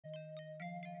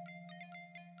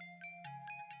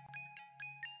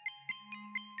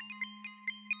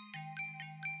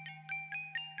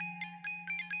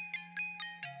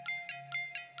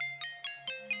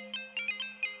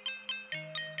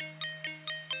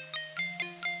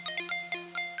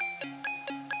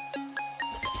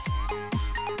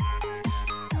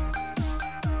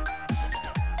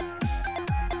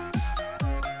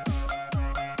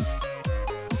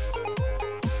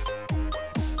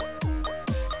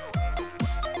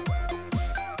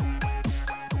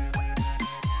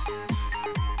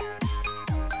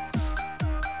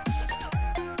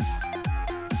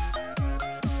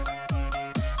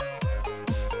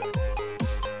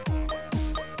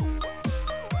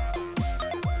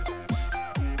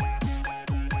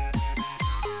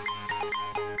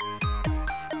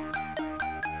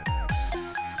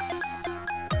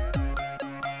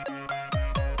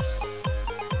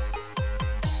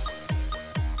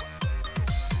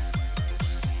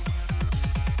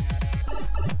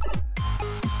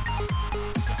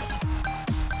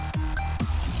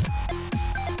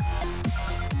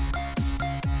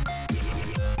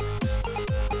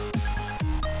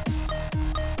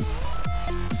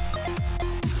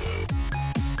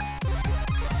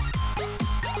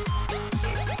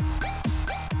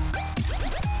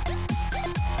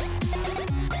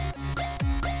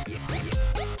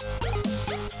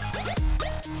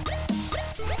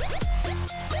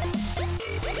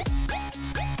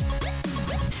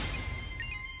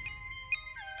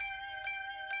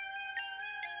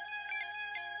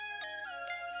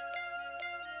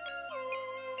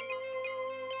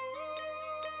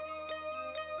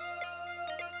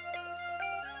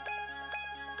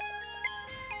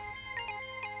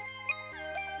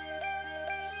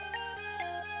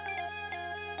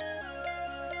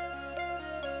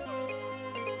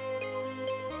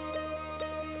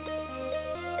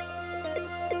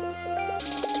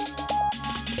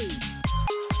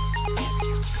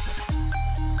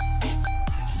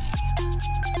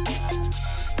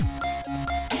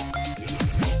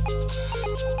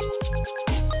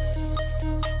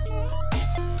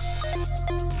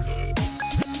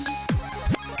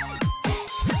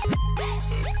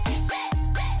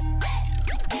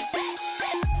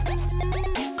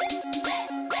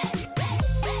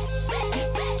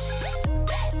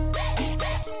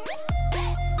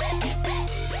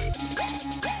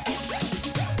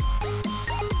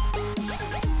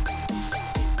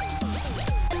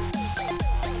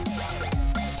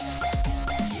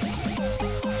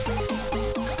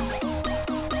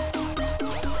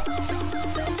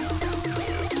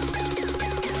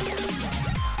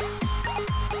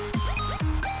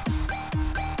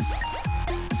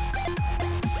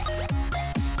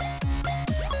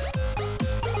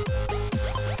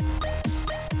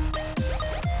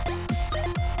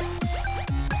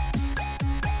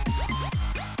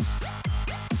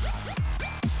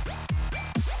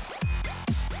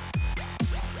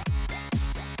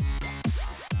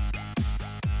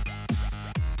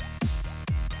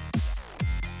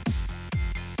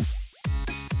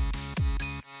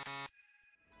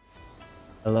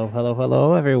Hello, hello,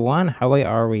 hello, everyone. How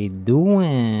are we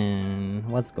doing?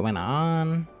 What's going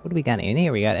on? What do we got in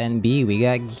here? We got NB, we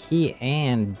got Key,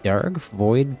 and Dark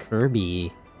Void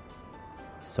Kirby.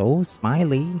 So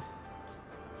Smiley,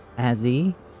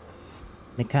 Azzy,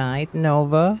 Nikai,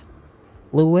 Nova,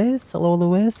 Lewis. Hello,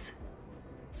 Lewis.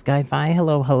 Skyfi.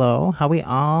 Hello, hello. How we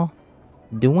all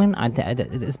doing?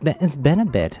 It's been a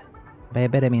bit. By a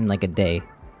bit, I mean like a day.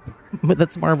 But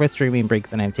that's more of a streaming break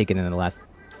than I've taken in the last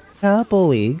couple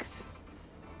weeks.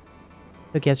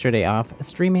 Took yesterday off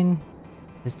streaming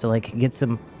just to like get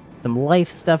some life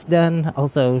stuff done.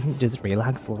 Also just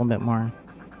relax a little bit more.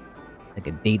 Like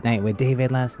a date night with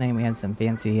David last night. We had some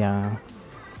fancy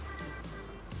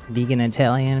vegan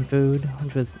Italian food,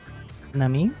 which was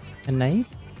nummy and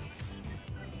nice.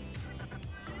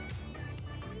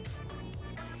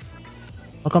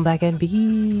 Welcome back,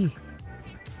 NB.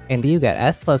 NB, you got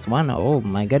S+1. Oh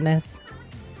my goodness.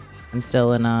 I'm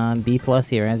still in B+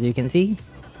 here, as you can see.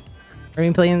 Are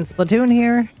we playing Splatoon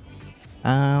here?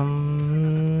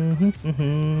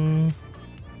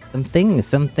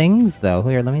 Some things though.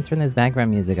 Here, let me turn this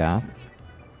background music off.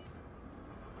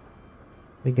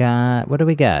 We got, what do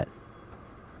we got?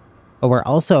 Oh, we're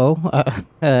also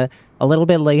a little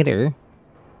bit later. A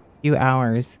few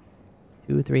hours.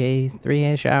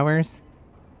 3-ish hours.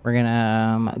 We're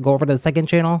gonna go over to the second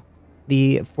channel.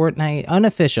 The Fortnite,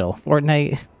 unofficial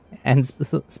Fortnite and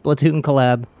Splatoon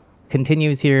collab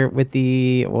continues here with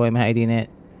the, oh, I'm hiding it,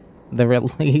 the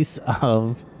release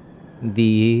of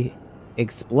the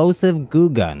explosive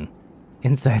goo gun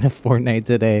inside of Fortnite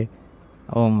today.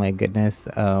 Oh my goodness.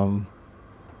 I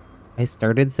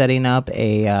started setting up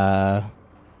a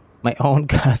my own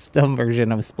custom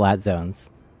version of Splat Zones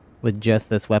with just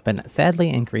this weapon. Sadly,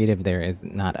 in creative there is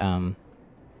not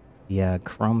the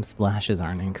chrome splashes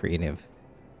aren't in creative.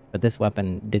 But this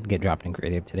weapon did get dropped in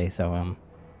creative today, so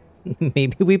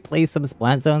maybe we play some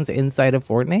Splat Zones inside of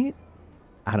Fortnite?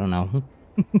 I don't know.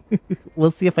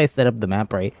 We'll see if I set up the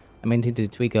map right. I may need to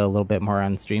tweak it a little bit more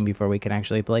on stream before we can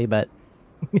actually play, but...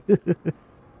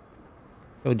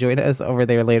 So join us over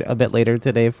there a bit later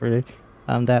today for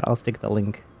that. I'll stick the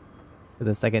link to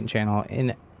the second channel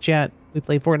in chat. We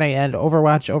play Fortnite and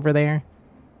Overwatch over there.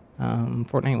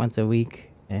 Fortnite once a week.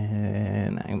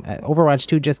 And Overwatch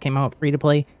 2 just came out free to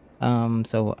play.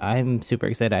 So I'm super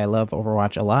excited. I love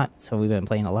Overwatch a lot, so we've been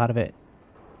playing a lot of it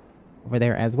over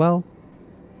there as well.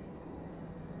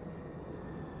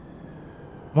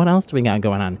 What else do we got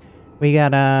going on? We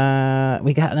got an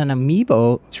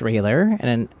amiibo trailer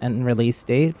and an release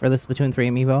date for the Splatoon 3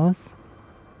 amiibos.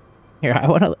 Here, I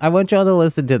want y'all to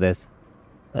listen to this.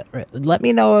 Let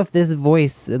me know if this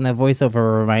voice in the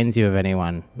voiceover reminds you of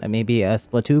anyone. Maybe a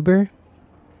Splatuber?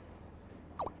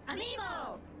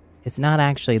 Amiibo! It's not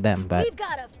actually them, but... We've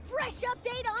got a fresh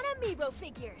update on Amiibo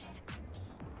figures!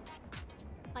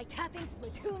 By tapping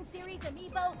Splatoon series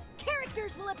Amiibo,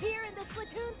 characters will appear in the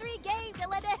Splatoon 3 game to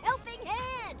lend a helping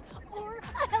hand! Or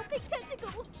a helping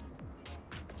tentacle!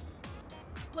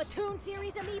 Splatoon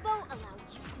series Amiibo allows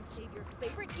you to save your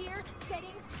favorite gear,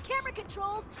 settings, camera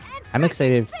controls, and... I'm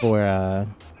excited for, I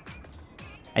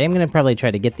am gonna probably try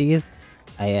to get these.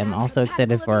 I am also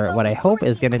excited for what I hope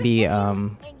is gonna be,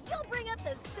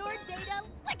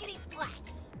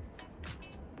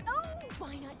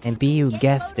 And B, you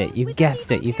guessed it. You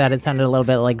guessed it. You thought it sounded a little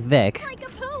bit like Vic. Like a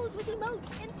pose with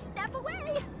emotes and snap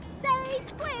away. Say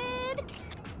squid.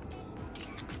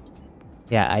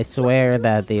 Yeah, I swear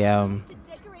that the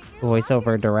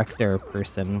voiceover director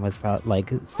person was probably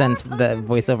like sent the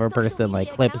voiceover person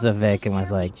like clips of Vic and was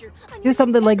like, do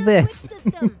something like this.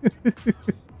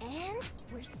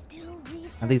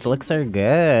 Oh, these looks are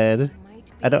good.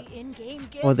 I don't.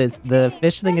 Oh, the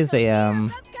fish thing is a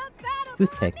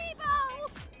toothpick.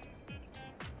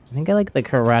 I think I like the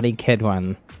Karate Kid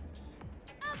one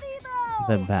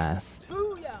the best.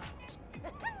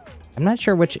 I'm not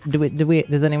sure which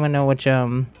does anyone know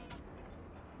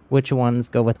which ones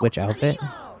go with which outfit?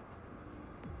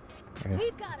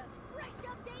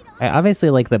 I obviously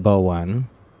like the bow one.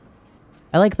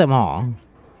 I like them all.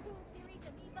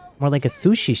 More like a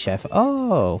sushi chef.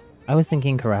 Oh, I was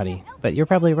thinking karate, but you're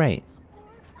probably right.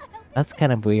 That's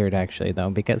kind of weird actually though,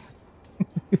 because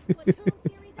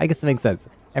I guess it makes sense.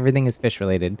 Everything is fish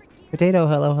related. Potato,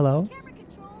 hello, hello.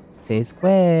 Say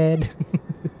squid.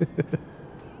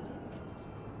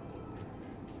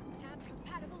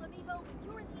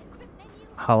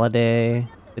 Holiday,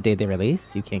 the day they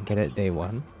release. You can't get it day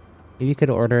one. Maybe you could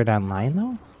order it online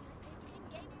though.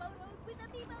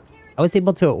 I was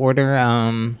able to order,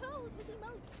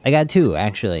 I got two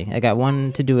actually. I got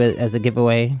one to do it as a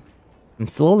giveaway I'm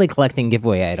slowly collecting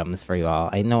giveaway items for you all.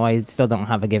 I know I still don't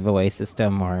have a giveaway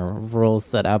system or rules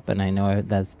set up, and I know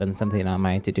that's been something on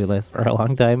my to-do list for a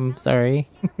long time. Sorry.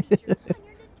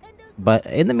 But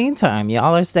in the meantime,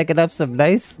 y'all are stacking up some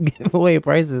nice giveaway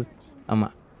prizes.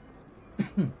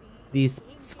 These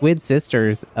Squid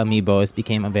Sisters amiibos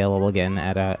became available again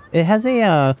at it has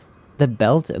a the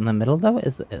belt in the middle though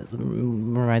is it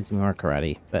reminds me more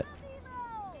karate, but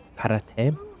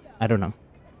karate? I don't know.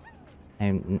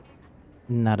 I'm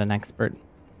not an expert.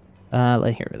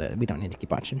 Here, we don't need to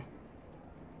keep watching.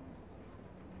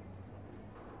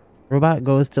 Robot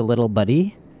goes to Little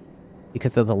Buddy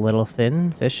because of the little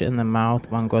fin fish in the mouth.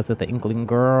 One goes with the Inkling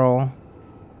Girl.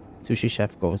 Sushi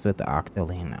Chef goes with the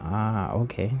Octoling. Ah,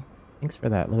 okay. Thanks for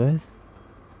that, Lewis.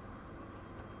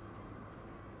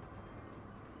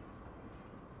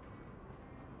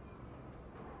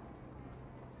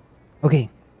 Okay.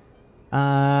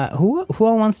 Who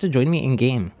all wants to join me in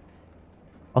game?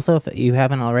 Also, if you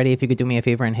haven't already, if you could do me a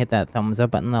favor and hit that thumbs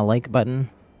up button, the like button.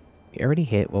 We already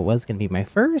hit what was going to be my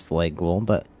first like goal,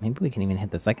 but maybe we can even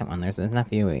hit the second one. There's enough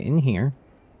of you in here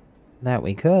that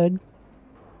we could.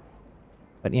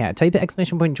 But yeah, type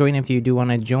exclamation point join if you do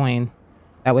want to join.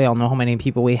 That way I'll know how many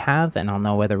people we have, and I'll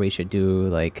know whether we should do,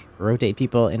 like, rotate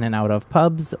people in and out of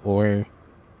pubs, or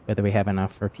whether we have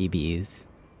enough for PBs.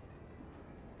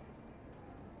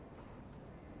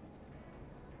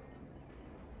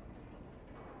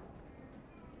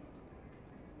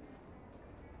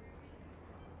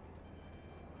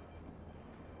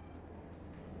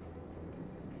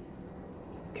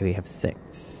 Okay, we have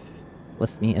 6.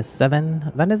 Plus me is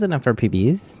 7. That is enough for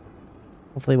PBs.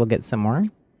 Hopefully we'll get some more.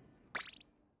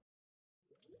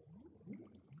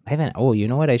 I haven't... Oh, you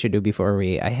know what I should do before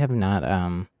we... I have not,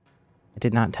 I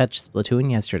did not touch Splatoon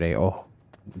yesterday. Oh,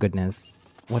 goodness.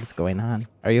 What is going on?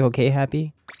 Are you okay,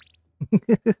 Happy?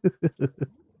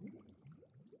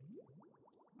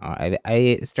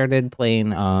 I started playing,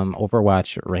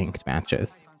 Overwatch ranked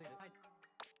matches.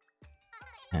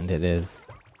 And it is...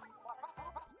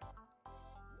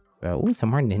 Oh, some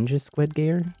more Ninja Squid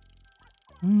gear.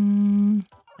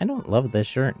 I don't love this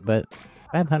shirt, but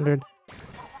 $500.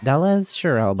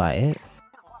 Sure, I'll buy it.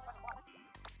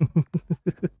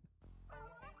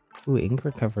 Ooh, ink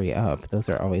recovery up. Those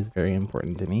are always very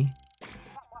important to me.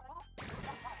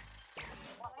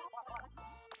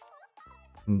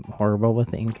 I'm horrible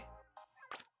with ink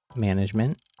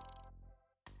management.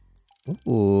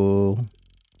 Ooh.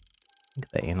 Look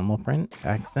at the animal print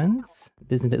accents.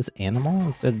 Business animal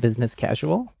instead of business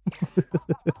casual.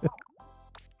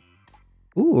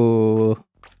 Ooh.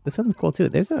 This one's cool too.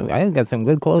 I got some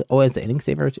good clothes. Oh, it's an ink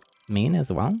saver main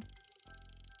as well.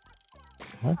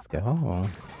 Let's go.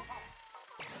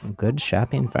 Some good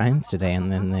shopping finds today,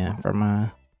 and then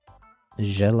from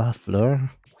Je La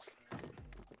Fleur.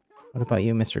 What about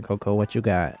you, Mr. Coco? What you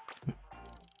got?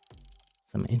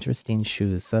 Some interesting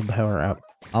shoes. Sub power up.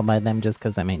 I'll buy them just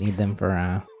because I might need them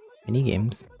for mini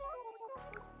games.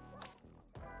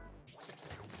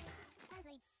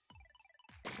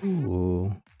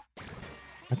 Ooh,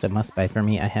 that's a must buy for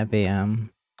me. I have a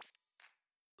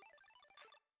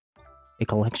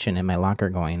collection in my locker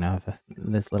going of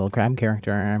this little crab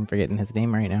character. I'm forgetting his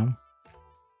name right now.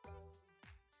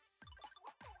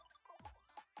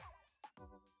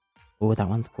 Oh, that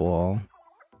one's cool.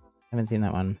 Haven't seen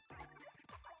that one.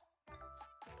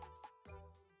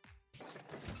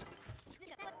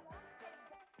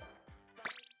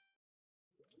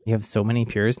 You have so many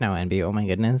pures now, NB. Oh my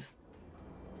goodness.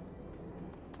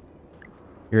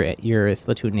 Your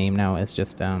Splatoon name now is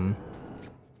just NB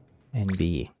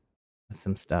with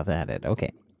some stuff added.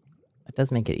 Okay, that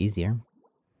does make it easier.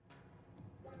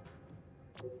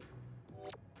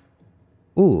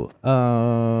 Ooh,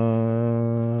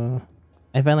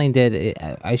 I finally did it.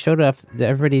 I showed off. Did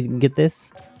everybody get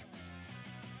this?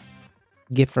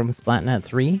 Gift from Splatnet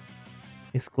 3.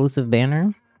 Exclusive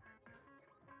banner.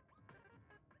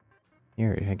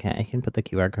 Here, I can put the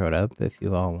QR code up if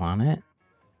you all want it.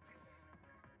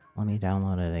 Let me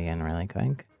download it again really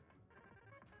quick.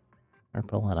 Or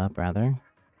pull it up, rather.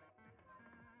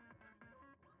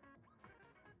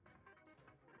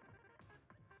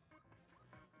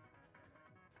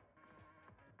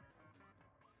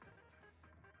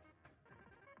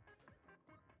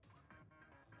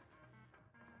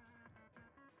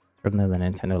 From the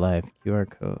Nintendo Live QR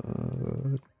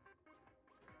code.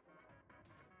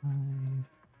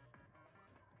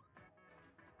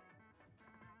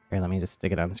 Here, let me just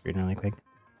stick it on the screen really quick.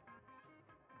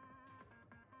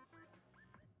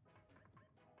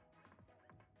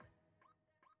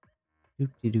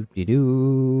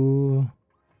 Doop-de-doop-de-doo.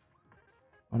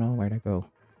 Oh no, where'd I go?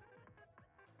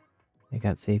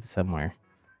 got saved somewhere.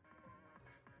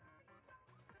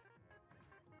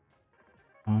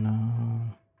 Oh no.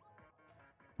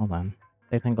 Hold on.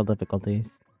 Technical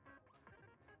difficulties.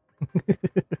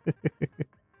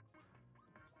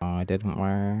 Oh, it didn't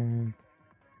work.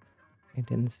 It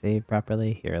didn't save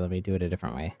properly. Here, let me do it a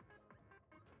different way.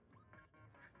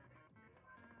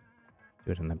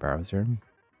 Do it in the browser.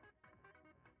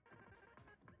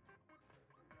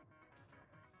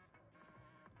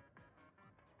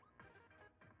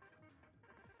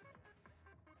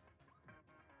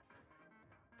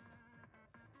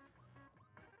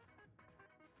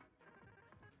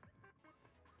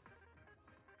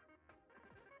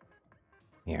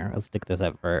 Here, I'll stick this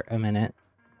up for a minute.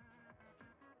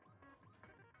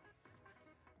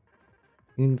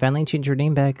 You can finally change your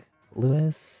name back,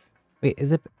 Lewis. Wait,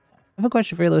 is it... I have a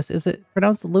question for you, Lewis. Is it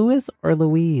pronounced Lewis or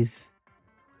Louise?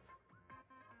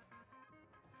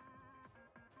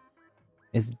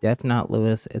 It's def not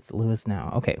Lewis. It's Lewis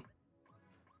now. Okay.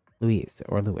 Louise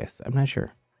or Lewis. I'm not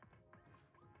sure.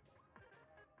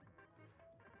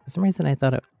 For some reason, I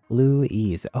thought it...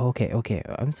 Louise. Oh, okay, okay.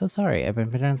 I'm so sorry. I've been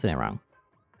pronouncing it wrong.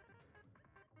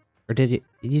 Or did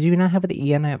you not have the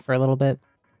E on it for a little bit?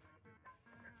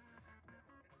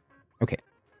 Okay.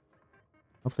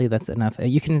 Hopefully that's enough.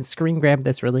 You can screen grab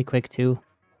this really quick too.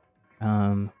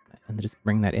 And just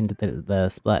bring that into the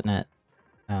Splatnet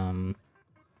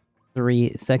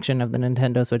 3 section of the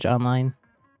Nintendo Switch Online.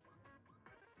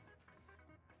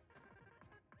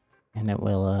 And it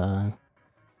will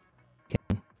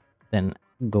can then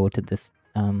go to this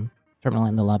terminal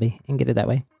in the lobby and get it that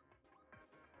way.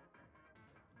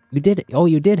 You did... Oh,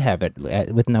 you did have it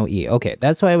with no E. Okay,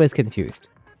 that's why I was confused.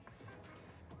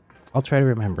 I'll try to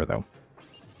remember, though.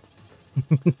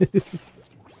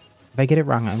 If I get it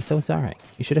wrong, I'm so sorry.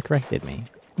 You should have corrected me.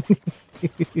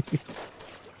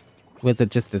 Was it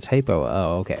just a typo?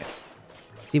 Oh, okay.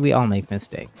 See, we all make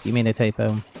mistakes. You made a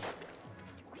typo.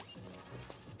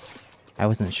 I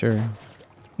wasn't sure.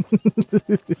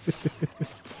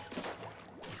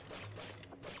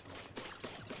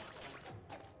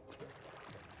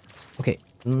 Okay,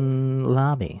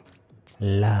 lobby.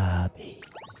 Lobby.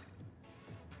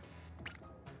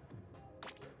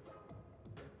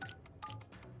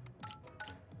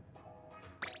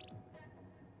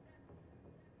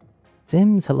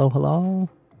 Sims, hello, hello.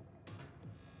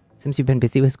 Sims, you've been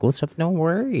busy with school stuff? No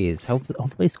worries.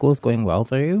 Hopefully school's going well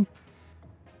for you.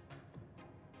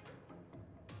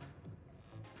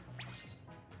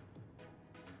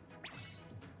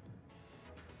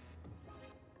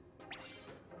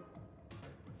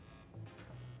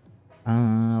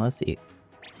 Let's see.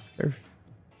 Surf.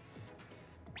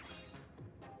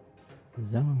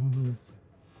 Zones.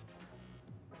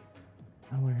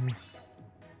 Power.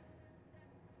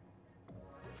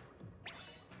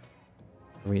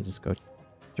 Or we just go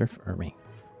surf or ring.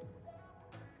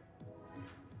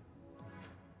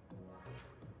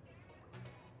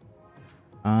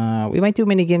 We might do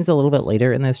mini games a little bit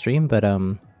later in the stream, but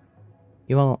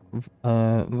you all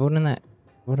vote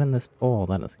in this poll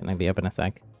that is gonna be up in a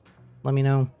sec. Let me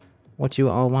know what you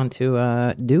all want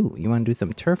to do. You want to do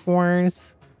some turf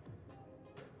wars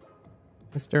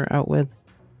to start out with?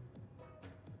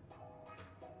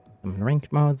 Some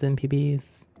ranked modes and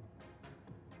PBs.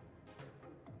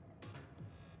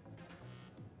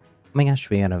 Oh my gosh,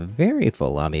 we got a very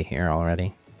full lobby here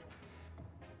already.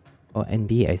 Oh,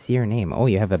 NB, I see your name. Oh,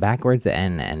 you have a backwards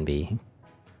N, NB.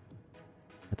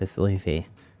 With a silly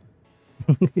face.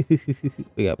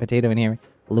 We got Potato in here.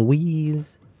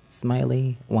 Louise,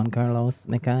 Smiley, Juan Carlos,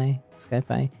 Mikai,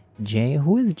 Skyfi, Jay.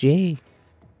 Who is Jay?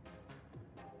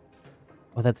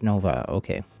 Oh, that's Nova.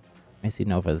 Okay. I see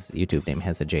Nova's YouTube name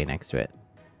has a J next to it.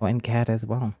 Oh, and Cat as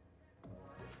well.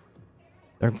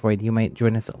 Dark Void, you might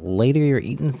join us later. You're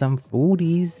eating some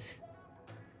foodies.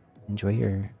 Enjoy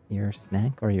your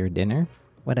snack or your dinner,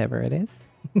 whatever it is.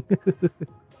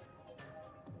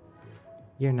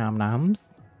 Your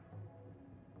nom-noms.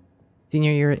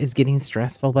 Senior year is getting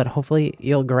stressful, but hopefully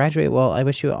you'll graduate well. I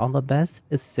wish you all the best.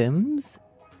 It's Sims.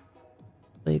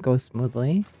 Hopefully it goes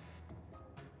smoothly.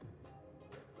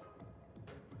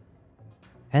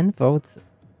 10 votes.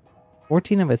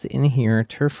 14 of us in here.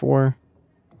 Turf War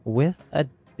with a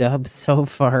dub so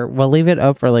far. We'll leave it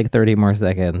up for like 30 more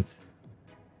seconds.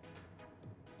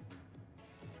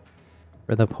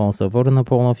 For the poll. So vote in the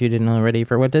poll if you didn't already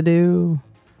for what to do.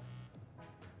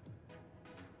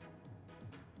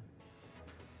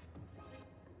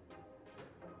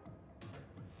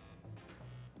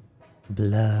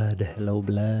 Blood. Hello,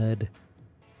 Blood.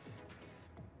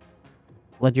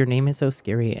 Blood, your name is so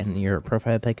scary and your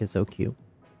profile pic is so cute.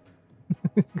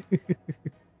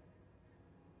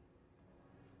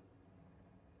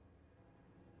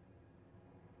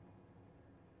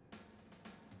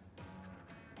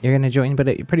 you're gonna join, but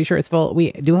I'm pretty sure it's full.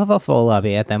 We do have a full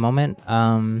lobby at the moment.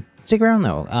 Stick around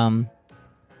though.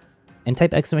 And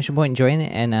type exclamation point join,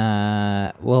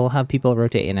 and we'll have people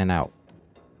rotate in and out.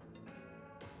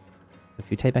 So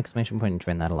if you type exclamation point and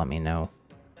join, that'll let me know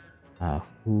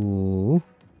who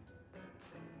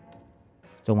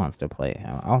still wants to play.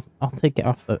 I'll take it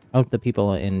off the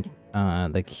people in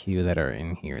the queue that are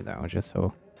in here though, just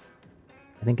so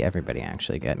I think everybody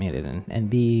actually made it in. And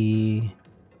B,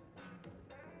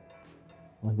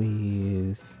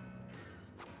 Louise,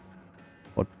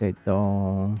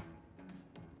 Potato,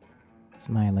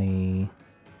 Smiley.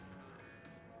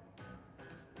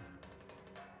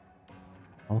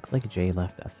 Oh, looks like Jay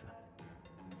left us.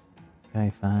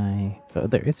 Skyfi. So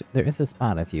there is a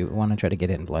spot if you want to try to get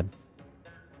in, Blood.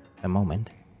 A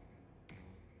moment.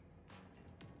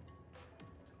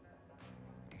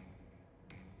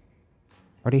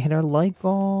 Already hit our like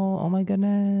goal. Oh my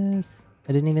goodness.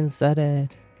 I didn't even set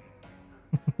it.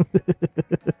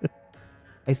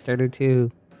 I started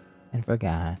to and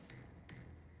forgot.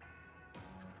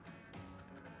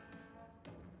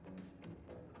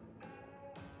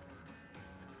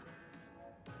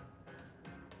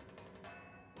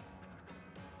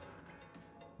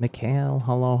 Mikhail,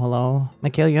 hello.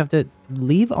 Mikhail, you have to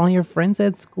leave all your friends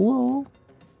at school?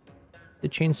 To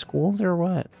change schools or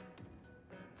what?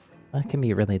 That can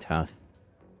be really tough.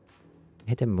 I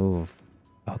had to move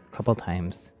a couple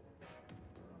times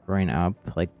growing up,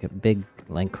 like big,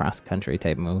 like cross-country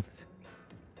type moves.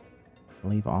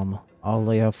 Leave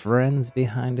all your friends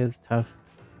behind is tough.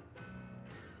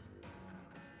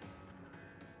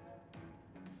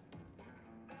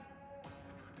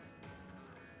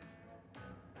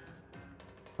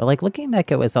 But like looking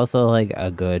back, it was also like a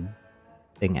good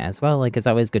thing as well. Like it's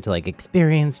always good to like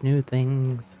experience new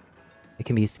things. It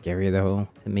can be scary though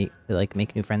to make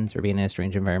new friends or be in a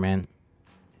strange environment.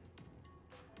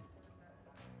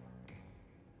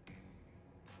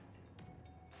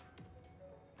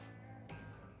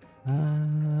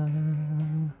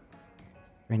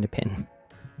 Trying to pin.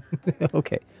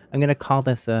 Okay, I'm gonna call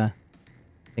this thing.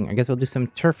 I guess we'll do some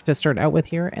turf to start out with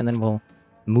here, and then we'll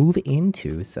move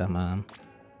into some.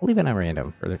 We'll leave it on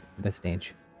random for this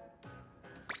stage.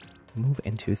 Move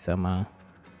into some.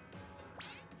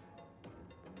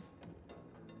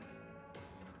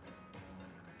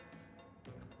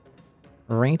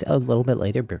 Ranked a little bit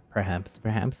later, perhaps.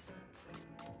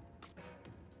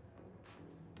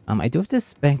 I do have to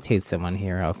spectate someone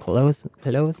here. I'll close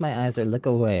my eyes or look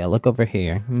away. I'll look over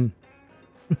here.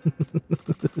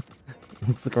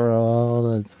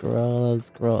 Scroll.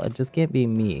 It just can't be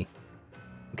me.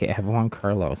 Okay, I have Juan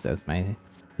Carlos as my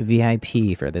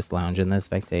VIP for this lounge and the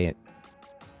spectating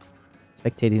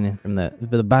from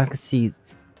the box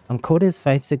seats. Code is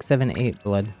 5678,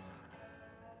 Blood.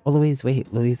 Oh, Louise,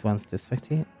 wait. Louise wants to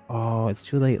spectate? Oh, it's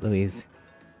too late, Louise.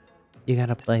 You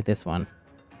gotta play this one.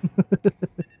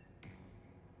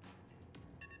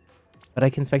 But I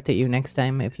can spectate you next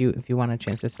time if you want a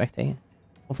chance to spectate.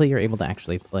 Hopefully you're able to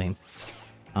actually play.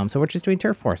 So we're just doing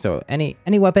Turf 4. So any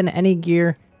weapon, any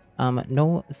gear,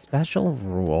 no special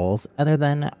rules other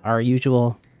than our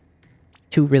usual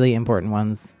 2 really important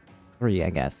ones. 3, I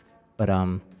guess. But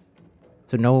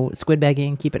so no squid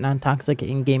bagging, keep it non-toxic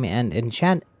in-game and in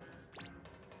chat.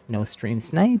 No stream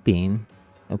sniping.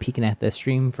 No peeking at the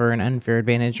stream for an unfair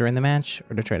advantage during the match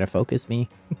or to try to focus me.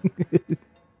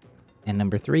 And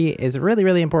number 3 is really,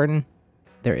 really important.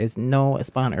 There is no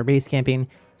spawn or base camping.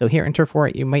 So here in Turf 4,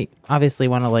 you might obviously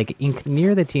want to like ink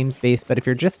near the team's base, but if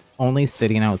you're just only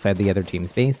sitting outside the other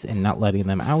team's base and not letting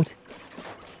them out,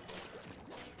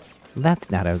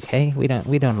 that's not okay. We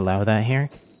don't allow that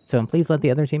here. So please let the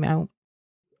other team out.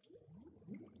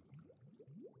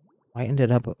 I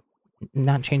ended up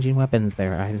not changing weapons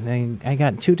there. I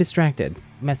got too distracted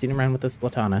messing around with the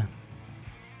Splatana.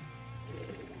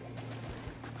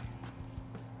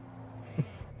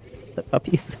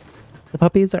 The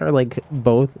puppies are like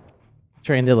both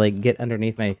trying to like get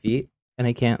underneath my feet, and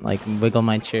I can't like wiggle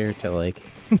my chair to like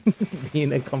be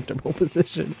in a comfortable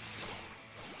position.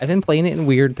 I've been playing it in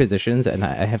weird positions, and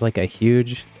I have like a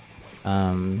huge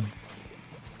like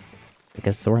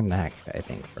a sore neck, I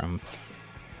think, from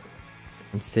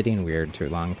sitting weird too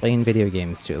long, playing video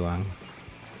games too long,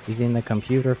 using the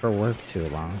computer for work too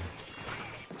long.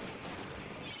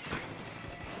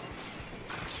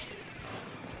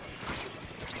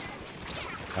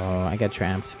 Oh, I got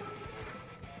trapped.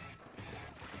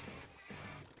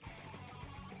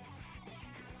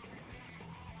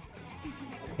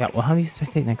 Yeah, we'll have you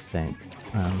spectate next time,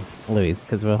 Louise,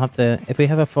 because we'll have to, if we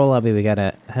have a full lobby, we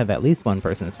gotta have at least one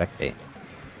person spectate.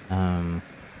 I'm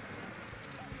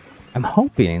I'm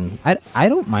hoping. I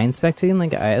don't mind spectating.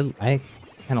 Like I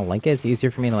kind of like it. It's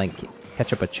easier for me to like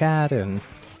catch up with chat and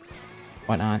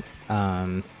whatnot.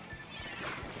 But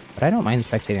I don't mind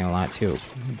spectating a lot too.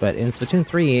 But in Splatoon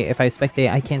 3, if I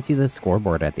spectate, I can't see the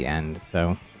scoreboard at the end.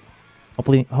 So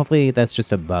hopefully that's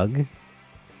just a bug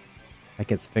that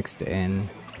gets fixed in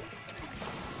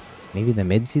maybe the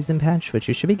mid-season patch, which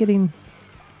you should be getting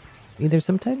either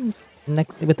sometime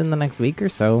within the next week or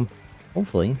so.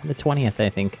 Hopefully, the 20th, I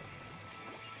think.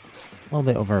 A little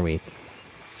bit over a week.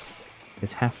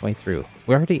 It's halfway through.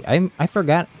 We're already... I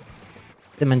forgot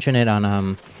to mention it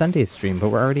on Sunday's stream, but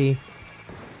we're already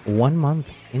 1 month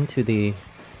into the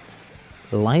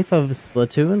life of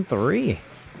Splatoon 3.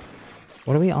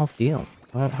 What do we all feel?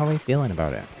 How are we feeling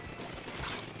about it?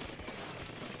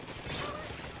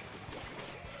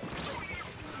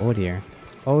 Oh dear.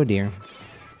 Oh dear.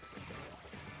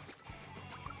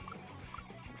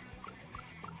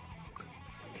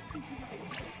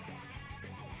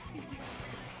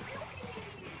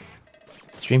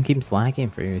 Stream keeps lagging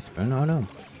for you, Spoon. Oh no.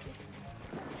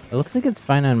 It looks like it's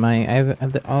fine on my... I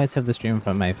always have the stream up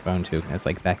on my phone too, as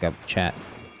like backup chat.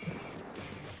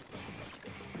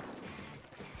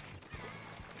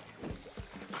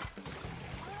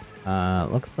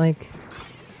 Looks like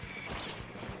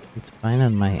it's fine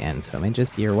on my end, so it might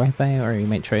just be your Wi-Fi, or you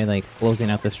might try like closing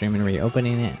out the stream and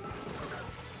reopening it.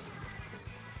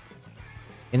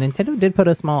 And Nintendo did put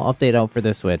a small update out for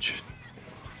the Switch.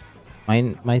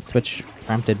 My Switch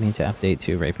prompted me to update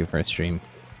too right before stream.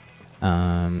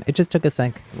 It just took a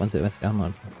sec once it was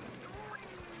downloaded.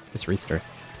 Just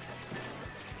restarts.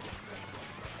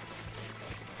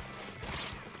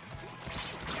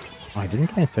 Oh, I didn't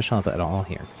get my special up at all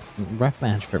here. Rough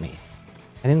match for me.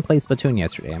 I didn't play Splatoon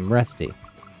yesterday. I'm rusty.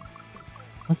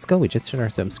 Let's go. We just hit our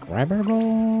subscriber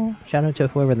goal. Shout out to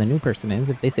whoever the new person is.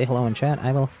 If they say hello in chat,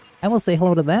 I will say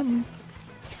hello to them.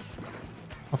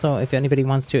 Also, if anybody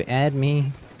wants to add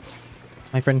me,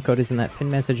 my friend code is in that pin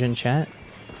message in chat.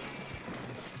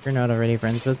 If you're not already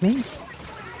friends with me.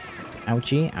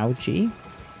 Ouchie, ouchie.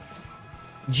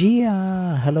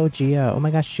 Gia! Hello, Gia. Oh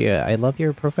my gosh, Gia. I love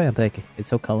your profile pic. It's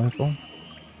so colorful.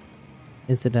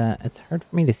 Is it, it's hard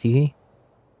for me to see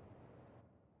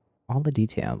all the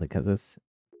detail because it's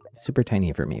super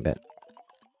tiny for me, but...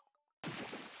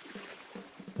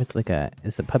 It's like a...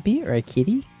 Is it a puppy or a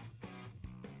kitty?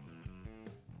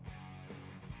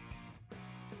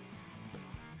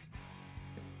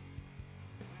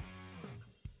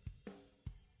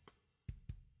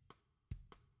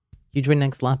 Huge win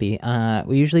next lobby.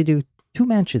 We usually do 2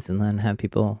 matches and then have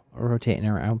people rotating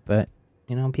around, but,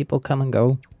 you know, people come and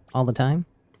go all the time.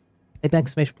 Type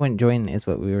exclamation point join is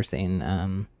what we were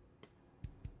saying,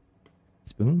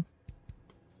 Spoon?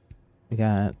 We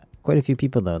got quite a few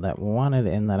people, though, that wanted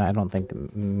in that I don't think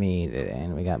made it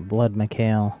in. We got Blood,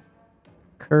 Mikhail,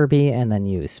 Kirby, and then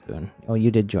you, Spoon. Oh,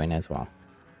 you did join as well.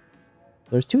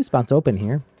 There's 2 spots open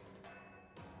here.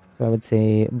 So I would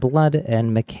say Blood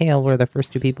and Mikhail were the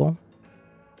first 2 people.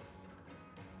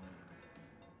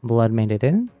 Blood made it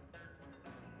in.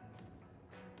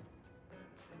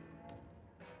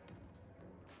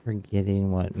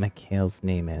 Forgetting what Mikhail's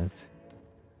name is.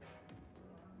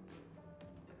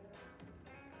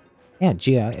 Yeah,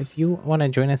 Gia, if you want to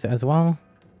join us as well.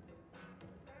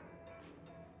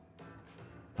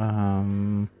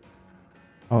 Oh,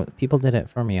 people did it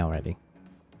for me already.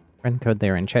 Friend code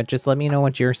there in chat. Just let me know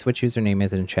what your Switch username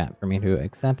is in chat for me to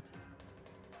accept.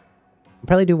 I'll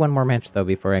probably do 1 more match, though,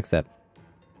 before I accept.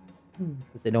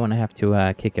 Because I don't want to have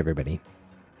to kick everybody.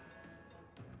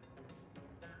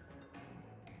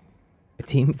 A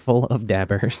team full of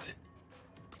dabbers.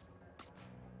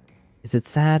 Is it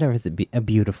sad or is it a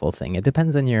beautiful thing? It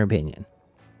depends on your opinion.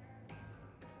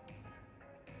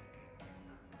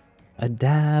 A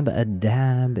dab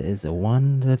is a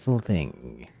wonderful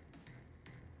thing.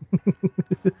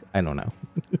 I don't know.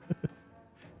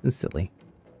 It's silly.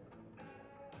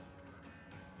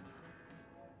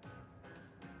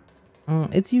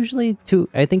 It's usually 2.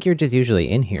 I think you're just usually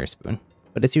in here, Spoon.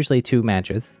 But it's usually 2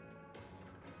 matches.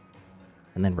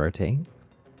 And then rotate.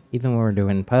 Even when we're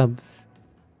doing pubs.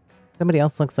 Somebody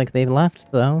else looks like they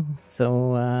left, though.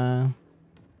 So,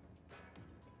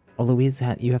 Oh, Louise,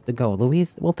 you have to go.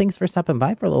 Louise, well, thanks for stopping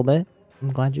by for a little bit.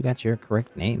 I'm glad you got your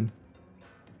correct name.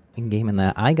 In game and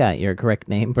that I got your correct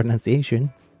name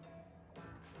pronunciation.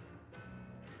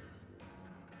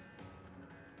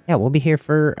 Yeah, we'll be here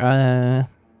for at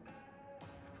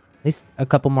least a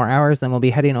couple more hours, then we'll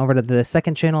be heading over to the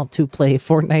second channel to play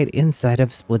Fortnite inside of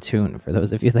Splatoon. For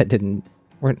those of you that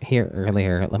weren't here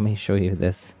earlier, let me show you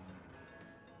this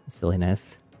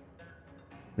silliness.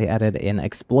 They added an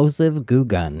explosive goo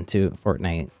gun to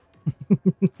Fortnite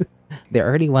There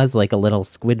already was like a little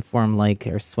squid form like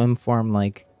or swim form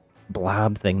like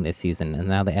blob thing this season, and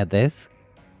now they add this.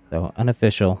 So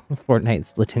unofficial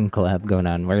Fortnite Splatoon collab going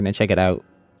on. We're gonna check it out.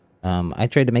 I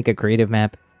tried to make a creative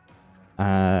map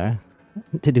to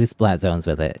do splat zones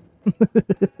with it.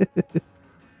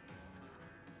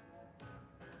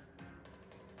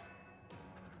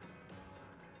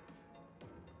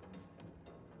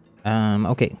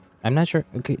 Okay. I'm not sure.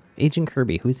 Okay, Agent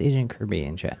Kirby. Who's Agent Kirby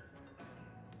in chat?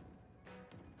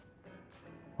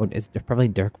 Oh, it's probably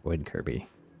Darkwood Kirby.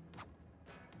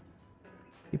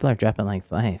 People are dropping like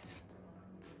flies.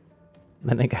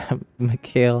 Then I got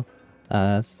Mikhail,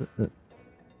 Spoon,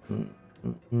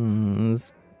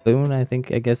 I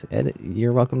think, I guess. Ed,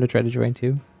 you're welcome to try to join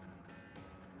too.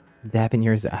 Dapping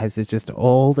your eyes is just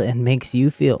old and makes you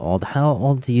feel old. How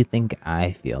old do you think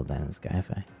I feel then,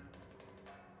 Skyfi?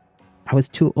 I was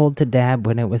too old to dab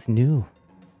when it was new.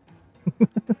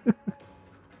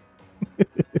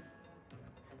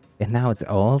 And now it's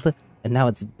old, and now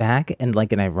it's back in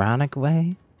like an ironic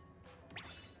way.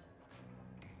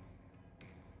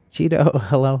 Cheeto,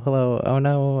 hello, hello. Oh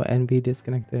no, NB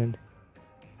disconnected.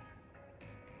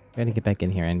 Trying to get back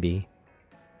in here, NB.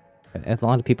 A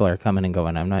lot of people are coming and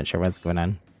going. I'm not sure what's going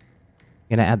on.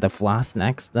 Gonna add the floss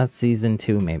next? That's season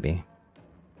 2, maybe.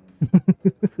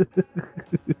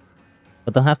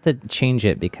 But they'll have to change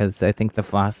it because I think the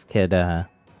floss kid, that's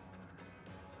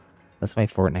why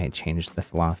Fortnite changed the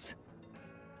floss.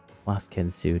 Floss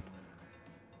kid suit.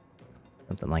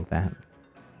 Something like that.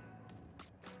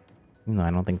 Even though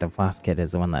I don't think the floss kid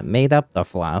is the one that made up the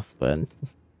floss, but...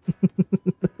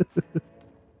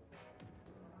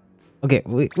 Okay,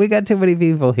 we got too many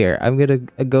people here. I'm gonna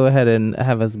go ahead and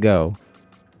have us go.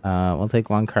 We'll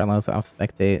take Juan Carlos off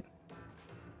spectate.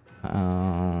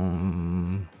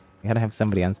 We gotta have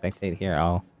somebody on spectate here.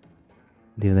 I'll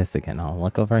do this again. I'll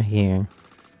look over here.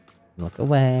 Look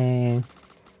away.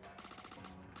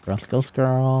 Scroll, scroll,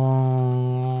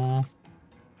 scroll.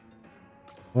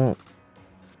 Oh,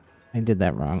 I did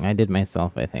that wrong. I did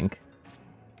myself, I think.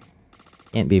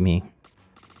 Can't be me.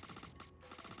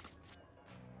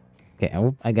 Okay,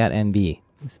 I got NB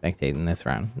spectating this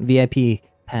round. VIP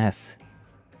pass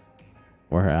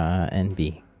for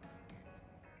NB.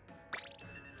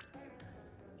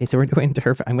 Okay, so we're doing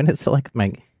turf. I'm gonna select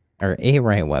my A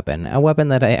right weapon, a weapon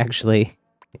that I actually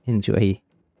enjoy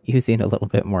using a little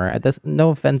bit more. This, no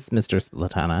offense, Mr.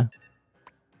 Splatana,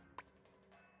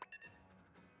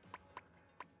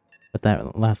 but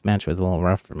that last match was a little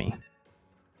rough for me.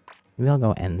 Maybe I'll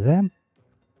go NZAP?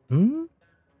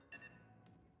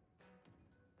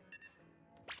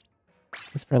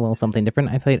 Just for a little something different.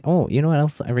 I played... Oh, you know what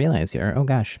else I realized here? Oh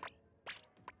gosh.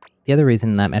 The other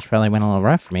reason that match probably went a little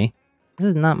rough for me, this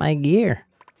is not my gear.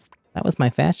 That was my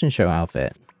fashion show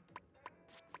outfit.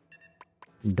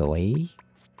 Doi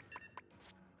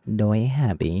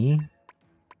happy.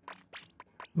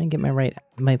 Let me get my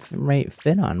right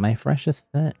fit on, my freshest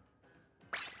fit.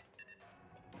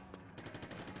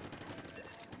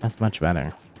 That's much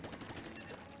better.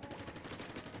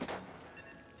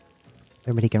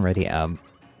 Everybody can ready up.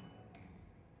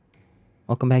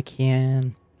 Welcome back,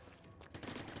 Kian.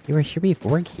 You were here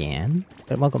before, Kian,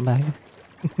 but welcome back.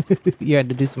 You had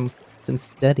to do some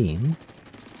studying.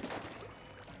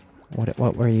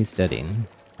 What were you studying?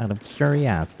 Out of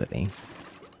curiosity.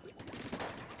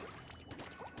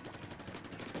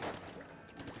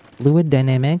 Fluid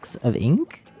dynamics of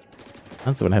ink?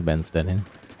 That's what I've been studying.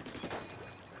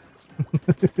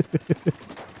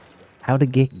 How to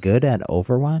get good at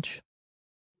Overwatch?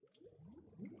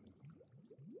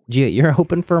 Gia, you're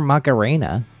hoping for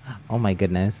Macarena. Oh my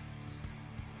goodness.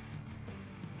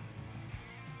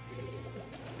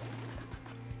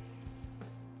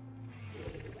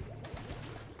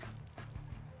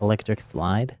 Electric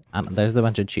slide? There's a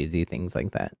bunch of cheesy things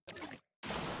like that.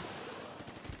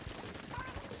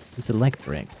 It's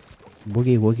electric.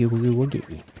 Woogie, woogie, woogie,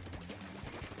 woogie.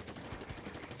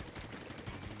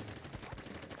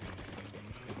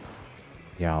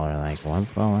 Y'all are like,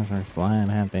 what's the electric slide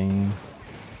happening?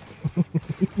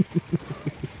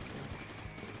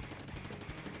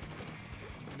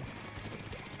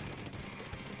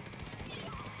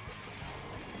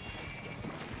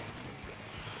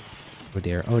 Oh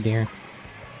dear, oh dear.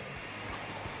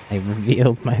 I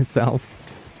revealed myself.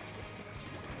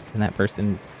 And that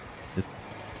person just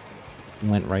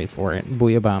went right for it.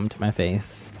 Booyah bomb to my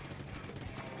face.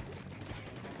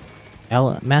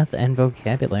 Math and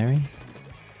vocabulary.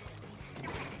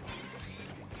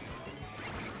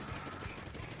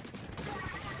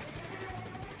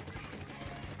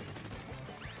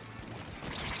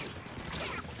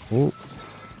 Ooh.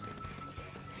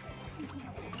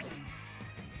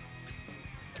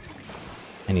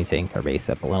 I need to ink our base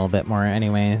up a little bit more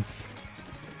anyways.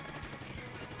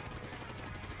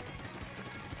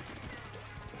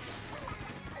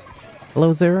 Hello,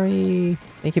 Zuri!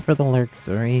 Thank you for the lurk,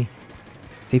 Zuri.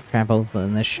 Safe travels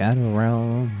in the Shadow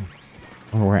Realm,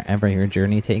 or wherever your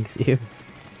journey takes you.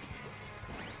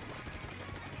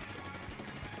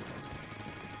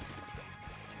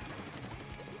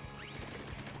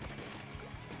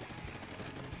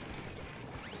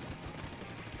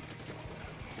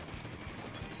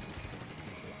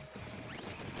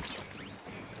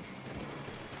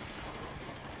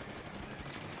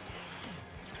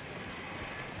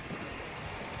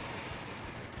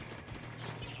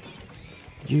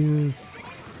 Juice.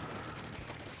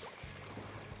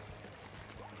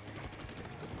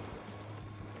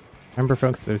 Remember,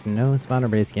 folks, there's no spawner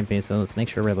base campaign, so let's make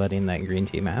sure we're letting that green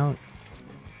team out.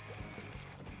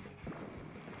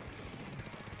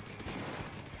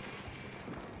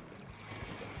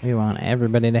 We want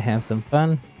everybody to have some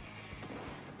fun.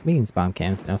 Being spawn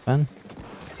camps, no fun.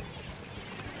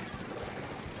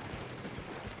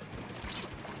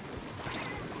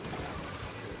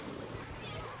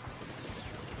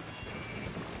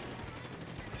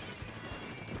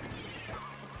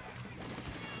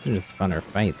 These are just funner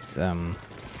fights,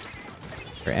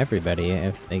 for everybody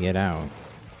if they get out.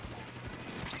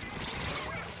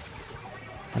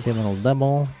 Happy little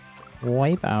double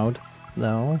wipe out,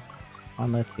 though,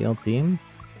 on the teal team.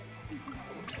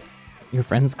 Your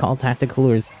friends call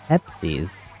tacticoolers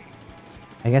Pepsis.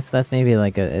 I guess that's maybe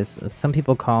like some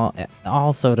people call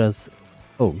all sodas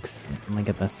Cokes, like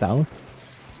at the south.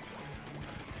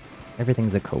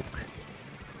 Everything's a Coke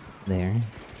there.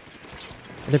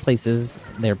 Other places,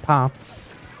 they're Pops,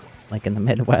 like in the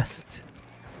Midwest.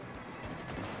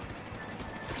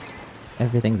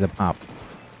 Everything's a pop.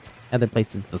 Other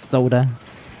places, the soda.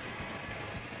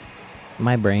 In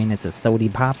my brain, it's a sody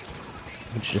pop,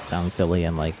 which just sounds silly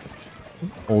and like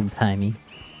old-timey.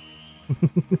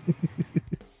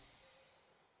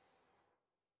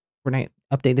 Fortnite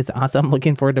update is awesome.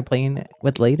 Looking forward to playing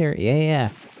with later. Yeah.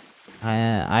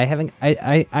 I haven't.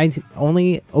 I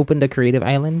only opened a creative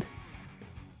island,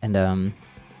 and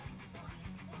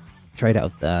tried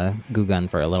out the goo gun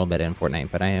for a little bit in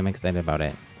Fortnite, but I am excited about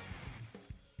it.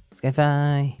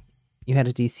 Skyfi, you had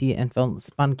a DC and felt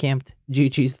spawn camped.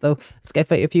 GG's though.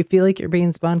 Skyfi, if you feel like you're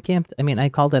being spawn camped, I mean, I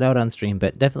called it out on stream,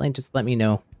 but definitely just let me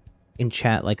know in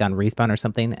chat, like on Respawn or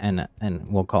something, and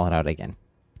we'll call it out again.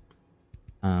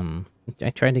 I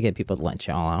tried to get people to let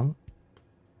y'all out.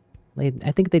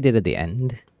 I think they did at the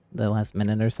end, the last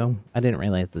minute or so. I didn't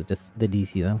realize that just the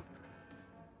DC though.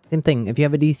 Same thing. If you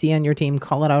have a DC on your team,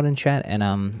 call it out in chat,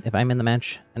 and if I'm in the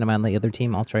match and I'm on the other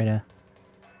team, I'll try to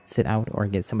sit out or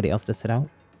get somebody else to sit out.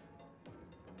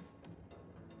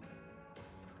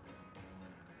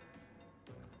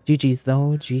 GG's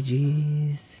though,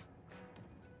 GG's.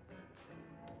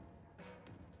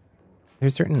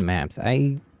 There's certain maps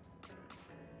I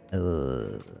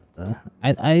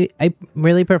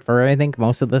really prefer, I think,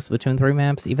 most of the Splatoon 3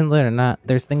 maps, even though they're not,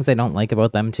 there's things I don't like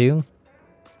about them too.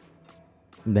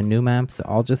 The new maps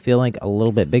all just feel like a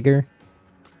little bit bigger.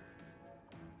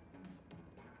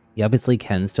 You obviously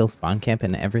can still spawn camp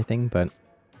and everything, but...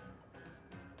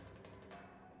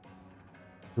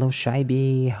 Hello,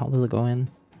 Shybee. How's it going?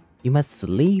 You must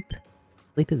sleep.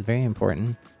 Sleep is very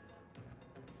important.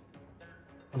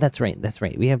 Oh, that's right, that's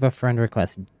right. We have a friend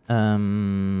request.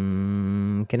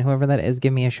 Can whoever that is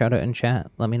give me a shout out in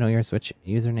chat? Let me know your Switch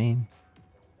username.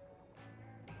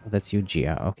 Oh, that's you,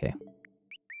 Gia. Okay.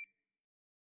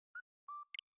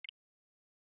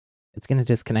 It's gonna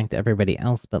disconnect everybody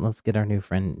else, but let's get our new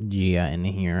friend Gia in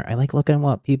here. I like looking at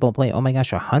what people play. Oh my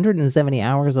gosh, 170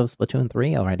 hours of Splatoon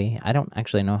 3 already. I don't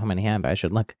actually know how many I have, but I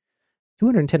should look.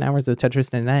 210 hours of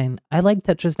Tetris 99. I like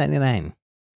Tetris 99.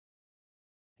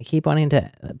 I keep wanting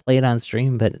to play it on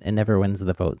stream, but it never wins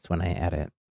the votes when I add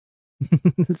it.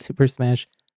 Super Smash.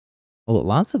 Oh,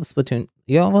 lots of Splatoon.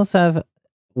 You almost have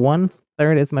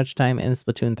 1/3 as much time in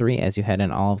Splatoon 3 as you had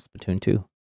in all of Splatoon 2.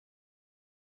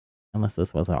 Unless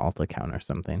this was an alt account or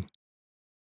something.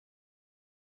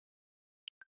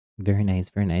 Very nice,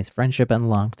 very nice. Friendship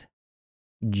unlocked.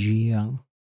 Gia.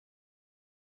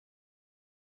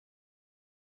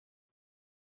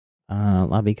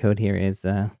 Lobby code here is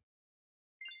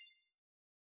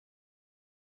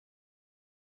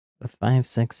 5,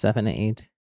 6, 7, 8.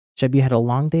 Sheb, you had a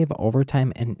long day of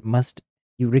overtime and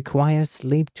you require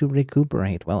sleep to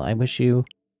recuperate. Well, I wish you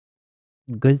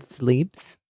good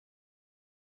sleeps.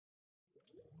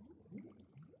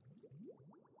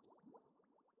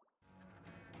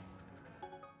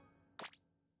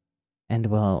 And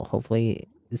we'll hopefully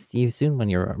see you soon when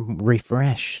you're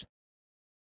refreshed.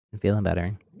 I'm feeling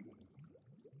better.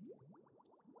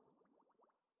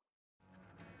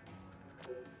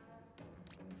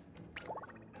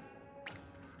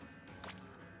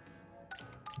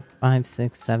 Five,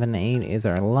 6, 7, 8 is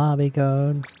our lobby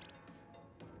code.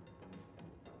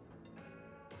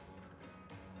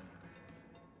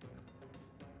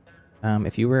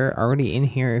 If you were already in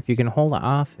here, if you can hold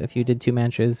off, if you did 2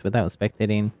 matches without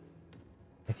spectating,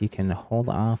 if you can hold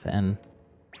off and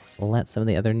let some of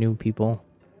the other new people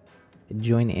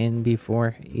join in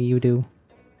before you do.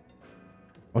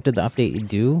 What did the update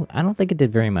do? I don't think it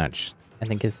did very much. I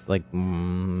think it's like,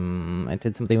 it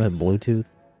did something with Bluetooth.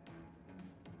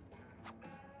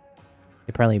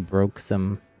 It probably broke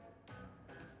some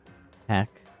hack,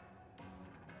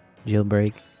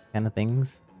 jailbreak kind of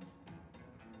things.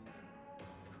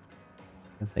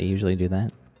 Because they usually do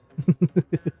that.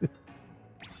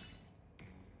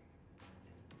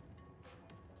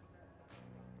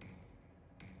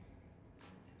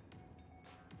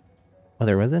 Oh,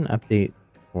 there was an update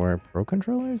for Pro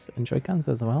controllers and Joy-Cons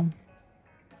as well.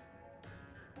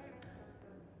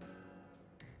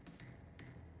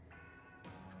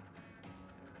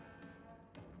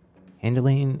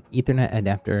 Handling Ethernet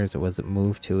adapters was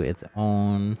moved to its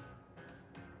own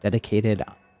dedicated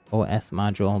OS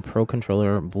module. Pro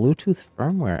controller Bluetooth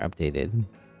firmware updated.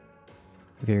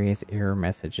 Various error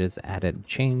messages added.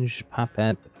 Change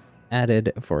pop-up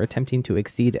added for attempting to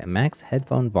exceed max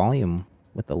headphone volume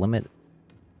with the limit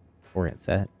for it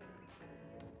set.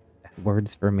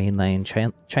 Words for mainland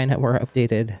China were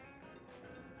updated.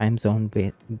 Time zone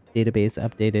database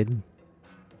updated.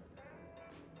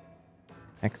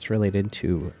 Text related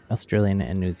to Australian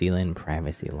and New Zealand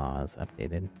privacy laws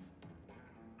updated.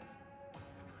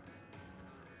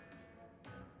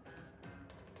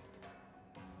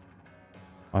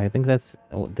 Oh, I think that's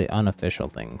the unofficial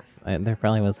things. There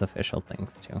probably was official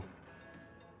things too.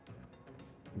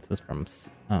 This is from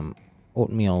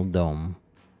Oatmeal Dome,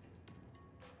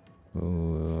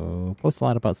 who posts a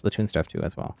lot about Splatoon stuff too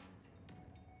as well.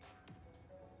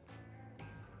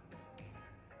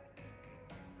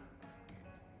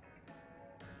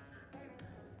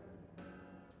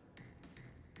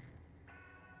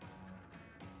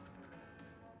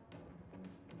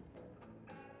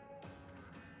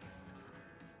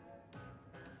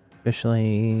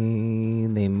 Officially,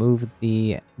 they moved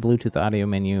the Bluetooth audio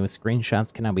menu.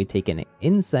 Screenshots can now be taken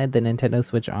inside the Nintendo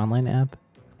Switch Online app,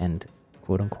 and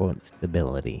quote-unquote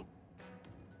stability.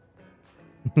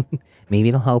 Maybe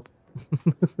it'll help.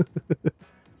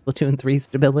 Splatoon 3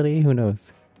 stability? Who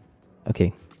knows?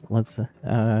 Okay, let's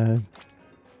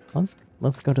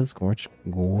go to Scorch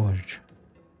Gorge.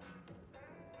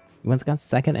 You once got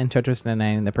second in Tetris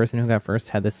 99. The person who got first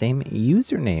had the same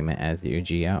username as you,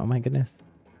 Gia. Oh my goodness.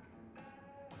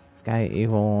 Sky, you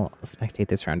will spectate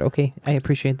this round. Okay, I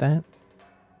appreciate that.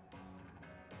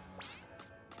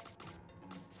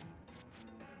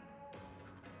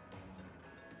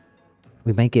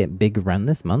 We might get Big Run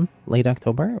this month, late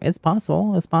October. It's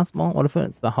possible. It's possible. What if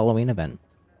it's the Halloween event?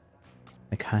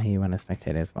 Like, hi, you want to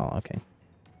spectate as well? Okay.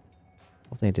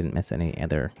 Hopefully I didn't miss any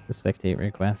other spectate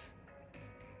requests.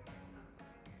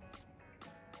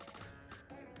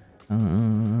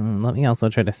 Let me also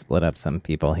try to split up some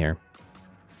people here.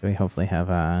 So we hopefully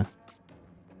have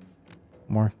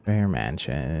more fair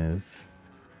matches.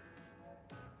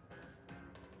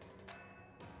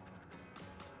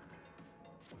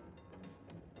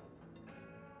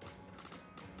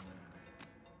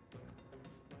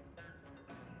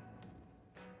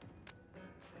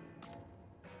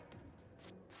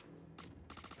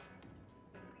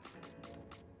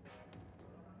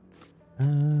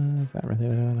 Is that really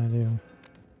what I want to do?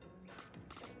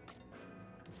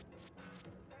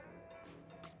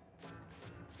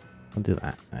 We'll do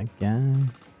that again.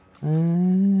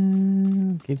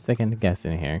 Keep second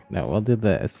guessing here. No, we'll do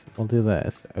this. We'll do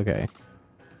this. Okay.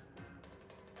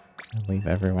 I'll leave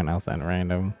everyone else on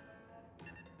random.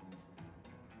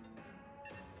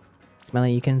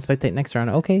 Smelly, you can spectate next round.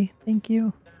 Okay, thank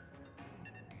you.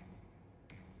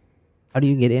 How do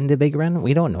you get into Big Run?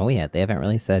 We don't know yet. They haven't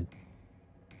really said.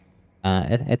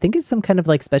 I think it's some kind of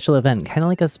like special event, kind of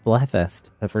like a Splatfest,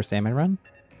 but for Salmon Run,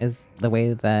 is the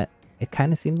way that it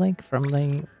kind of seemed like from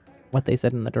what they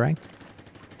said in the direct.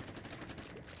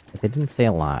 But they didn't say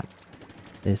a lot.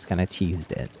 They just kind of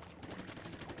teased it.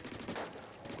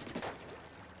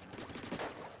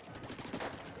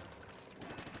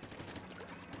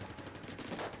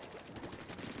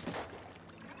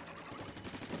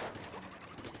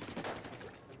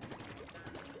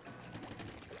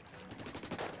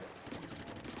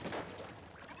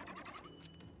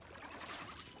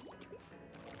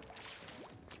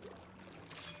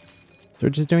 So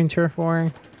we're just doing turf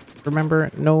war. Remember,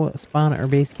 no spawn or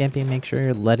base camping. Make sure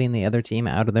you're letting the other team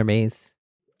out of their base.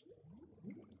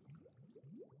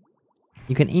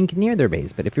 You can ink near their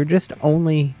base, but if you're just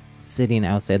only sitting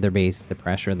outside their base to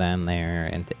pressure them there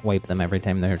and to wipe them every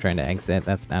time they're trying to exit,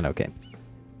 that's not okay.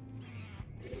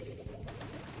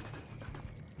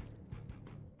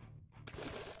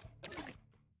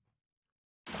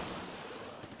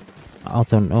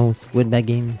 Also, no squid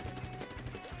begging.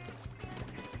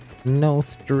 No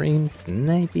stream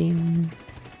sniping.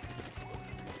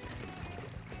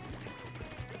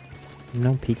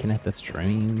 No peeking at the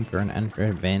stream for an unfair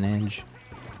advantage.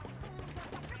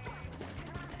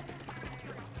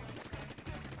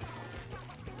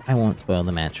 I won't spoil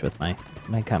the match with my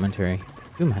commentary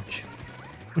too much.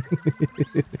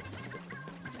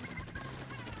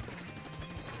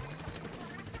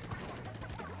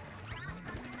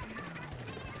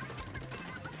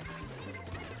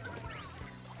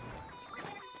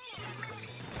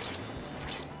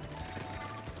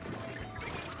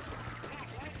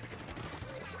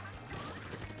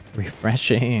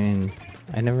 Refreshing.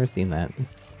 I never seen that.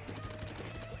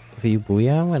 If you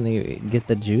booyah when you get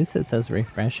the juice, it says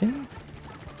refreshing?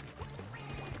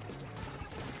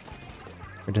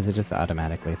 Or does it just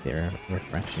automatically say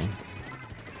refreshing?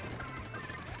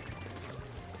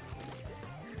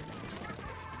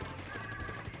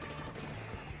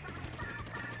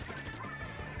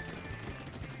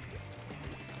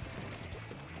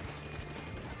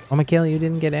 Oh, Mikhail, you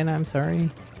didn't get in, I'm sorry.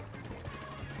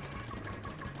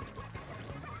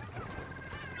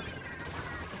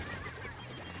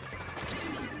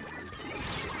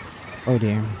 Oh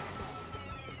dear.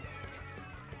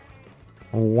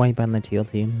 A wipe on the teal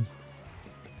team.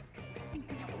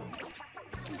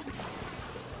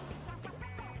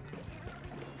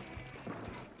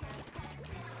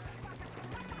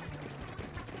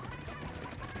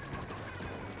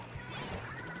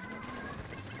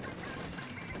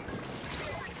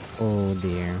 Oh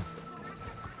dear.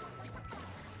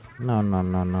 No, no,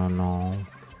 no, no, no.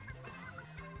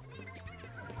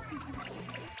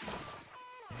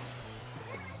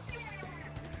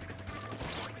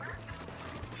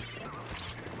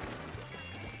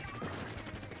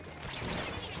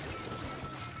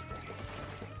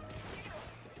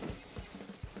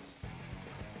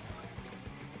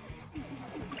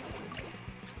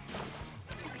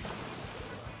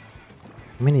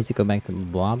 We need to go back to the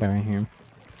blob right here.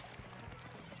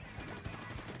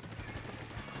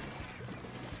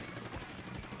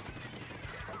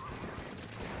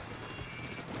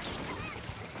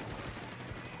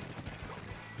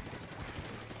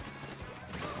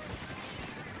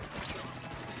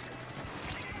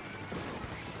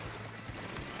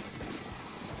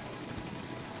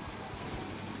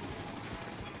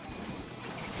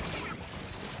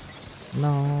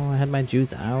 No, I had my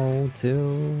juice out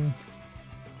too.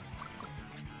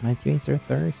 My teammates are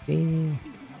thirsty.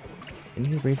 They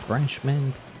need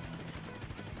refreshment.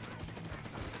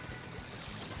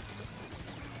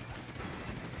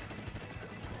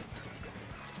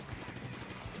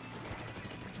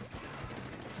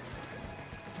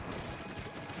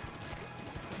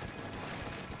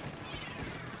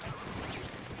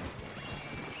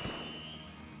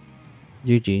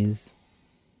 GG's.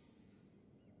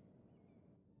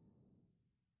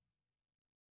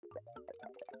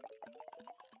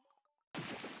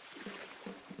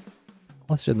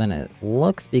 Closer than it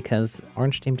looks because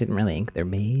Orange Team didn't really ink their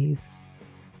base.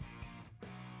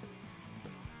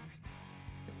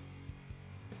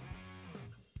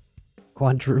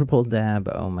 Quadruple dab,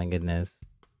 oh my goodness.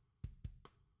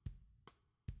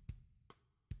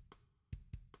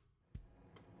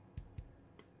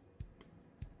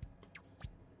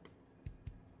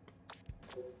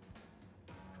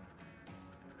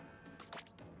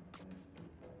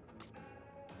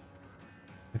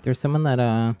 If there's someone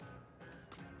that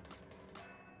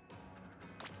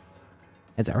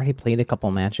has already played a couple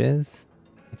matches,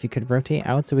 if you could rotate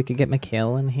out so we could get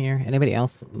Mikhail in here. Anybody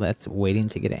else that's waiting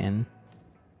to get in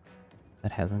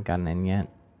that hasn't gotten in yet?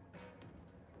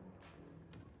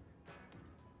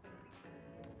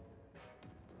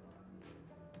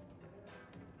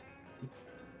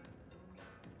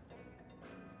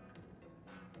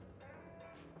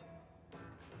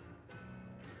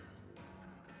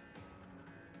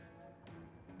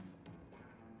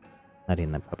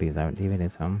 Letting the puppies out. David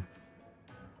is home.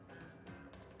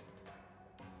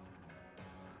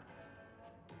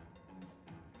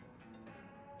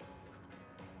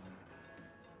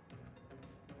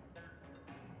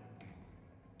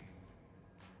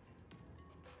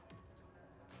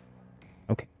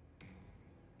 Okay.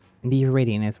 And be your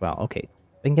rating as well. Okay.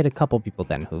 We can get a couple people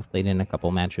then who've played in a couple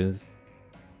matches.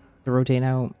 to rotate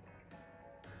out.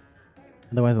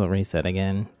 Otherwise, I'll reset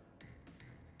again.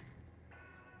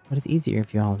 But it's easier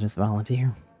if you all just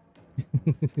volunteer.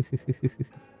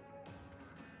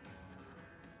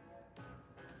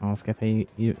 Oh, Skefe,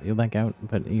 you back out,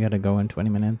 but you gotta go in 20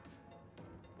 minutes.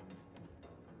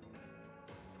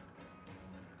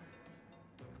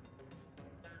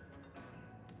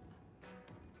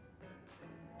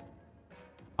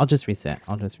 I'll just reset.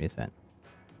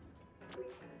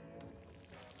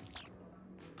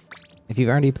 If you've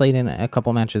already played in a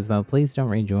couple matches, though, please don't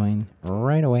rejoin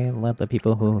right away. Let the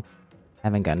people who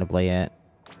haven't gotten to play yet.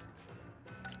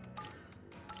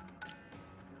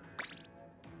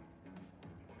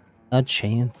 A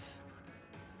chance.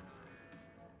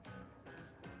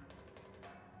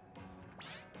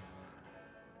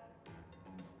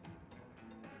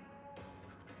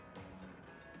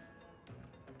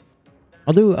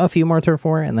 I'll do a few more turf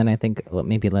war, and then I think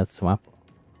maybe let's swap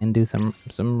and do some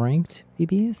ranked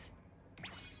PBs.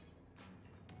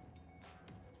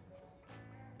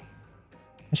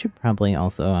 I should probably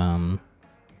also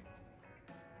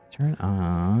turn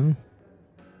on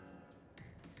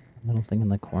a little thing in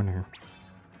the corner.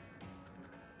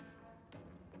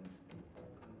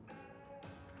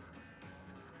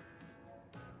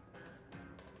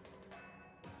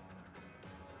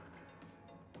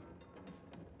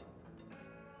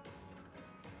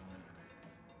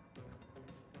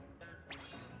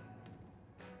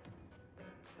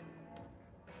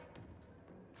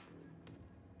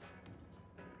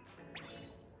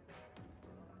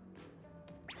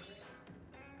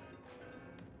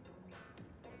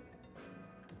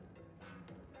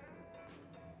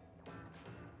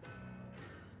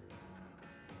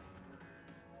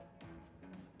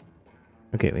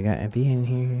 Okay, we got Abby in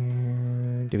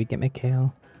here. Did we get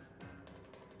Mikhail?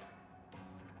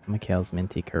 Mikhail's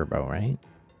Minty Kerbo, right?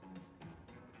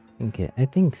 I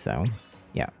think so.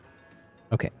 Yeah.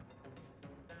 Okay.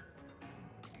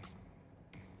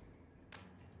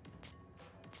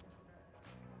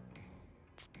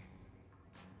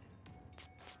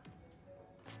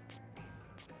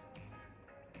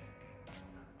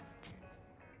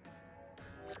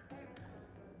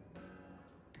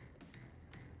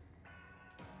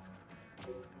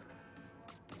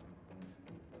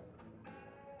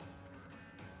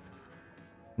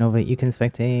 Nova, you can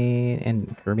spectate,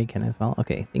 and Kirby can as well.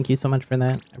 Okay, thank you so much for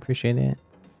that. I appreciate it.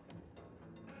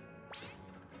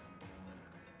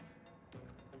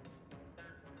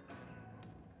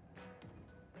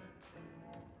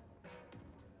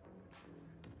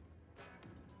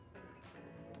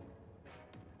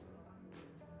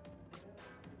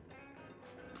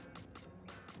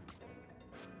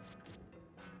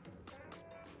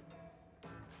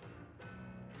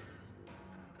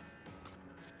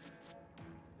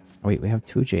 Oh, wait, we have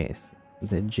two J's.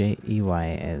 The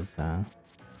J-E-Y is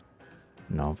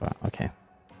Nova. Okay.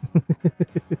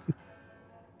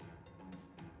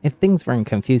 If things weren't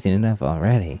confusing enough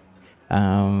already.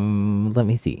 Let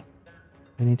me see.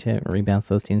 We need to rebalance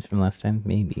those teams from last time?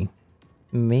 Maybe.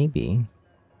 Maybe.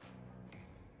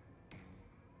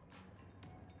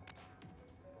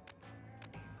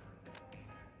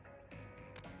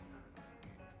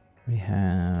 We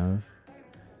have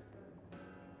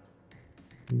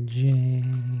J.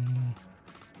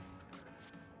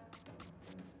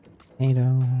 Potato.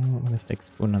 I'm gonna stick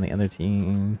Spoon on the other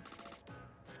team.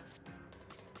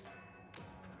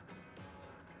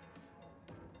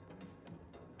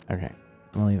 Okay.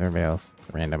 We'll leave everybody else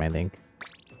random, I think.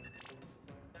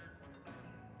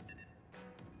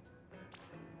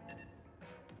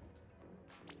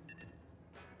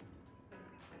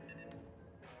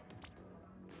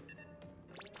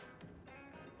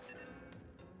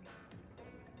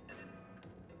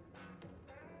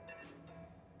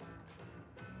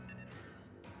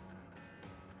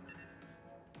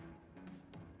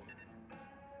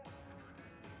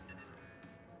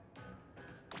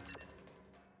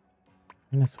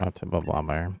 I'm gonna swap to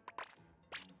Boblobber.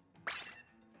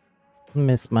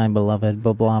 Miss my beloved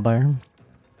Boblobber.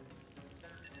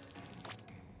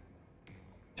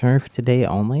 Turf today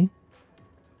only?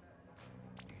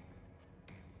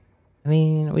 I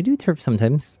mean, we do turf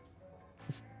sometimes.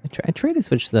 I try to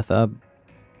switch stuff up.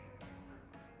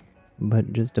 But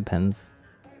it just depends.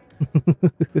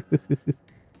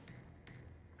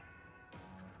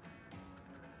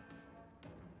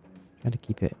 Try to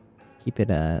keep it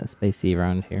spicy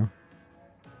around here.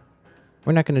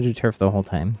 We're not gonna do turf the whole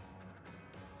time.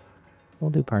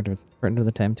 We'll do part of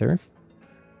the time turf.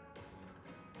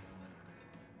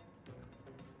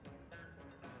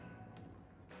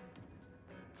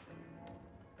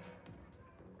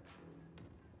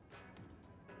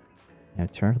 Yeah,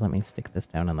 sure. Let me stick this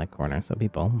down in the corner so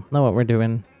people know what we're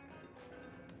doing.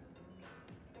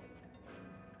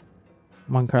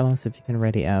 Come on, Carlos, if you can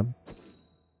ready up.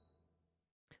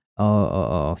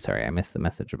 Oh, sorry, I missed the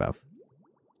message above.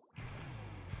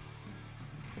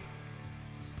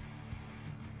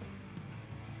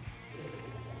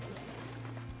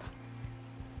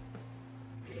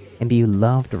 And you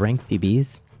loved ranked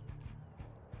PBs?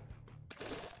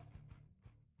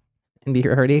 And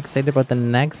you're already excited about the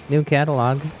next new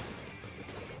catalog?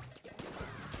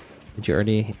 Did you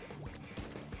already...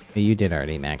 You did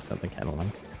already max out the catalog.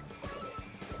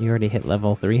 You already hit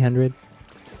level 300?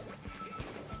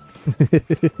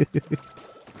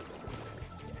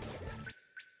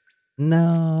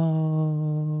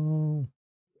 No.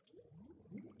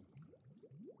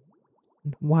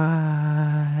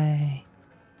 Why?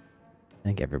 I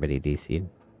think everybody DC'd.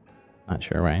 Not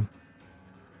sure why.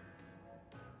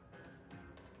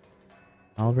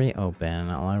 Already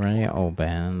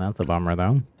open. That's a bummer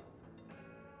though.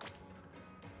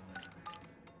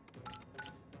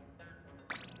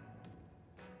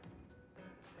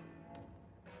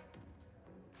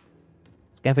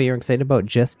 Scaffa, you're excited about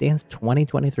Just Dance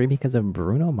 2023 because of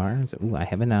Bruno Mars? Ooh, I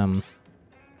haven't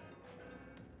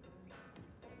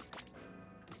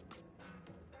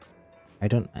I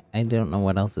don't know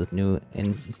what else is new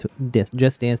in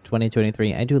Just Dance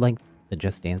 2023. I do like the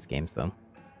Just Dance games though.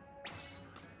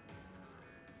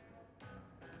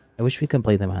 I wish we could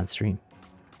play them on stream.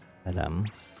 But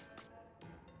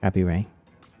copyright.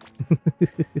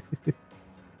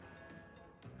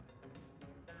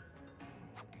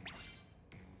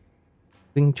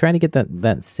 We can try to get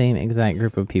that same exact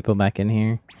group of people back in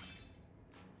here.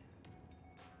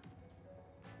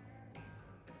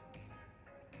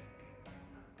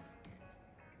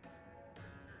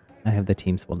 I have the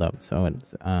teams pulled up, so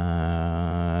it's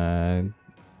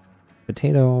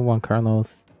Potato, Juan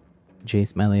Carlos, J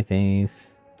Smiley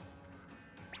Face,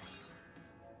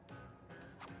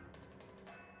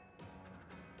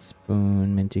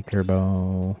 Spoon, Minty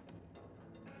Kerbo.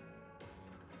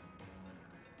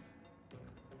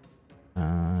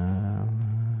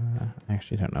 I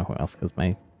actually don't know who else because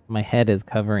my head is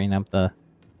covering up the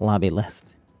lobby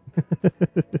list.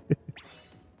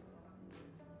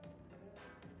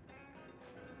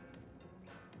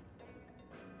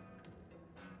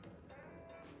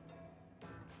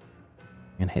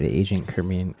 And hit Agent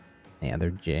Kirby and the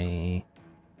other J.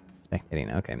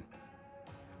 Spectating, okay.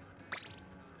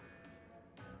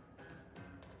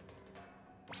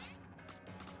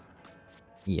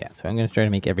 Yeah, so I'm going to try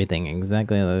to make everything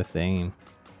exactly the same.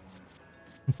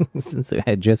 Since I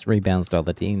had just rebounced all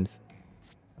the teams.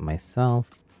 So myself.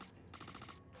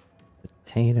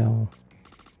 Potato.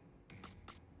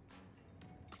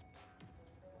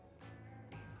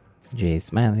 J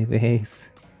Smiley Face.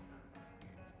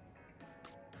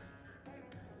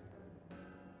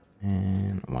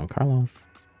 And Juan Carlos.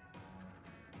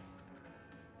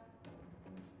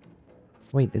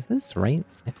 Wait, is this right?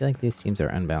 I feel like these teams are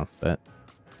unbalanced, but...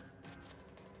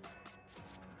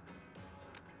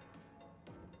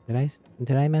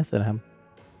 Did I mess it up?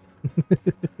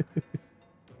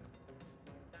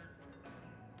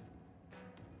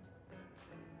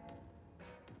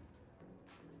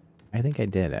 I think I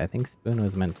did. I think Spoon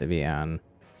was meant to be on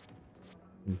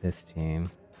this team.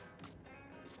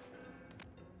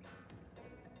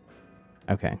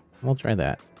 Okay, we'll try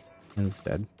that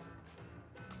instead.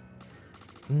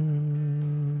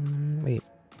 Wait.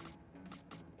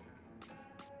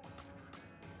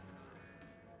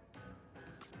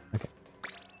 Okay.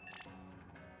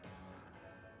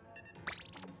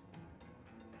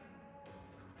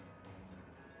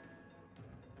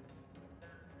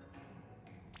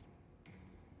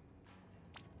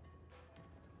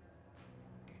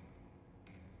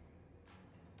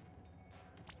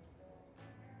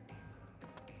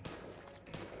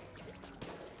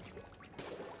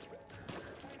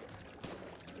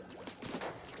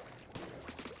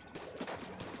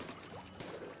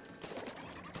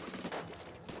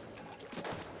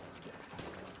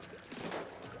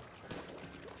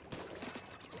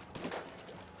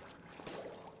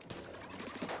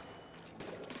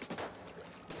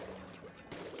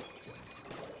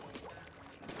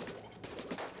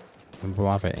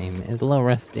 Guava aim is a little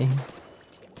rusty.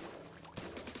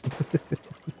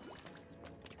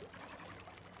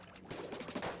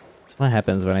 That's what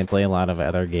happens when I play a lot of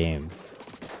other games.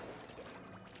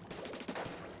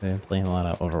 I'm playing a lot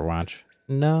of Overwatch.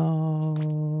 No.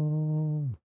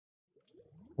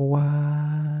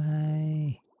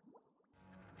 Why?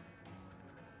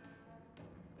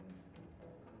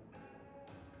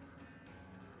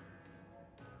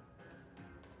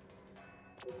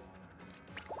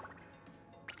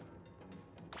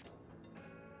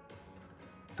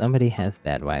 Somebody has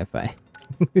bad Wi-Fi.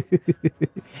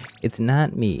 It's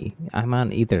not me. I'm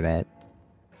on Ethernet.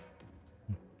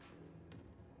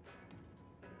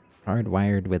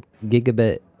 Hardwired with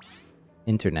gigabit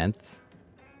internets.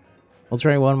 We'll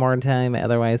try one more time,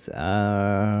 otherwise,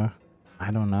 I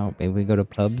don't know. Maybe we go to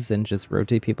pubs and just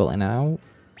rotate people in and out?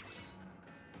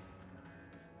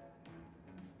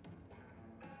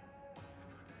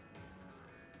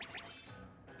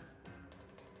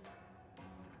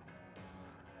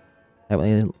 That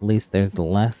way, at least there's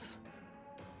less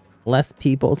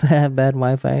people to have bad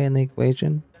Wi-Fi in the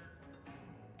equation.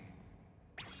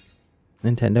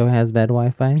 Nintendo has bad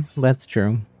Wi-Fi. That's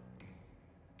true.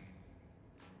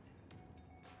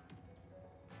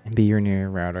 And be your near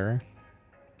router.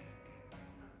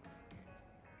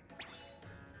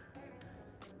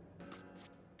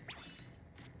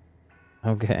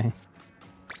 Okay.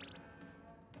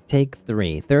 Take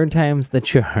 3. Third time's the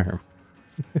charm.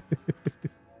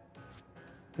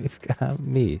 We've got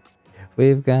me.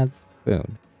 We've got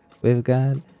Spoon. We've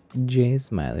got Jay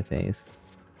Smiley Face.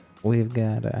 We've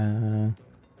got,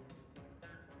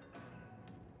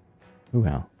 who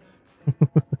else?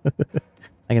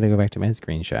 I gotta go back to my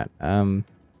screenshot.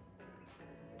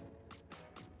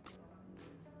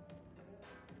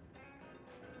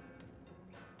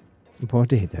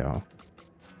 Potato.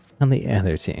 On the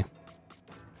other team.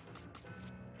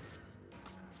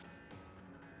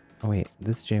 Oh wait,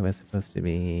 this Jay was supposed to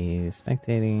be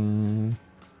spectating.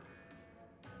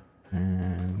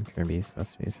 And Kirby's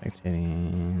supposed to be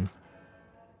spectating.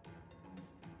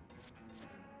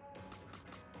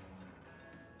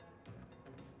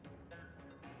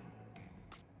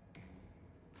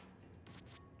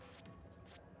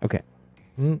 Okay.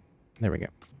 There we go.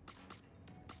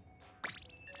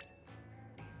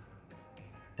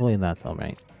 Hopefully that's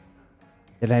alright.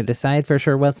 Did I decide for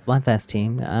sure what Splatfest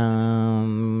team?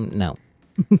 No.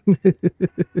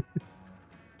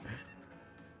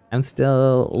 I'm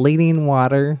still leaning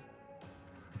water,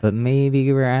 but maybe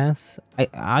grass.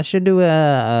 I should do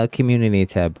a community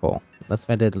tab poll. That's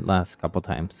what I did the last couple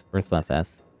times for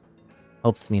Splatfest.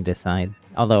 Helps me decide.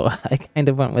 Although I kind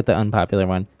of went with the unpopular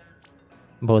one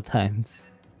both times.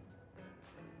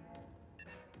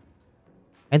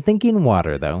 I'm thinking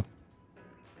water though.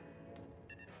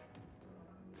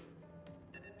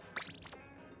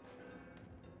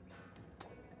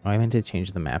 Oh, I meant to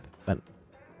change the map, but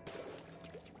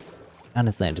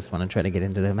honestly, I just want to try to get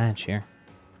into the match here.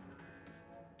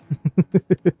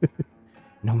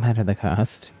 No matter the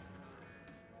cost.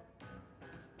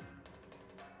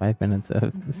 5 minutes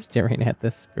of staring at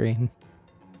this screen.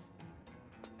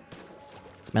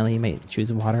 Smelly, you might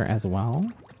choose water as well.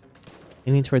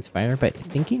 Leaning towards fire, but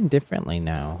thinking differently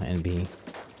now, NB.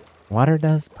 Water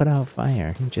does put out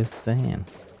fire, I'm just saying.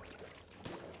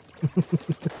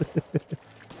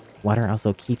 Water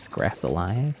also keeps grass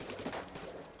alive.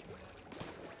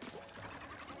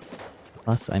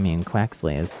 Plus, I mean,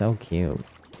 Quaxley is so cute.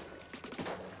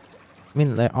 I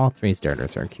mean, all 3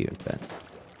 starters are cute, but...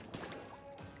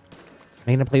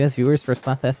 Are you gonna play with viewers for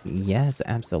Splatfest? Yes,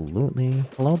 absolutely.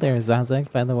 Hello there,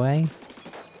 Zazek, by the way.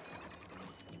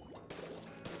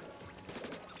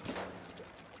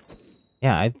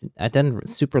 Yeah, I've done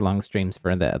super long streams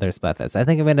for the other Splatfest. I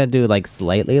think I'm gonna do like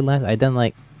slightly less. I done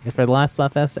like for the last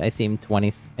Splatfest, I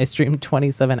streamed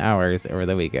 27 hours over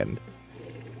the weekend,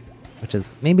 which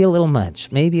is maybe a little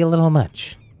much. Maybe a little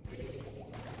much.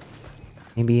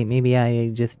 Maybe I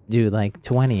just do like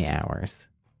 20 hours.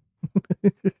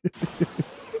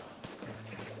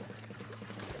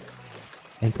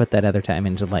 And put that other time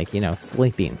into like, you know,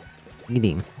 sleeping,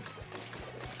 eating.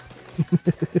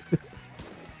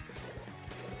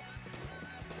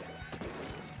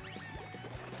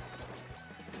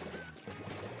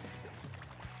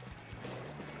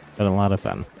 But a lot of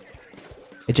fun.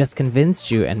 It just convinced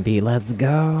you, NB. Let's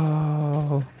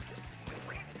go.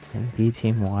 NB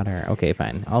Team Water. Okay,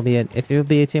 fine. I'll be if you'll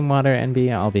be a Team Water,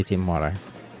 NB, I'll be Team Water.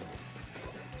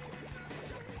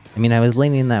 I mean, I was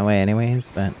leaning that way anyways,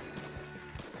 but...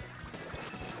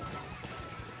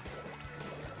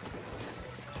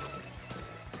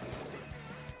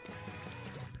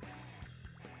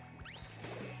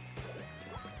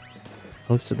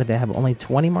 Close to the dab. Only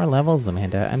 20 more levels,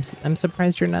 Amanda. I'm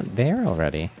surprised you're not there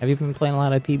already. Have you been playing a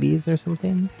lot of PBs or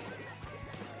something?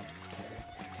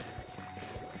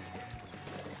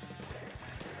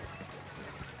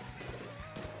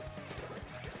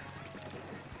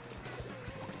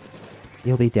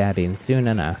 You'll be dabbing soon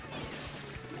enough.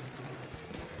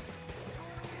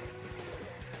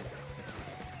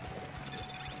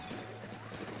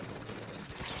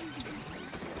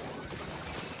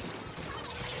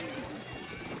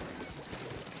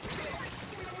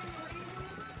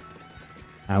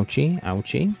 Ouchie,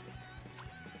 ouchie.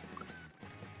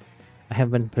 I have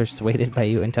been persuaded by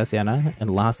you and Tatiana and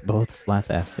lost both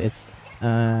Slapfest. It's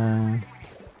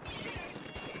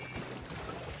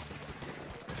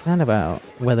not about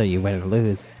whether you win or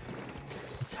lose.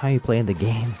 It's how you play the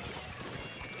game.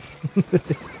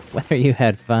 Whether you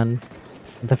had fun,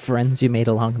 the friends you made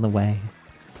along the way.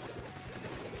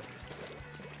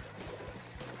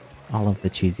 All of the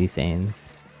cheesy sayings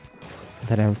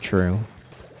that are true,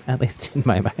 at least in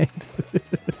my mind.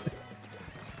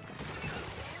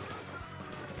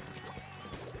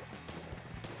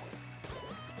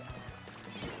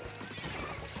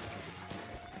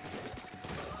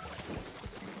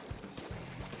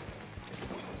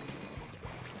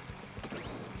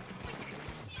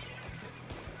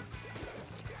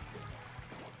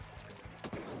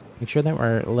 Make sure that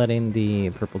we're letting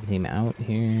the purple team out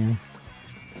here.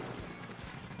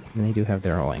 And they do have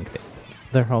their whole ink,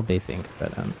 their whole base ink,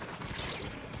 but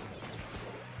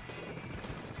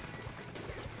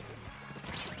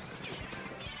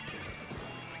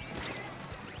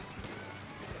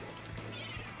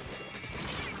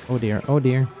oh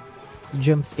dear,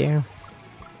 jump scare.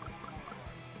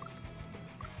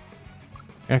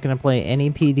 You're not gonna play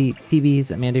any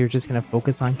PBs, Amanda. You're just gonna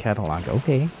focus on catalog.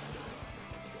 Okay.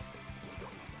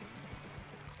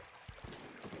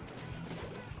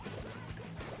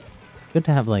 Good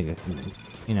to have, like,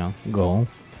 you know,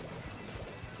 goals.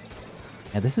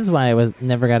 Yeah, this is why I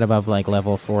never got above, like,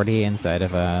 level 40 inside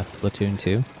of Splatoon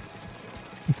 2.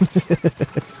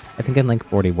 I think I'm like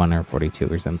 41 or 42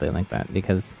 or something like that,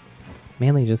 because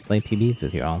mainly just play PBs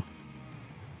with y'all.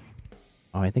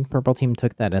 Oh, I think purple team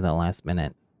took that at the last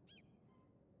minute.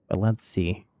 But let's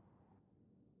see.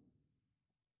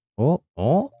 Oh,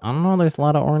 I don't know, there's a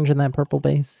lot of orange in that purple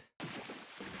base.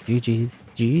 GG's.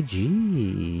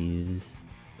 GG's.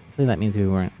 Hopefully that means we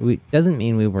weren't... doesn't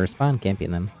mean we were spawn camping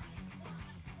them.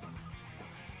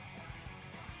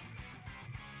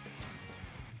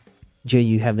 Jay,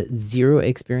 you have 0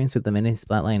 experience with the mini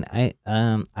splatline.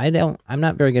 I'm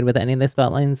not very good with any of the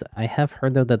splatlines. I have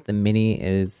heard though that the mini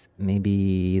is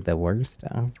maybe the worst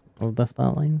of the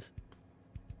splatlines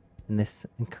in this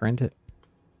current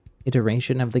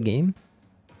iteration of the game.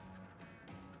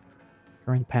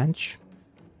 Current patch.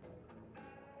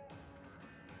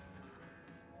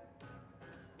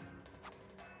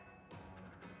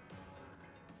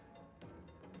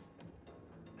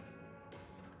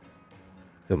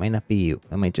 So it might not be you.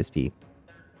 It might just be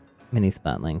mini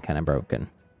splatline kind of broken.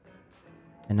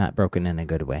 And not broken in a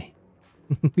good way.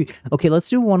 Okay, let's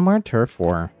do one more turf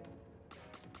war.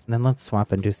 And then let's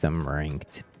swap and do some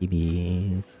ranked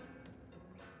PBs.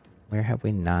 Where have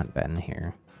we not been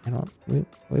here?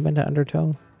 We've been to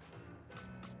Undertow?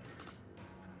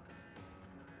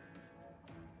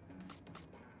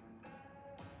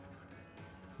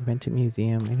 We went to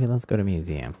museum. Maybe let's go to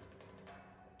museum.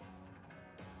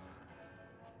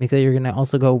 Mika, you're gonna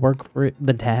also go work for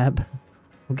the dab.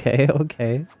 Okay,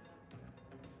 okay.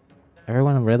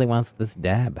 Everyone really wants this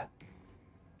dab.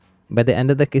 By the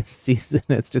end of the season,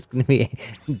 it's just gonna be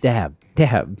dab,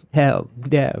 dab, dab,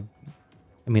 dab.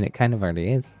 I mean, it kind of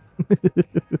already is.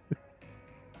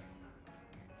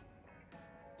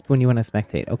 Spoon, you want to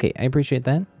spectate? Okay, I appreciate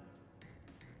that.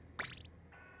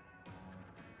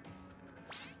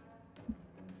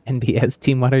 NBS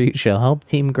Team Water, you shall help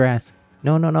Team Grass.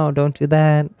 No, don't do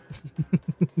that.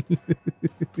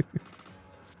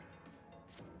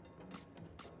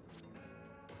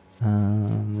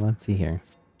 Let's see here.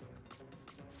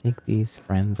 Take these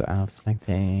friends off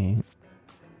spectate.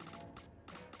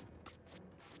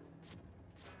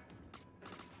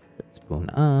 Put Spoon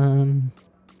on.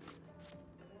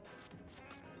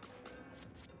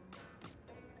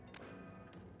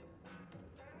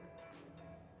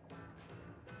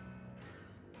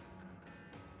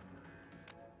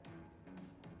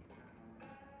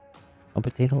 Oh,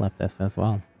 Potato left this as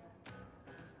well.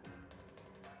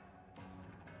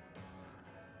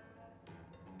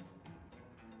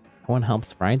 One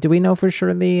helps Fry. Do we know for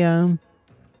sure the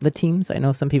teams? I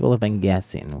know some people have been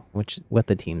guessing what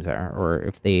the teams are, or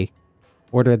if the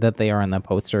order that they are on the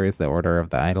poster is the order of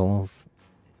the idols,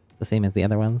 the same as the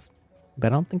other ones. But I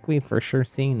don't think we've for sure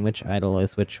seen which idol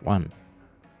is which one.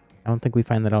 I don't think we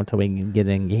find that out till we get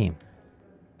in game,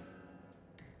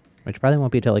 which probably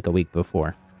won't be till like a week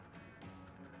before.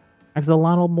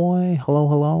 Axolotl boy, hello,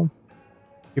 hello.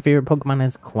 Your favorite Pokemon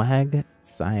is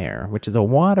Quagsire, which is a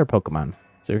water Pokemon.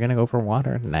 So you're gonna go for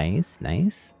water. Nice,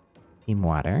 nice. Team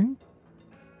Water.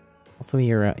 Also,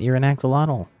 you're an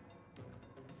Axolotl,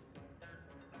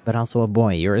 but also a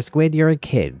boy. You're a squid. You're a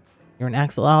kid. You're an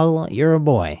Axolotl. You're a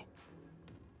boy.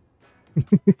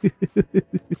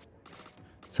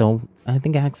 So I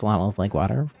think axolotls like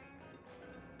water.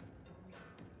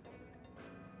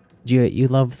 You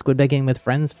love squid digging with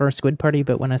friends for a squid party,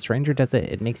 but when a stranger does it,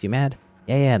 it makes you mad.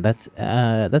 Yeah, that's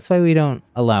why we don't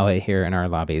allow it here in our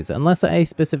lobbies, unless I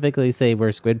specifically say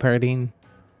we're squid partying.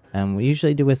 We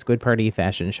usually do a squid party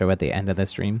fashion show at the end of the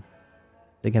stream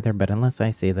together, but unless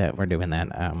I say that we're doing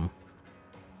that,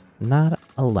 not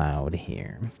allowed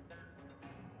here.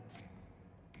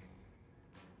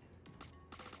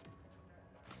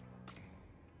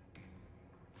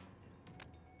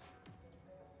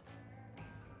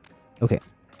 Okay.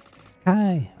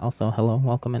 Kai, also hello,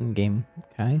 welcome in game,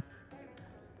 Kai.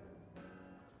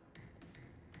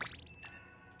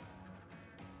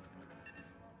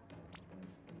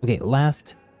 Okay,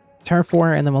 last turf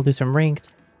war, and then we'll do some ranked.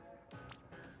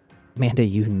 Amanda,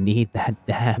 you need that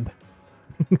dab.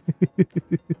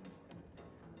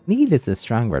 Need is a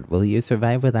strong word. Will you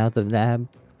survive without the dab?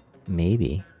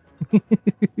 Maybe.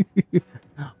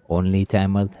 Only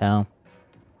time will tell.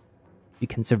 You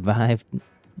can survive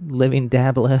living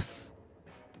dabless.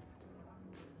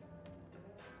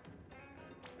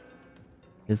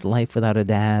 Is life without a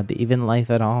dab even life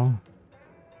at all?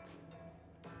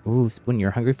 Ooh, Spoon,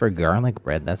 you're hungry for garlic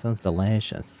bread. That sounds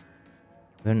delicious.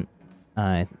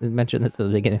 I mentioned this at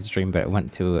the beginning of the stream, but I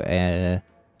went to a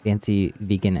fancy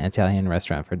vegan Italian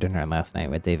restaurant for dinner last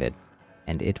night with David,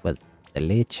 and it was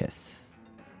delicious.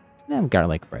 I didn't have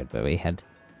garlic bread, but we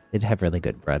did have really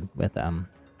good bread with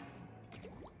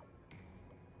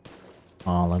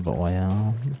olive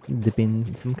oil,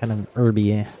 dipping some kind of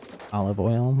herby olive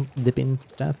oil dipping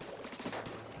stuff.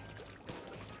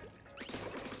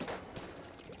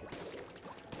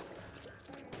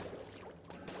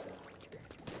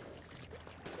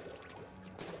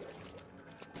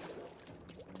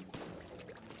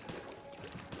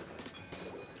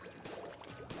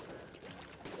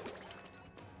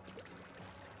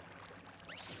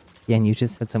 Yeah, and you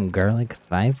just had some garlic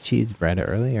 5 cheese bread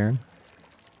earlier.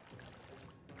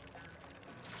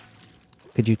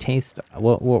 Could you taste...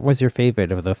 What was your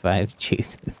favorite of the 5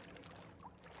 cheeses?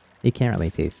 You can't really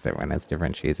taste it when it's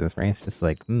different cheeses, right? It's just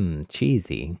like,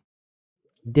 cheesy.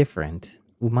 Different.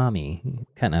 Umami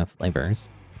kind of flavors.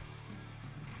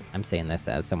 I'm saying this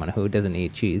as someone who doesn't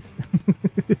eat cheese.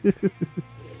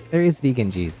 There is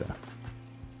vegan cheese, though.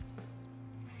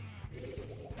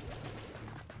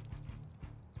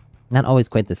 Not always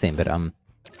quite the same, but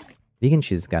vegan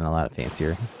cheese has gotten a lot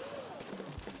fancier.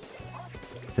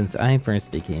 Since I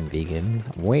first became vegan,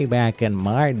 way back in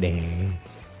my day,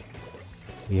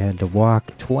 we had to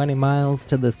walk 20 miles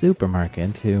to the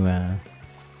supermarket to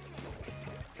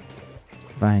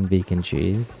find vegan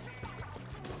cheese.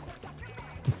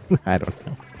 I don't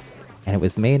know. And it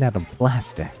was made out of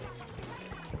plastic.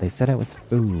 But they said it was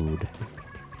food.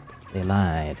 They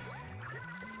lied.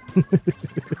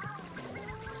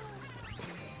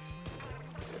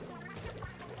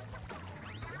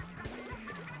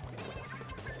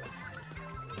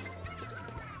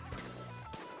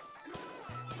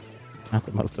 Not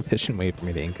the most efficient way for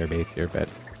me to ink our base here, but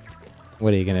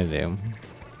what are you gonna do?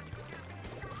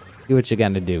 Do what you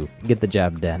gotta do. Get the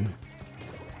job done.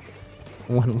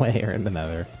 One way or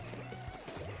another.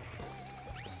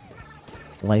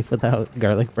 Life without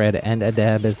garlic bread and a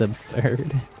dab is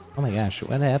absurd. Oh my gosh,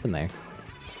 what happened there?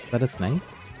 Is that a snipe?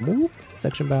 Woo!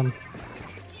 Section bomb.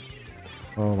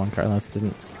 Oh, Juan Carlos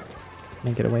didn't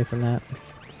make it away from that.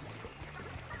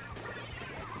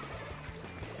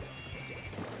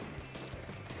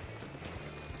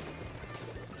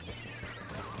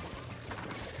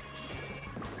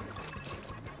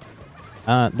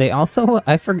 They also,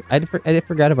 I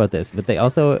forgot about this, but they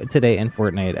also today in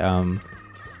Fortnite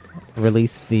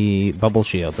released the bubble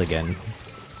shield again.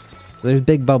 So there's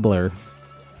Big Bubbler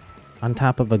on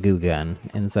top of a goo gun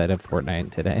inside of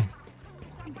Fortnite today.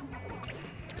 I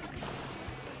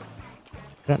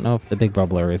don't know if the Big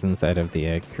Bubbler is inside of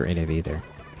the creative either.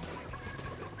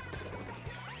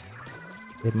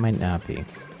 It might not be.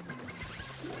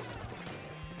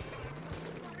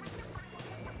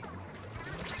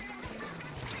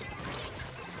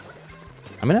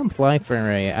 I'm gonna apply for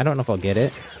a... I don't know if I'll get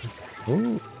it.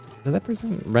 Ooh, did that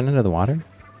person run into the water?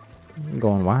 I'm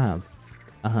going wild.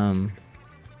 I'm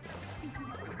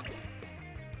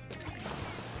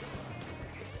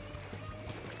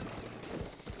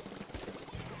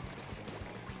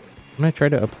gonna try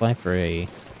to apply for a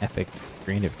epic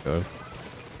creative code.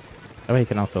 That way you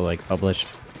can also like publish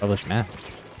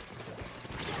maps.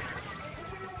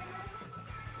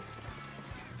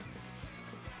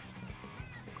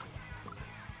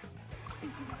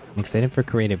 I'm excited for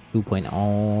Creative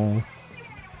 2.0,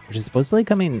 which is supposedly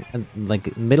coming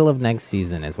like middle of next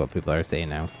season is what people are saying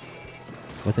now.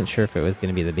 Wasn't sure if it was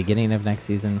going to be the beginning of next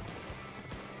season,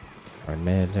 or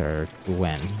mid, or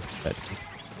when, but...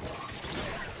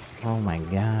 Oh my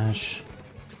gosh.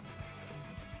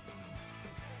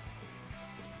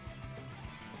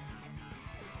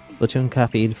 Splatoon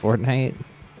copied Fortnite?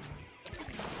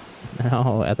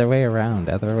 No, other way around,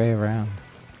 other way around.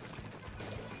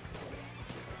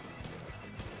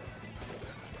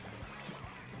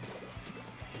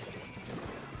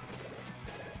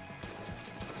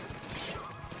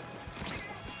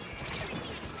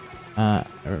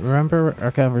 Remember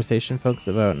our conversation, folks,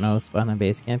 about no spawn and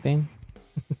base camping?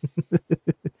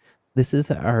 This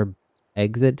is our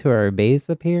exit to our base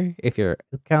up here. If you're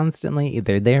constantly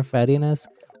either there fighting us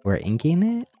or inking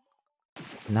it,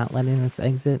 not letting us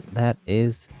exit, that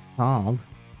is called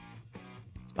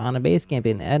spawn and base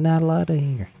camping, and not allowed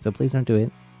here. So please don't do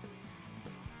it.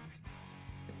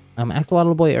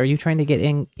 Axolotl Boy, are you trying to get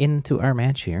into our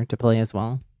match here to play as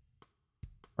well?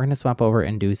 We're gonna swap over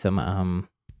and do some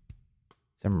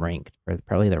ranked. Or we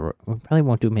probably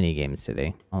won't do mini games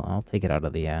today. I'll take it out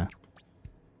of the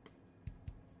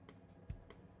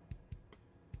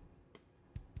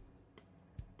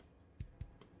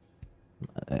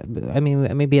I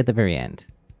mean, maybe at the very end,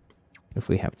 if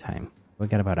we have time. We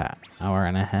got about an hour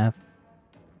and a half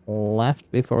left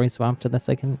before we swap to the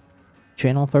second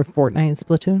channel for Fortnite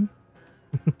Splatoon.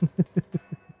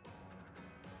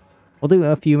 We'll do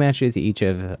a few matches each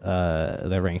of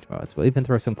the ranked modes. We'll even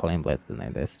throw some Claim Blitz in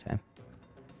there this time.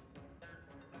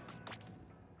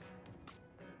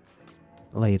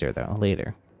 Later, though.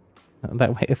 Later.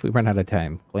 That way, if we run out of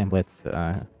time, Claim Blitz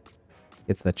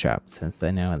gets the chop, since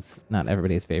I know it's not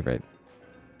everybody's favorite.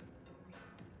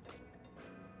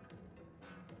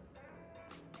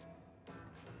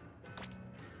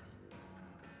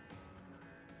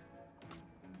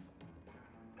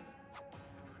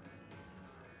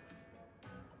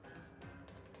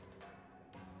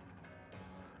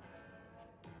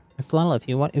 Slala, if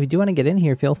you do want to get in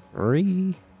here, feel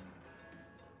free.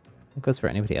 It goes for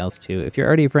anybody else too. If you're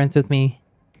already friends with me,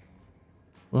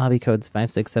 lobby code's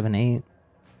 5678.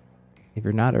 If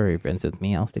you're not already friends with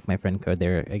me, I'll stick my friend code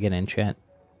there again in chat.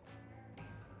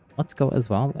 Let's go as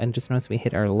well. And just notice we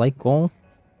hit our like goal.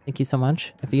 Thank you so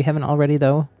much. If you haven't already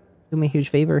though, do me a huge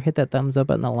favor, hit that thumbs up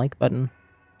and the like button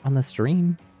on the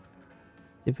stream.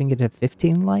 See if we can get to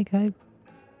 15 like hype.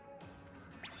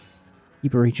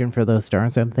 Keep reaching for those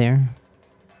stars up there.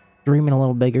 Dreaming a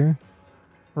little bigger.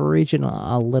 Reaching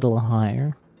a little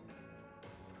higher.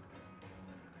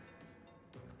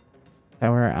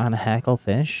 Now we're on a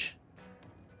Hacklefish.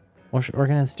 We're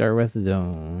going to start with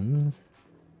zones.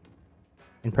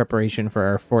 In preparation for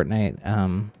our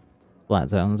Fortnite splat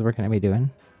zones we're going to be doing.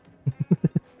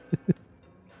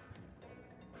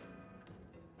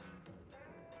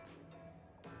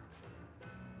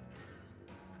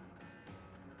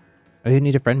 Oh, you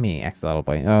need to friend me, Axolotl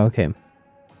Boy. Oh, okay.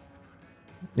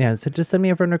 Yeah, so just send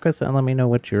me a friend request and let me know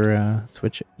what your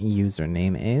Switch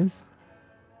username is.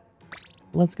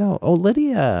 Let's go. Oh,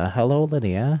 Lydia. Hello,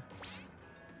 Lydia.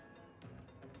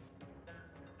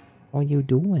 How are you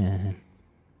doing?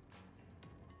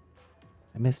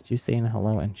 I missed you saying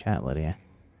hello in chat, Lydia.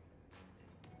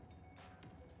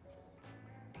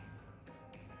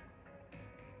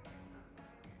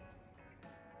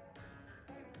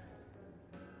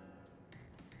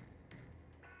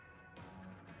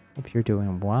 Hope you're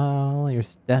doing well. Your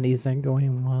studies are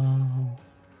going well.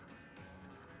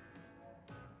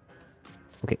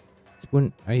 Okay,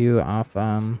 Spoon, are you off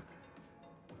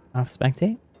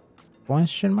spectate?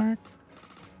 Question mark?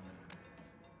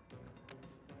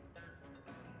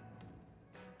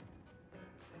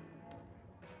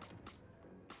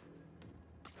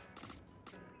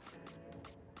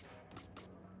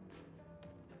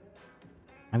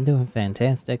 I'm doing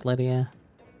fantastic, Lydia.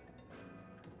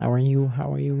 How are you?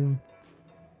 How are you?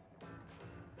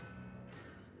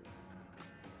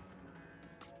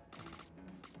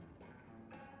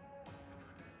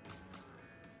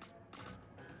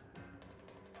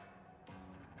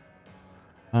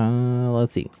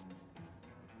 Let's see.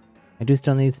 I do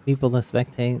still need people to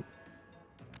spectate.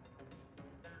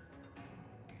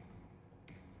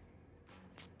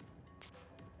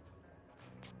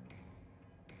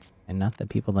 And not the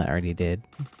people that already did.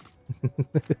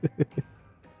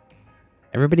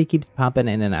 Everybody keeps popping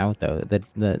in and out, though.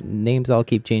 The names all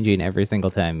keep changing every single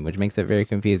time, which makes it very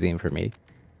confusing for me.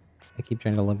 I keep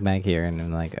trying to look back here, and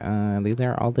I'm like, these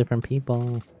are all different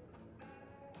people.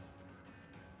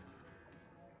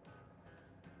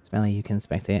 Smelly, you can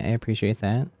spectate. I appreciate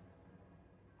that.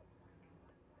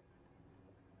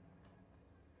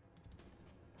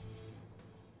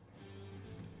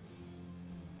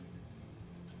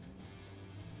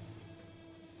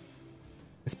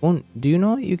 Spoon, do you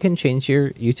know you can change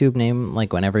your YouTube name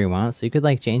like whenever you want? So you could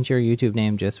like change your YouTube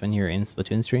name just when you're in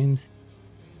Splatoon streams.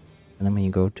 And then when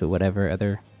you go to whatever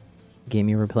other game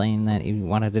you were playing that you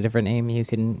wanted a different name, you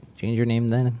can change your name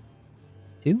then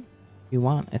too if you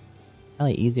want. It's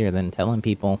probably easier than telling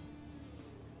people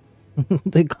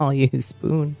to call you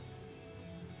Spoon.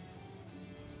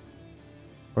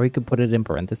 Or you could put it in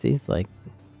parentheses like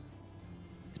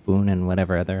Spoon and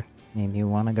whatever other name you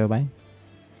want to go by.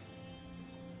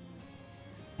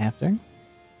 After.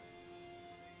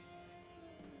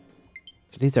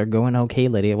 Studies are going okay,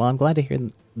 Lydia. Well, I'm glad to hear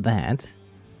that.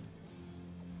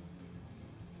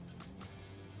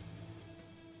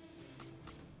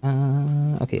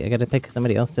 Okay, I gotta pick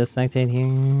somebody else to spectate here.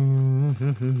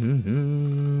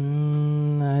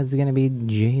 It's gonna be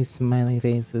Jay Smiley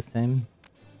Face this time.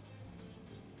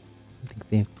 I think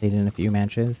they've played in a few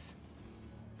matches.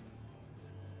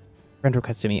 Friend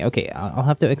request to me. Okay, I'll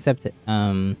have to accept it.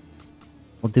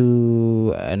 We'll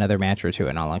do another match or two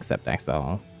and I'll accept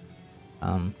XL.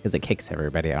 Because it kicks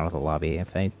everybody out of the lobby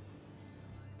if I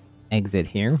exit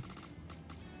here.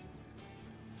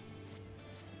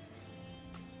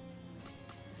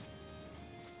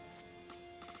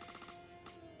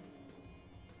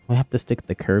 We have to stick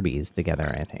the Kirby's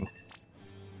together, I think.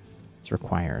 It's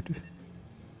required.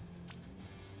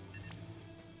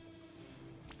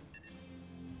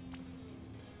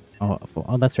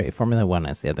 Oh, that's right. Formula 1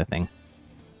 is the other thing.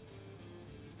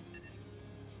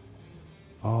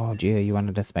 Oh, Gio, you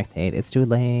wanted to spectate. It's too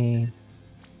late.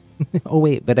 Oh,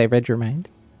 wait, but I read your mind?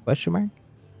 Question mark?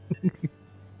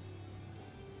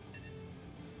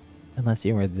 Unless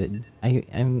you were the...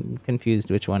 I'm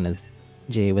confused which one is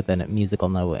Jay with a musical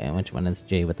note and which one is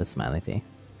Jay with a smiley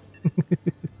face.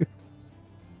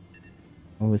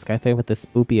 Oh, Skyfair with the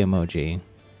spoopy emoji.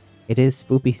 It is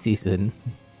spoopy season.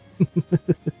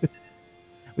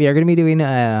 We are going to be doing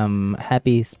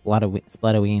Happy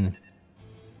Splatoween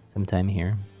sometime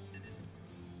here.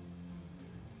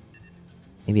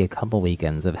 Maybe a couple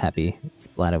weekends of Happy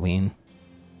Splatoween.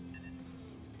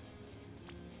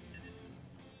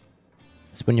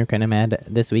 So when you're kind of mad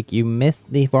this week, you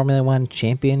missed the Formula 1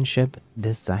 Championship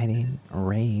deciding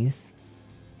race.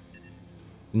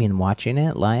 You mean watching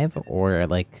it live or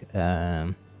like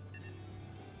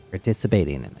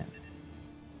participating in it?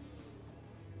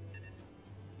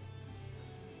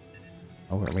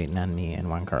 Oh, we're waiting on me and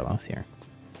Juan Carlos here.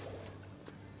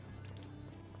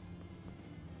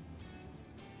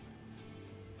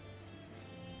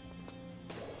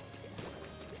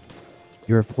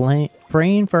 You were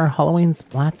praying for Halloween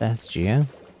Splatfest, Gia.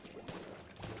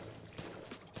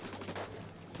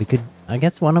 We could, I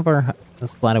guess one of our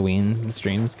Splatoween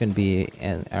streams could be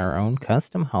our own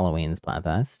custom Halloween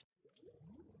Splatfest.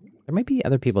 There might be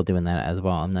other people doing that as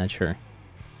well, I'm not sure.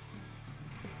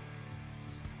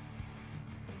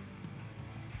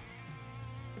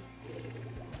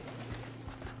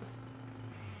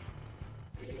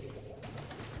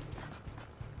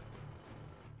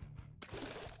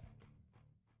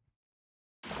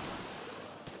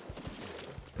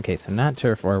 Okay, so not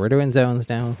turf war. We're doing zones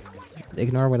now.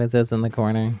 Ignore what it says in the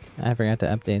corner. I forgot to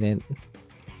update it.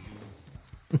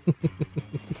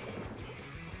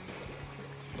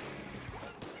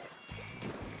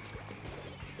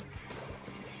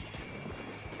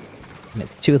 And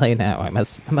it's too late now. I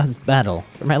must battle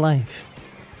for my life.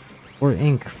 For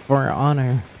ink, for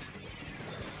honor.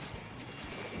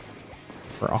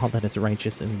 For all that is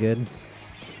righteous and good.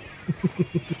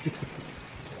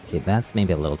 Okay, that's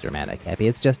maybe a little dramatic, Happy.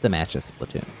 It's just a match of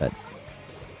Splatoon, but,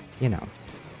 you know.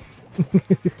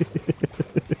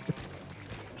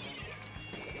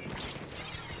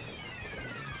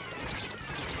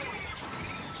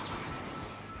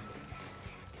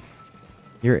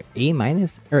 You're A-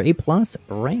 or A+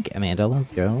 rank, Amanda.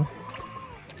 Let's go.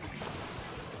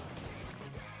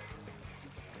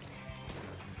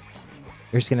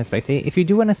 You're just gonna spectate? If you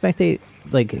do want to spectate,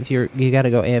 like, if you gotta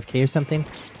go AFK or something,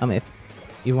 if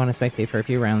you want to spectate for a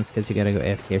few rounds because you gotta go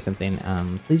AFK or something,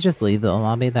 please just leave the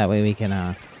lobby. That way we can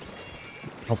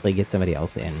hopefully get somebody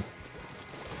else in.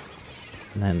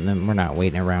 And then we're not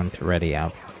waiting around to ready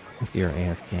out if you're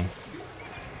AFK.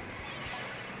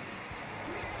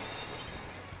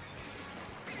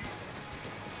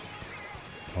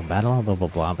 We'll battle all the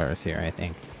blobbers here, I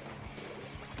think.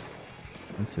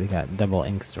 And so we got double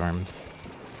ink storms.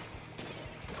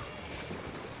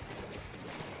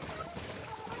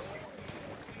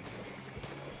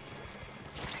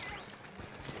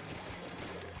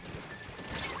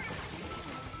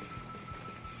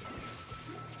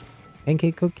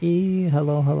 Pancake Cookie,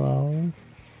 hello, hello.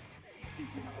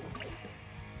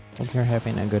 Hope you're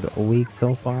having a good week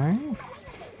so far.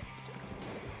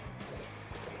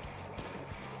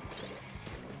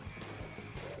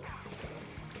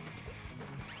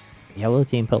 Yellow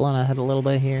team pulling ahead a little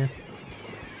bit here.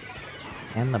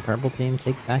 And the purple team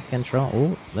take back control.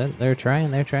 Oh, they're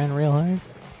trying real hard.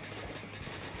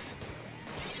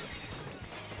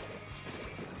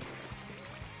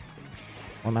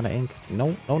 I'm out of ink.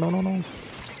 No.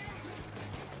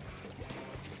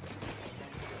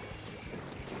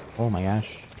 Oh my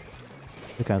gosh.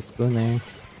 Look out, Spoon there.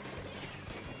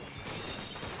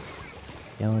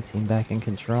 Yellow team back in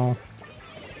control.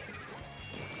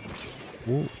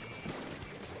 Ooh.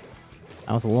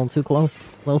 That was a little too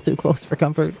close. A little too close for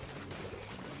comfort.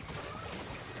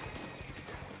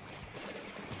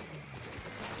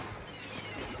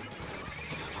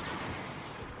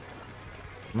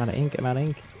 I'm out of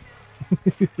ink.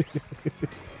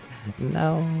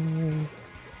 No.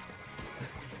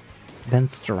 Been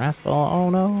stressful. Oh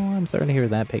no, I'm starting to hear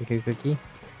that, Pinky Cookie.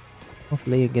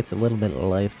 Hopefully it gets a little bit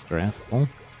less stressful.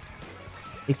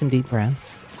 Take some deep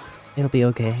breaths. It'll be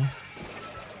okay.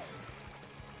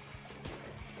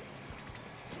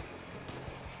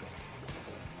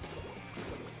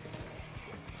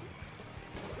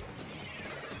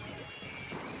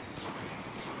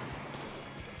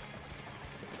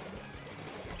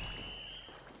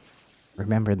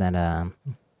 Remember that,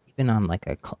 even on like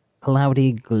a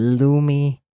cloudy,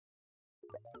 gloomy,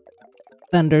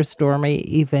 thunderstormy,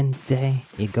 even day,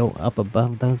 you go up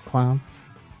above those clouds.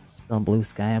 Still blue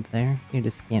sky up there. You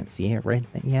just can't see it right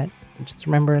yet. Just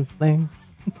remember it's there.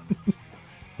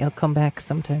 It'll come back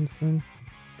sometime soon.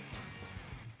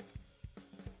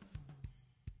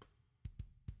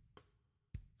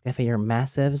 Scaffy your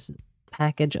massive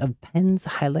package of pens,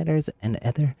 highlighters, and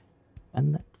other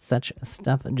fun such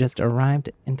stuff just arrived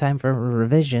in time for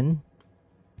revision.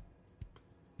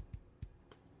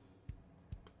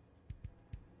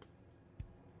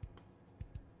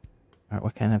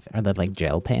 What kind of, are they like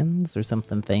gel pens or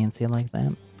something fancy like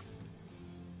that?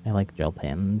 I like gel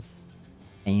pens.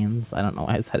 Pens, I don't know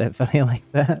why I said it funny like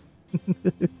that.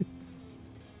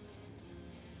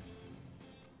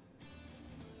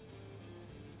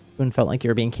 Spoon felt like you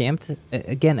were being camped.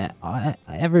 Again,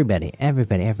 everybody.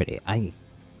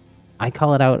 I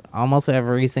call it out almost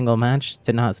every single match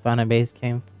to not spawn a base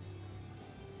camp.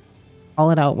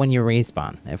 Call it out when you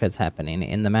respawn if it's happening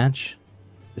in the match.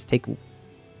 Just take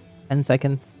 10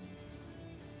 seconds.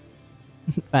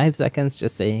 5 seconds,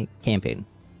 just say camping.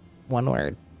 One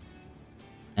word.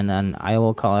 And then I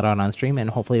will call it out on stream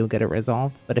and hopefully you'll get it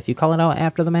resolved. But if you call it out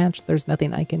after the match, there's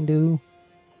nothing I can do.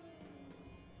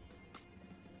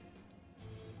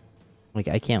 Like,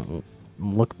 I can't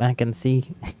look back and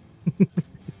see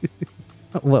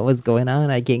what was going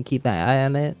on. I can't keep my eye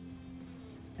on it.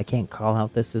 I can't call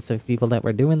out the specific people that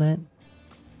were doing that.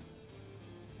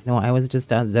 No, I was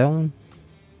just on zone.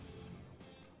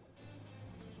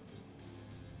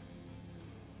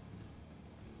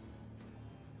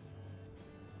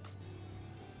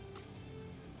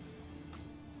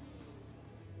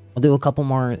 We'll do a couple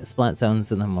more splat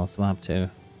zones and then we'll swap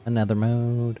to another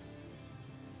mode.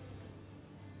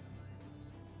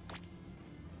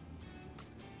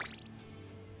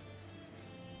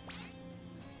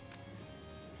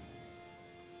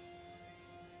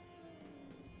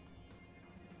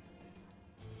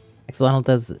 Axolotl,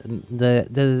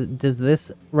 does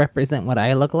this represent what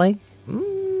I look like?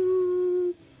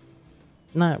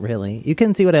 Not really. You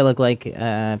can see what I look like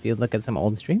if you look at some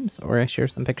old streams, or I share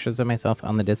some pictures of myself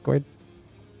on the Discord.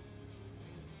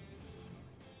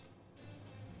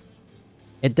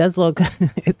 It does look,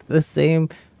 it's the same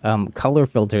color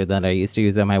filter that I used to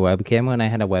use on my webcam when I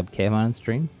had a webcam on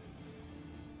stream.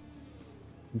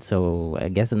 So I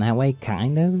guess in that way, it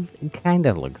kind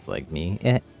of looks like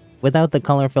me. Without the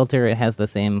color filter, it has the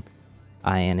same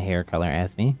eye and hair color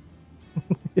as me.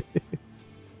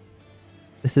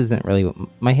 This isn't really,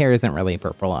 my hair isn't really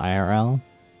purple IRL.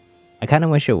 I kind of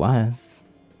wish it was.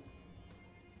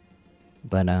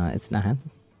 But it's not.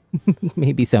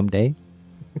 Maybe someday.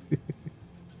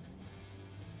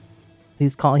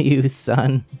 Please call you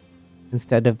Sun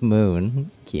instead of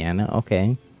Moon. Kiana,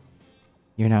 okay.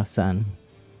 You're now Sun.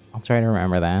 I'll try to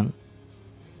remember that.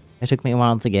 It took me a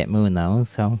while to get Moon though,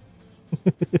 so...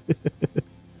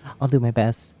 I'll do my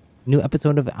best. New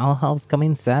episode of Owl House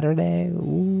coming Saturday.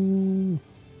 Ooh.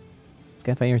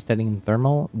 Skyfire studying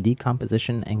thermal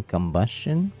decomposition and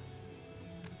combustion.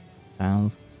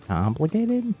 Sounds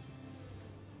complicated.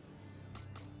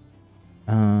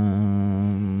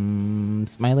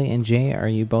 Smiley and Jay, are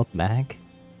you both back?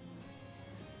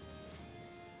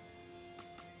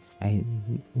 I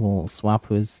will swap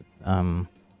who's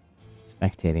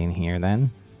spectating here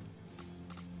then.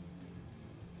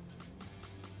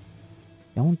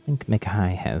 I don't think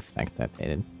Mikai has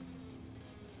spectated.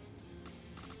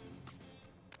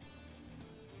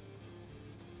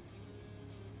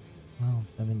 12,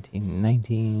 17,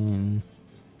 19.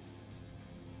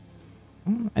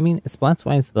 I mean,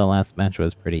 splats-wise, the last match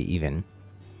was pretty even.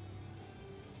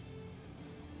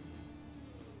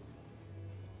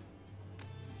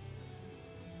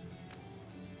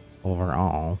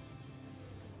 Overall.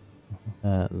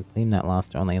 The team that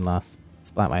lost only lost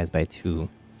splat-wise by 2.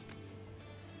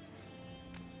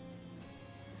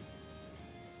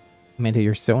 Amanda,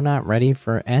 you're so not ready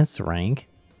for S rank.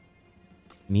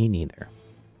 Me neither.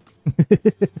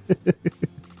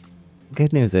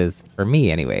 Good news is, for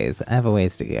me anyways, I have a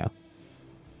ways to go.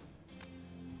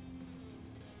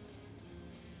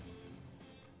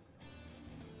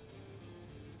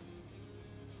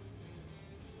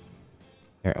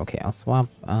 Here, okay, I'll swap,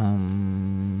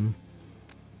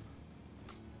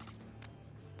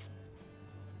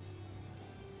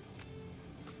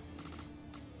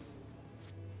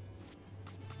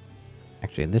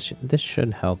 actually, this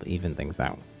should help even things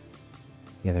out.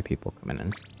 The other people coming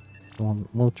in.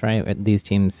 We'll try these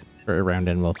teams for a round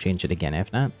and we'll change it again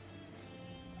if not.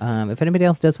 If anybody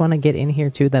else does want to get in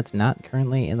here too that's not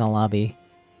currently in the lobby,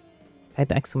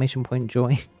 type exclamation point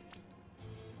join.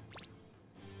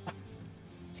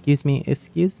 Excuse me,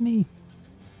 excuse me.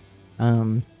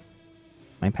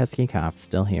 My pesky cough's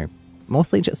still here.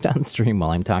 Mostly just on stream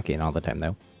while I'm talking all the time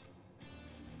though.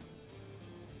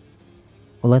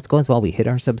 Well, let's go as well. We hit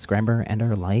our subscriber and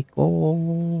our like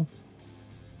goal.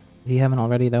 If you haven't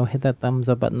already, though, hit that thumbs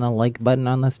up button, the like button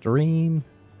on the stream.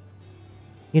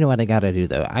 You know what I gotta do,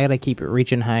 though? I gotta keep it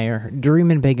reaching higher,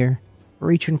 dreaming bigger,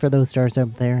 reaching for those stars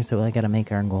up there, so I gotta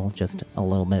make our goal just a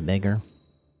little bit bigger.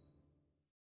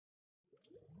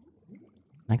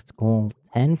 Next goal,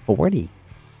 1040.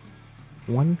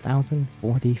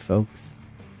 1040, folks.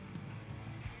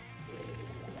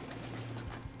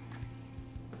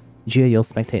 Gia, you'll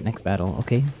spectate next battle,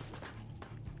 okay?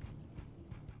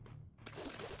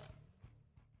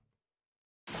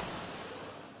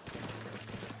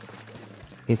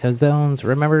 Okay, so zones.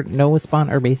 Remember, no spawn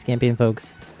or base camping,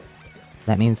 folks.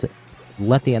 That means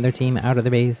let the other team out of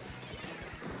the base.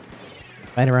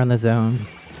 Fight around the zone.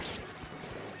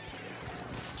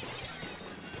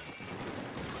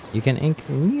 You can ink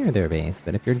near their base,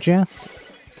 but if you're just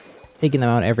taking them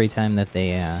out every time that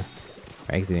they are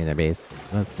exiting their base,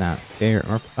 that's not fair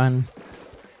or fun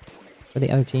for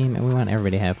the other team, and we want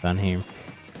everybody to have fun here.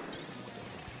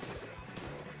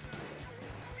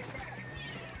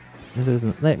 This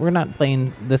isn't, we're not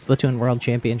playing the Splatoon World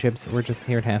Championships, we're just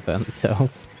here to have fun, so.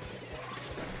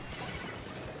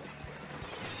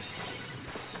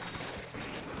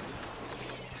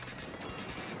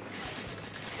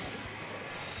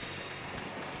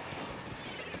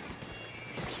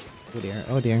 Oh dear,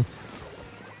 oh dear.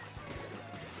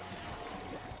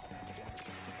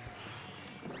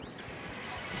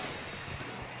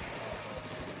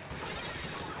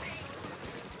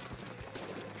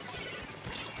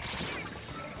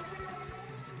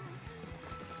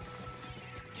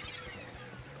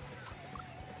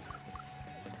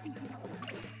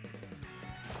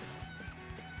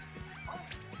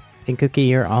 Pink Cookie,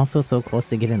 you're also so close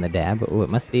to getting the dab. Oh, it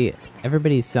must be...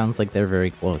 Everybody sounds like they're very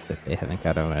close if they haven't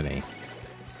got already.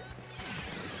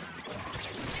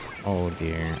 Oh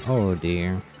dear, oh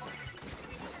dear.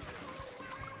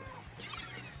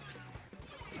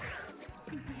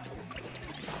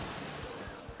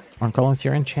 Juan Carlos,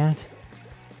 you're in chat.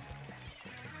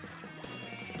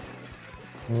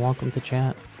 Welcome to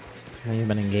chat. I know you've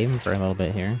been in game for a little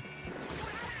bit here.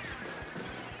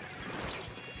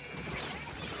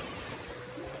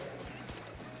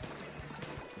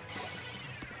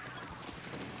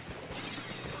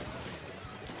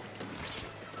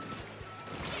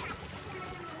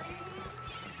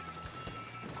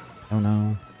 Oh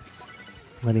no.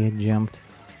 Lydia jumped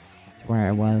to where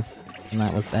I was, and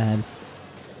that was bad.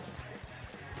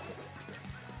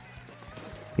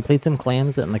 You played some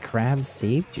clams and the crab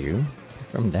saved you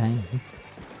from dying.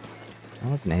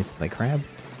 That was nice, the crab.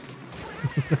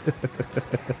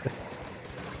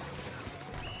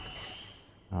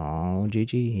 Oh,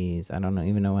 GG's. I don't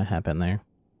even know what happened there.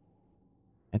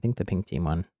 I think the pink team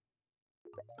won.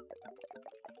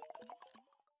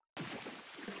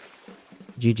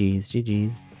 GG's,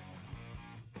 GG's.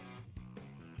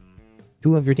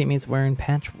 2 of your teammates wearing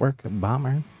Patchwork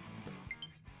Bomber.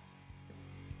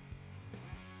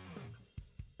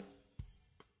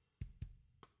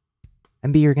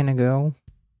 MB, you're gonna go.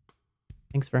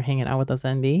 Thanks for hanging out with us,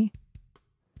 NB.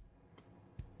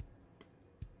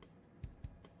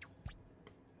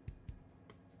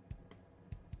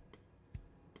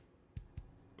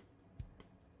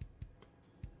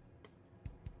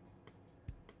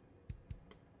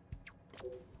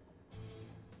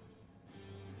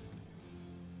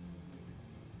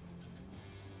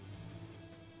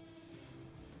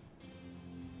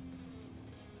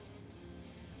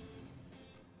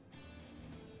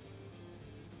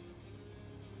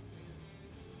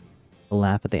 The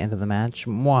laugh at the end of the match.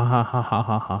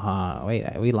 Mwahahahahaha.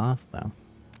 Wait, we lost though.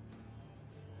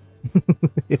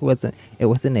 It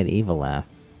wasn't an evil laugh.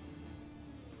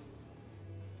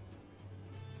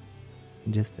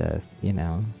 Just you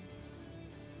know,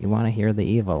 you want to hear the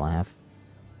evil laugh.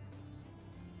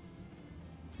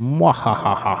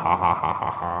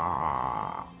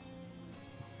 Mwahahahahaha.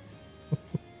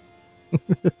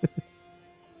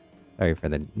 Sorry for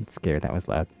the scare, that was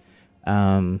loud.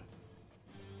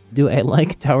 Do I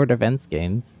like tower defense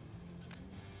games?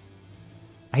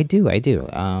 I do.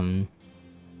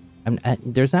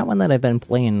 There's not one that I've been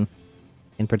playing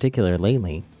in particular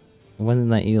lately. One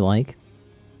that you like?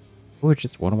 We're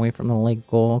just one away from the late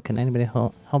goal. Can anybody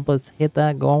help us hit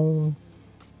that goal?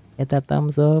 Hit that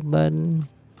thumbs up button.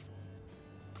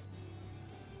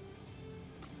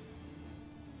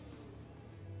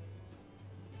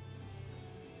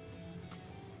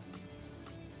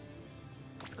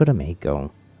 Let's go to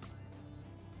Mako.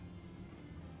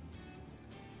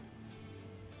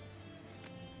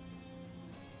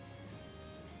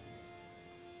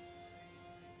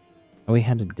 Oh, we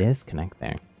had to disconnect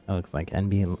there. That looks like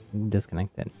NB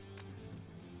disconnected.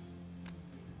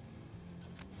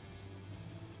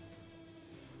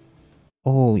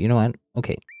 Oh, you know what?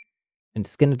 Okay. I'm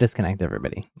just gonna disconnect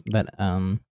everybody. But,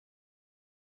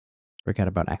 forget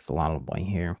about Axolotl Boy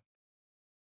here.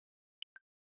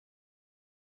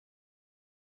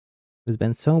 Who's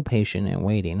been so patient and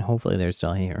waiting. Hopefully they're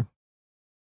still here.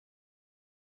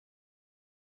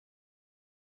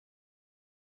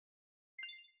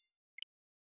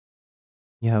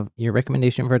 You have your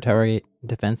recommendation for tower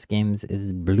defense games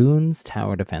is Bloons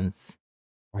Tower Defense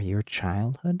or Your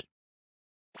Childhood?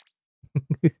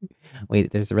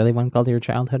 Wait, there's really one called Your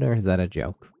Childhood, or is that a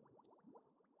joke?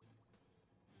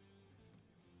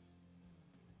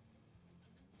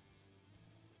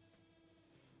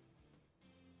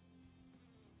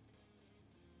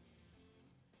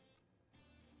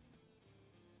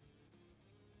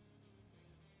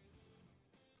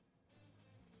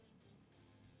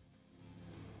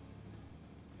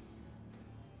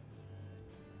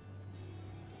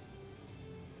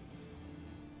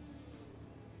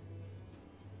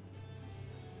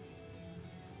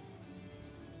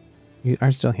 You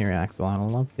are still here,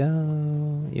 Axolotl. Let's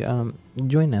go. You,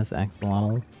 join us,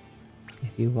 Axolotl, if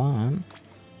you want.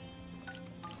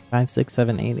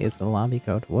 5678 is the lobby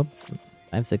code. Whoops.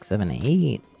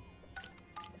 5678.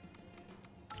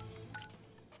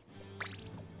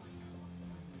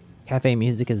 Cafe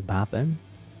music is bopping.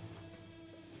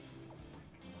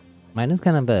 Mine is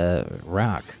kind of a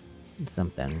rock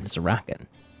something. It's rocking.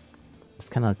 It's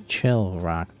kind of chill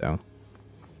rock, though.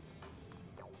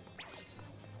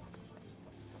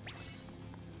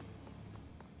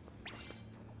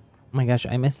 Oh my gosh,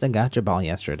 I missed a gacha ball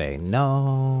yesterday.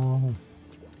 No.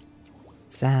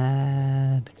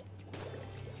 Sad.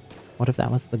 What if that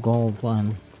was the gold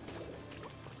one?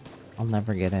 I'll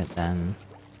never get it then.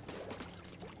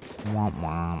 Womp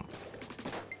womp.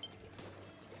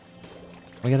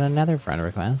 We got another friend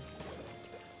request.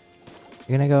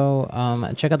 You're gonna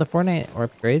go check out the Fortnite or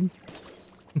upgrade.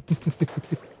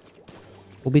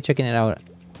 We'll be checking it out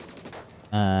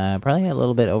probably a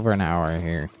little bit over an hour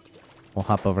here. We'll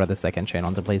hop over to the second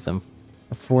channel to play some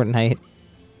Fortnite,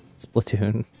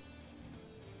 Splatoon.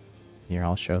 Here,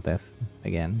 I'll show this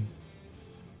again.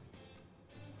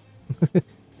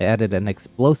 They added an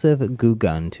explosive goo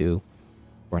gun to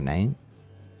Fortnite.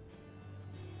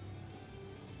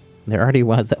 There already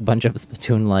was a bunch of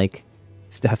Splatoon-like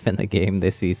stuff in the game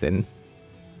this season.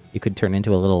 You could turn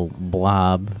into a little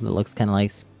blob that looks kind of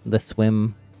like the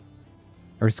swim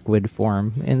or squid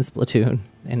form in Splatoon,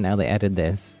 and now they added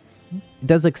this. It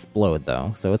does explode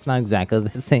though, so it's not exactly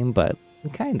the same, but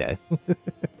kinda.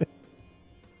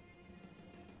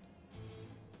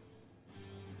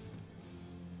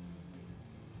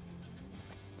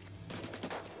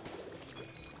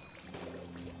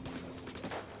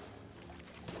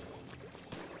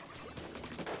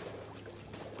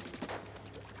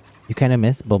 You kind of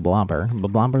miss Boblobber.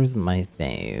 Boblobber's my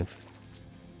fave.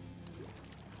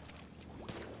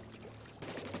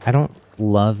 I don't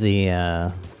love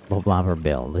the Boblobber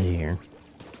build here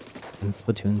in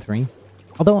Splatoon 3.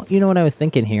 Although, you know what I was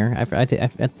thinking here? I thought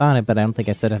it, but I don't think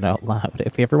I said it out loud.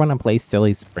 If you ever want to play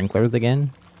Silly Sprinklers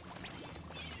again,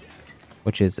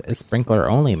 which is a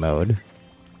sprinkler-only mode,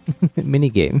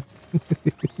 minigame.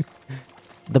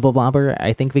 The Boblobber,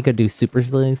 I think we could do Super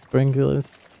Silly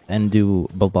Sprinklers and do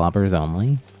Boblobbers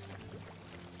only.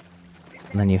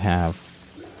 And then you have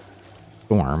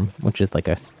Storm, which is like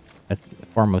a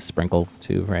form of sprinkles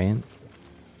too, right?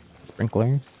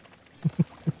 Sprinklers.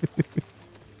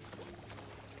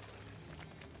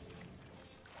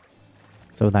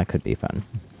 So that could be fun.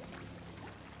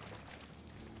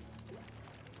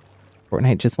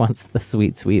 Fortnite just wants the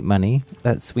sweet, sweet money.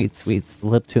 That sweet, sweet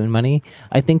Splatoon money.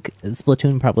 I think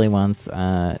Splatoon probably wants,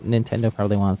 Nintendo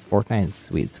probably wants Fortnite's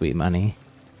sweet, sweet money.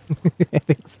 I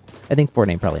think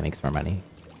Fortnite probably makes more money.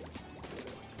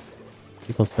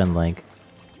 People spend like...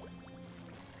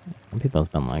 Some people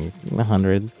spend like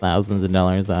hundreds, thousands of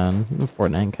dollars on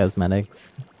Fortnite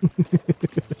cosmetics.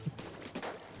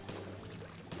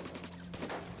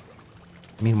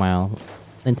 Meanwhile,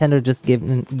 Nintendo just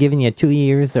giving you 2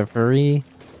 years of free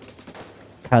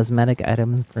cosmetic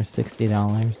items for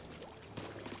 $60.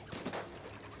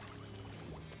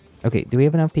 Okay, do we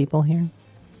have enough people here?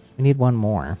 We need one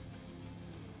more.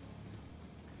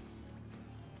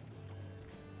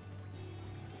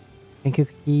 Thank you,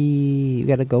 Cookie. You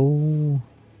gotta go.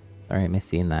 Sorry, I missed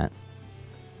seeing that.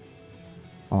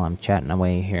 While I'm chatting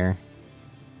away here.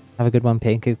 Have a good one,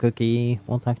 Pancake Cookie.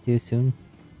 We'll talk to you soon.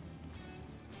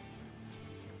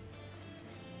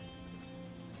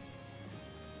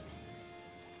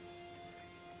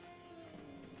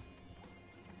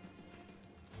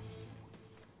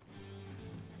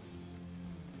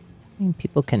 I mean,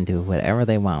 people can do whatever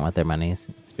they want with their money,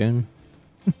 Spoon.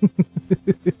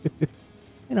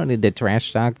 You don't need to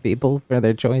trash talk people for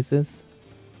their choices.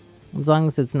 As long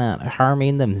as it's not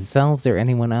harming themselves or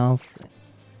anyone else,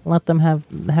 let them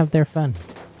have their fun.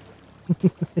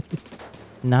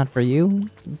 Not for you?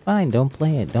 Fine, don't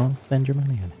play it. Don't spend your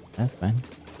money on it. That's fine.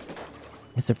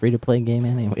 It's a free-to-play game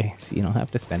anyway, so you don't have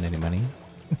to spend any money.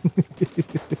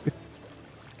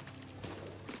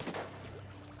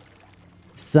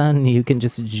 Son, you can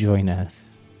just join us.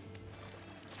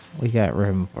 We got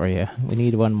room for you. We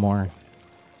need one more.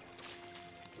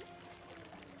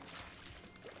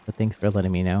 But thanks for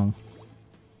letting me know.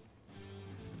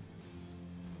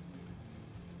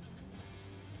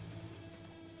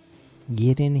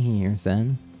 Get in here,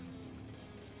 son.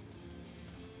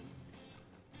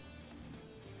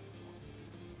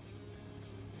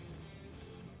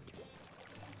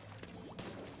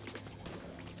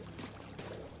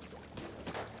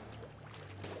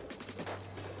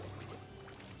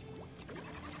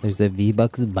 There's a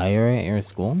V-Bucks buyer at your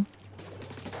school?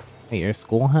 Wait, your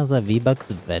school has a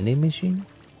V-Bucks vending machine?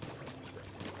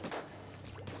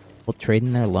 People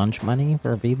trading their lunch money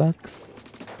for V-Bucks?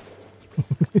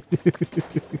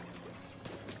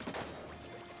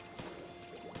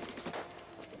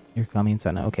 You're coming,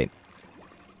 son. Okay.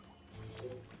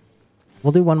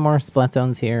 We'll do one more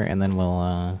Splatoons here, and then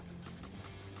we'll,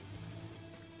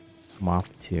 swap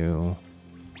to...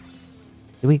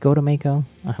 Did we go to Mako?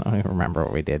 I don't even remember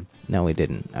what we did. No, we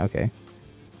didn't. Okay.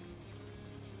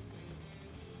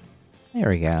 There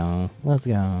we go. Let's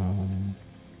go.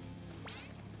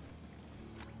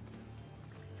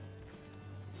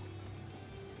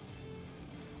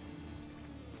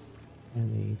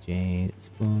 Smiley, J,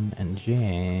 Spoon, and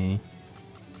J.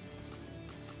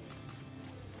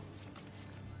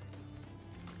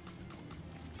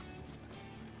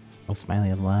 Oh,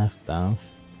 Smiley left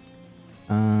us.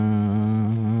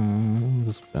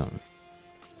 Spoon.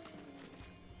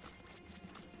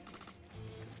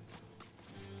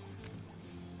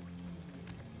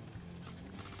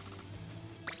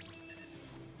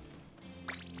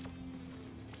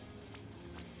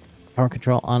 Power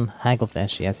control on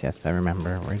Hagglefish. Yes, yes, I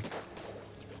remember.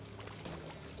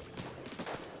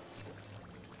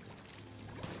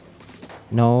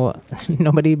 No,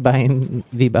 nobody buying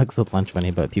V-Bucks with lunch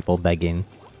money, but people begging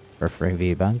for free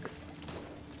V-Bucks.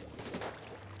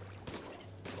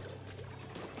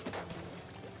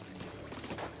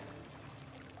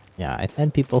 Yeah, I've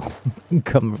had people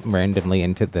come randomly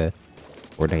into the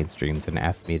Fortnite streams and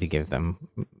ask me to give them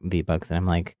V-Bucks, and I'm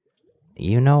like,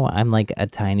 you know, I'm like a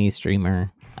tiny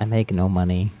streamer. I make no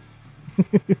money.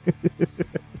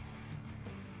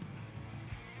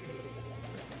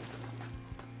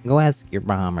 Go ask your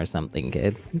mom or something,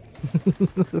 kid.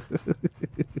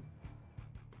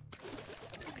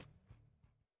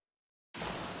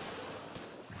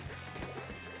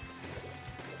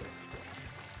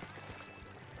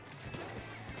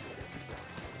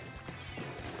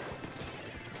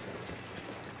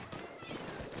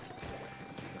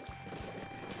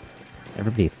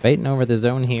 Everybody fighting over the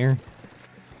zone here.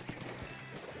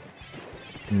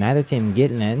 Neither team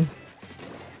getting in.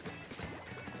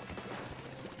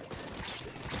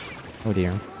 Oh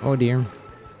dear. Oh dear.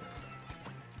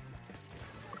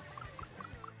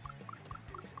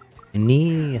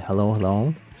 Nee, hello,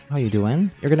 hello. How you doing?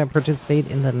 You're gonna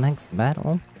participate in the next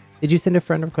battle? Did you send a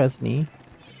friend request, Nee?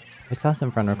 I saw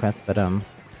some friend requests, but I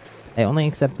only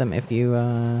accept them if you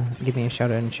give me a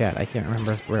shout out in chat. I can't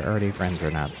remember if we're already friends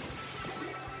or not.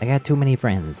 I got too many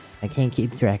friends. I can't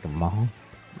keep track of them all.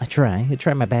 I try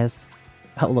my best.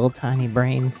 A little tiny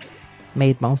brain,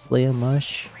 made mostly of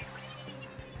mush.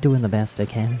 Doing the best I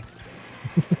can.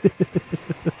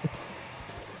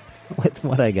 With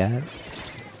what I got.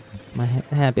 My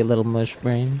happy little mush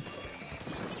brain.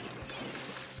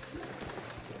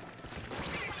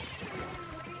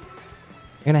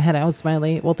 You're gonna head out,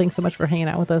 Smiley. Well, thanks so much for hanging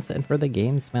out with us and for the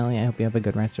game, Smiley. I hope you have a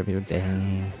good rest of your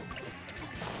day.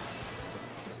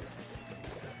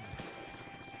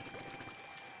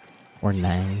 Or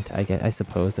night, I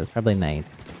suppose. It's probably night.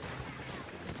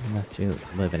 Unless you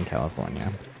live in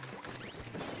California.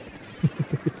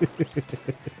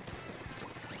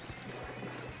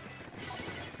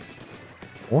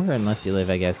 Or unless you live,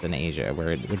 I guess, in Asia,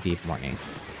 where it would be morning.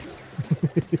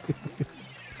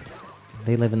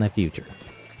 They live in the future.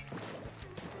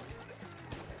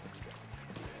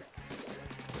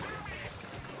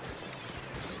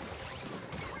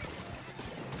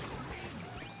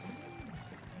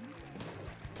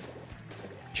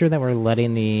 Sure that we're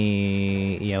letting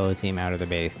the yellow team out of the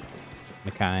base.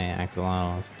 Makai,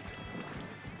 Axolotl.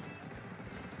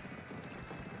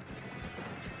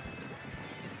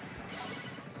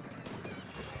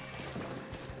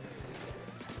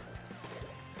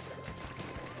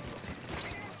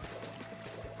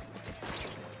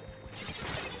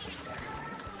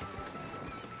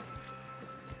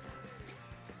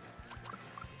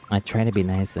 I try to be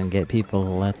nice and get people to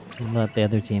let the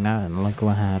other team out, and look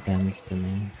what happens to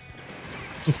me.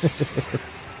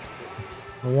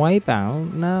 Wipe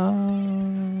out?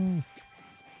 No.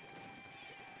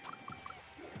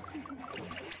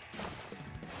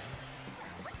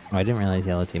 Oh, I didn't realize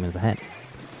yellow team is ahead.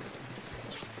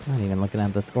 Not even looking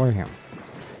at the score here.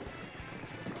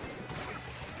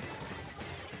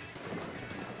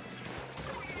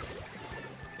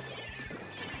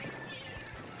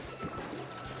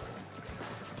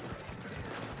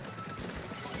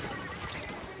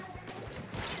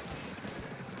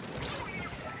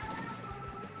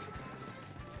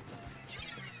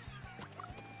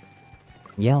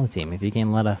 Yellow team, if you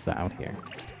can let us out here.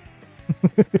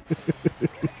 Can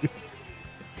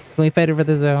we fight over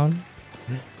the zone?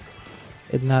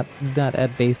 It's not at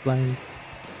baselines.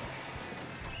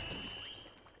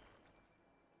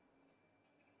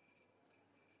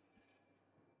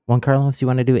 Juan Carlos, you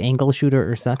want to do angle shooter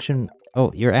or suction?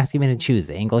 Oh, you're asking me to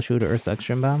choose angle shooter or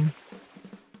suction bomb?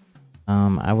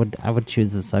 I would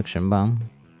choose the suction bomb.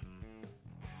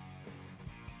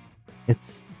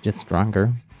 It's just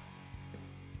stronger.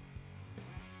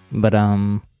 But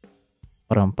I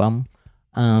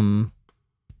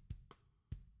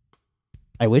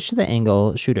wish the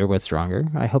angle shooter was stronger.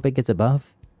 I hope it gets a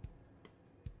buff.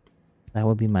 That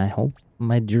would be my hope,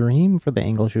 my dream for the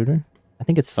angle shooter. I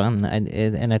think it's fun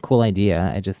and a cool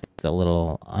idea. I just think it's a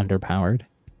little underpowered.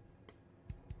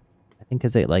 I think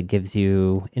because it like gives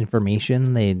you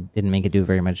information. They didn't make it do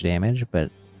very much damage, but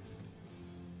it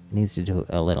needs to do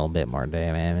a little bit more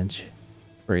damage.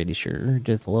 Pretty sure,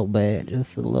 just a little bit,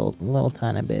 just a little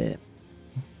tiny bit.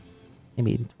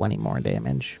 Maybe 20 more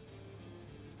damage.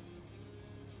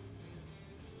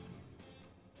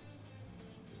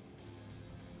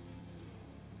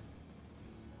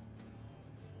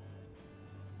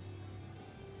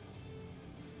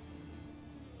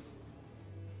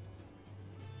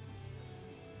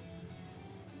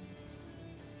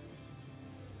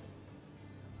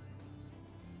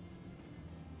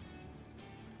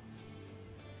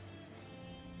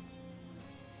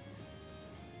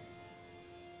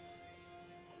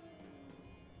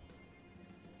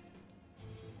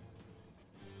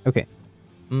 Okay.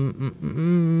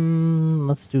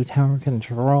 Let's do tower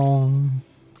control.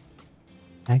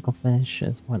 Hacklefish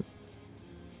is what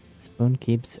Spoon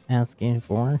keeps asking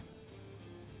for.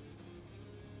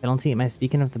 Penalty, am I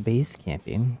speaking of the base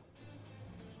camping?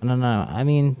 I don't know. I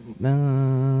mean,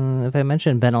 if I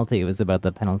mentioned penalty, it was about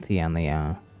the penalty on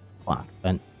the clock,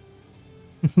 but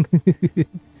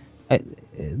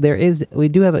we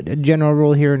do have a general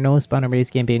rule here, no spawner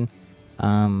base camping.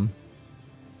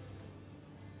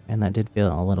 And that did feel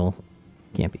a little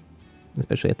campy,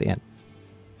 especially at the end.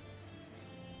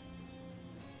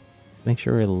 Make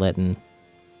sure we're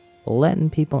letting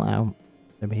people out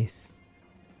their base.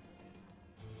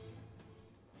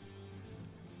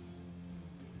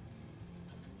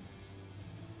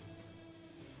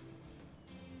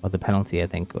 Oh, the penalty, I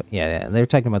think. Yeah, they're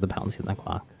talking about the penalty on the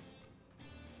clock.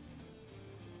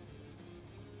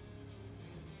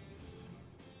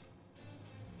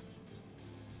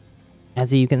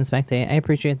 As you can spectate, I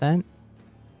appreciate that.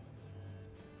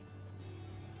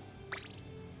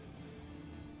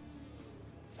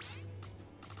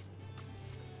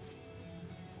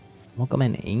 Welcome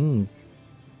in ink.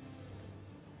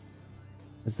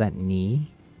 Is that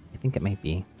knee? I think it might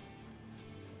be.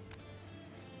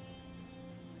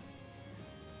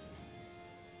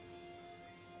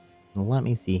 Let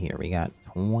me see here. We got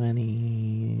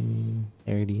 20,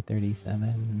 30,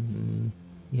 37.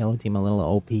 Yellow team a little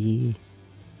OP.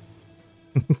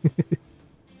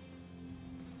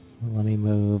 Let me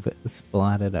move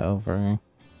Splatted over.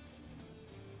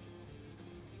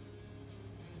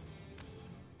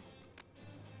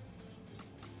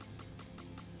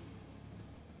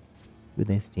 To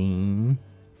this team.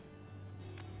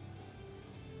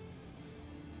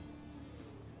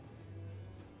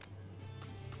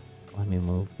 Let me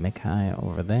move Mikai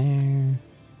over there.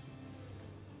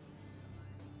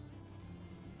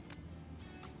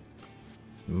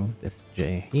 Move this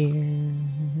J here.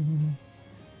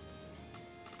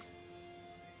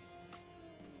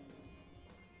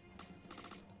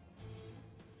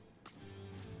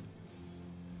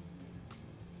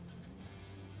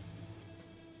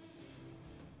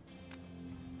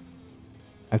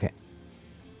 Okay.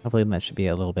 Hopefully that should be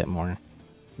a little bit more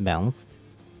balanced.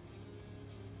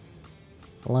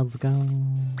 Let's go.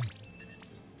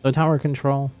 So tower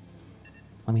control.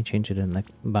 Let me change it in the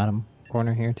bottom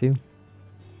corner here too.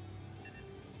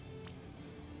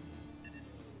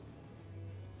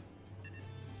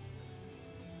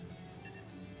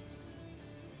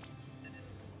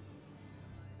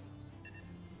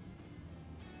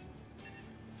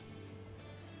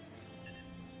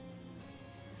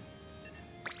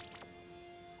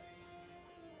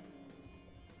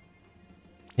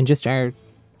 And just our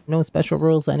no special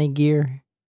rules, any gear,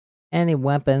 any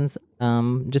weapons,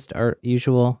 just our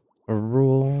usual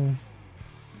rules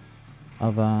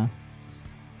of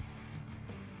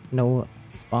no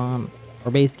spawn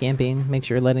or base camping. Make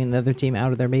sure you're letting the other team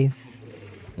out of their base.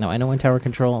 No, I know in tower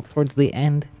control, towards the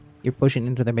end, you're pushing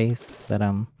into their base, but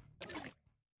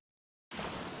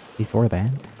before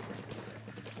that.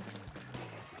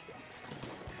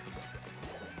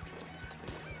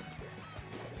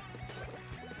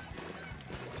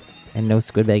 And no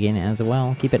squid bagging as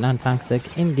well. Keep it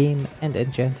non-toxic in-game and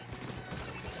in-chat.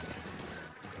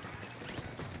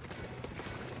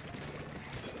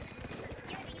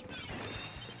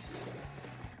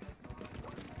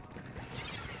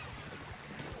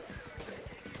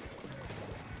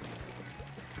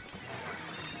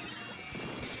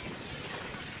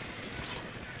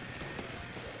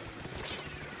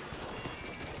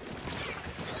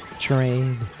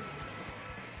 Trade.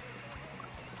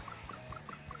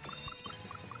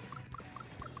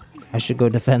 I should go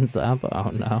defense up?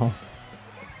 Oh no.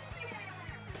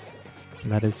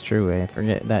 That is true. I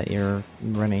forget that you're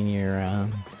running your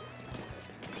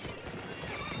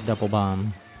double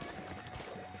bomb.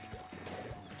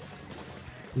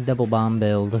 Double bomb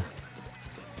build.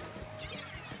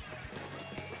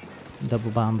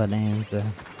 Double bomb bonanza.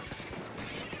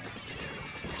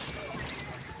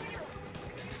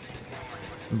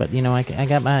 But you know, I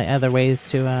got my other ways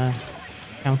to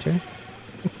counter.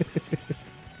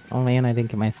 Oh man, I didn't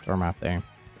get my storm off there.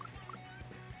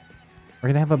 We're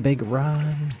gonna have a big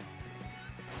run.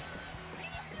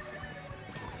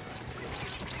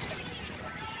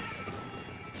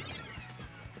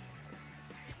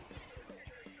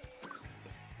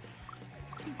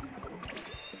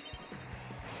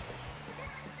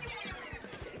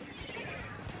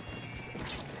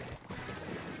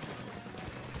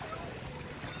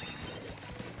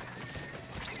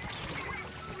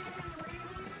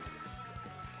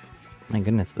 My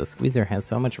goodness, the squeezer has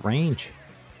so much range.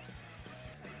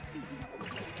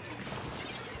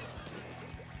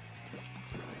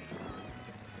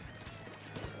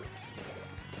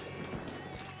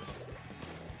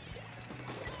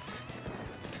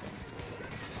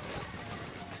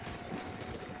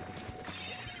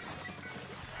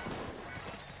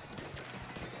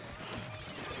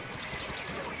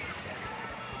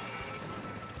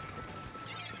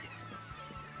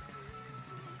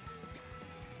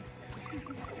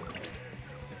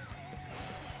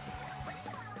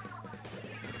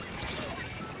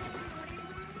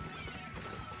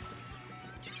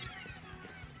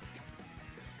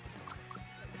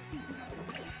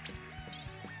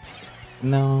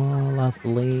 No, lost the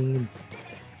lead.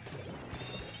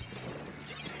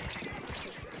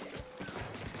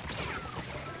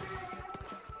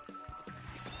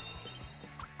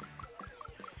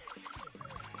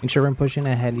 Make sure I'm pushing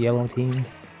ahead, yellow team.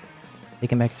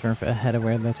 Taking back turf ahead of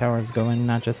where the tower is going,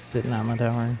 not just sitting on the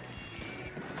tower.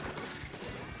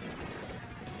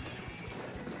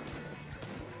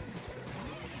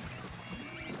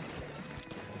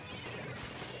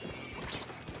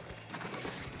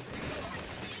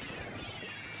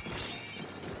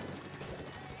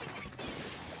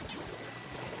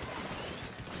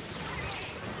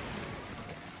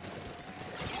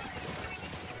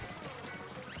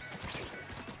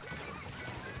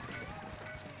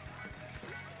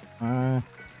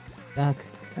 Stuck.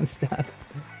 I'm stuck.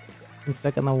 I'm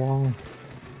stuck on the wall.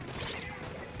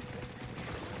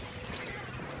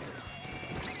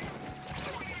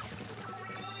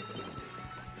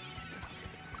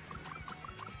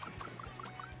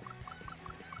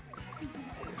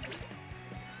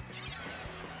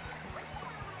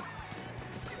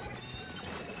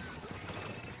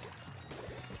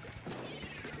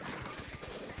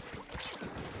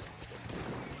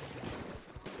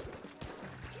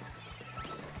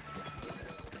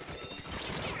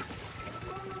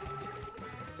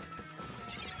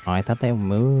 Oh, I thought they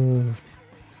moved.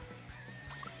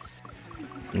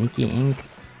 Sneaky ink.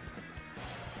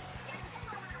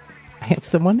 I have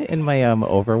someone in my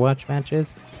Overwatch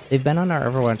matches. They've been on our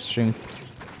Overwatch streams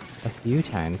a few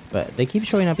times, but they keep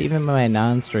showing up even in my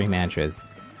non-stream matches.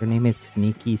 Their name is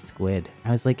Sneaky Squid. I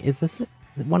was like, is this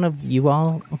one of you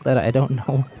all that I don't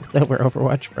know that we're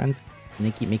Overwatch friends? And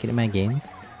they keep making it in my games?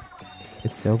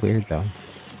 It's so weird though.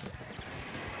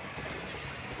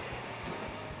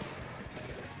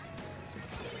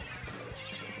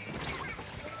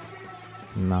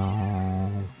 No.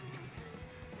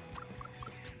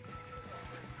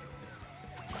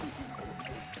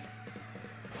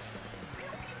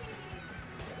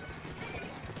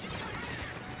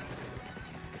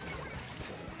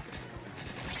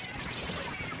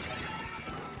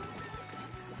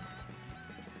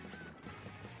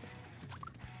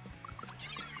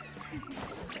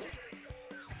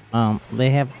 They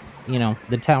have, you know,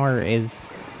 the tower is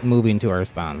moving to our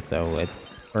spawn, so it's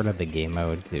part of the game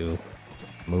mode to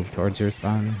move towards your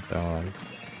spawn, so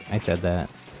I said that.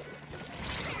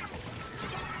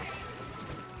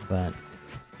 But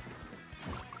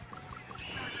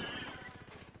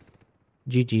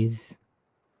GG's.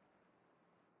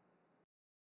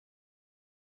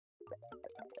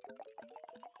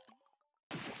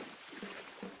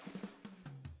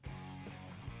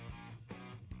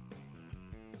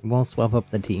 We'll swap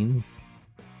up the teams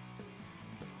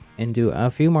and do a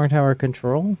few more tower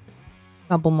control.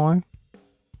 Couple more.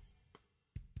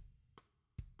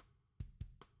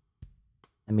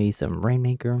 And maybe some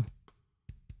Rainmaker.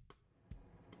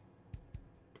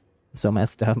 So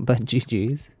messed up, but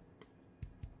GG's.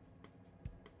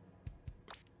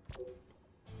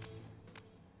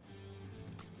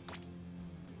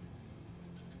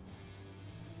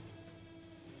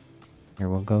 Here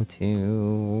we'll go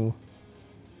to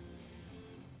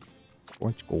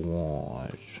Sports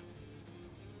Squash.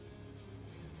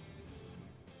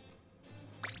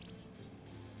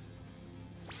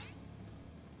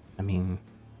 I mean,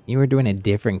 you were doing a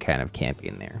different kind of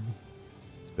camping there,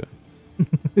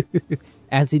 Spoon.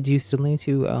 As did you still need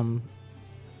to,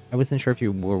 I wasn't sure if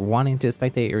you were wanting to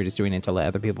spectate or just doing it to let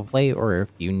other people play, or if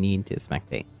you need to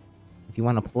spectate. If you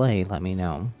want to play, let me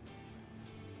know.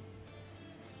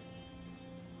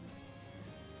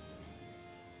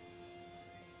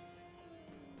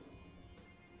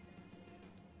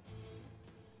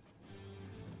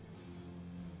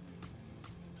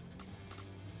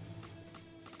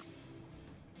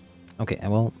 Okay,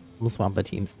 we'll swap the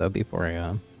teams though before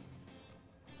I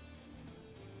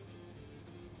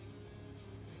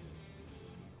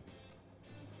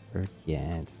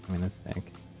forget. I'm gonna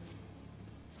stick.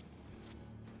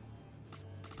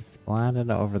 Splat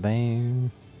it over there.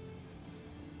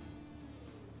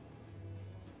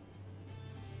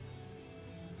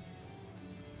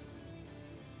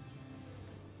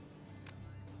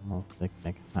 We'll stick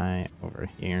Nick High over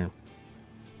here.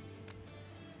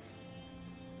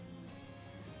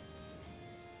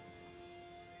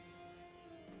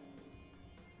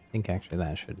 I think actually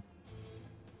that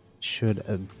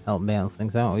should help balance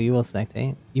things out. You will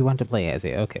spectate. You want to play as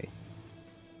it? Okay.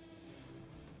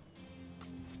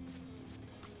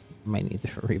 Might need to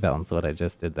rebalance what I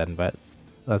just did then, but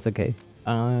that's okay.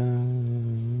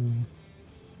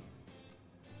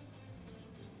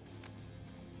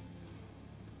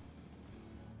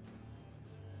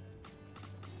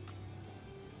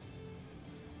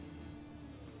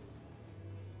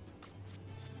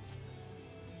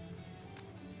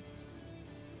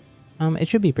 It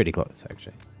should be pretty close,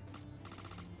 actually.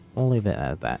 We'll leave it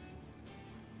at that.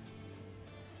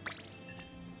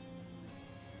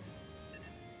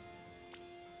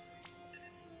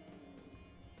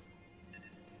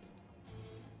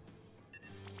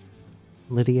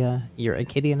 Lydia, you're a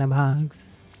kitty in a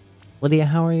box. Lydia,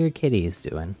 how are your kitties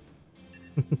doing?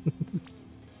 And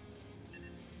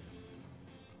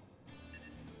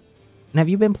have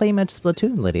you been playing much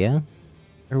Splatoon, Lydia?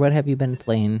 Or what have you been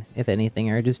playing, if anything,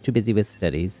 or just too busy with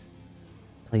studies?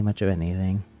 Play much of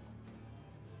anything?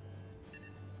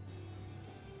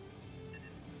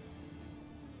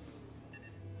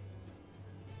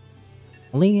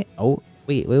 Only, oh,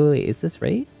 wait, is this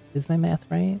right? Is my math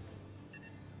right?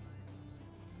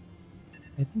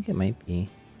 I think it might be.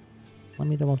 Let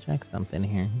me double check something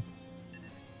here.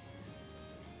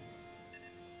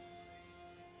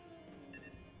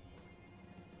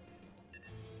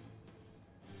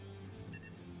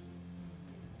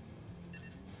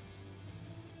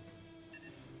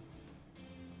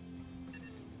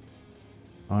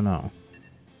 Oh no.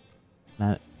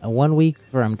 Not 1 week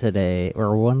from today,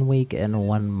 or 1 week and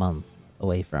 1 month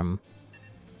away from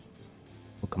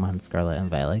Pokemon Scarlet and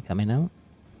Violet coming out.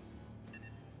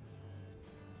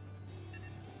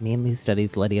 Mainly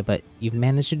studies Lydia, but you've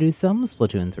managed to do some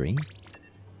Splatoon 3.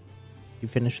 You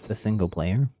finished the single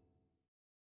player.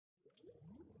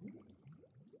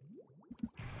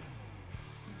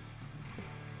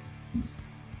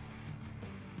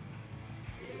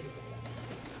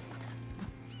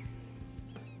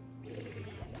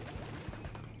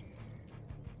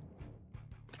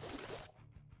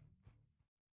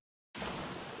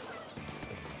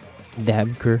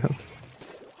 Dab girl.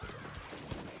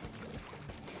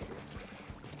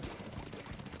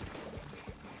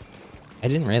 I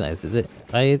didn't realize, is it?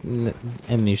 I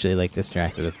am usually like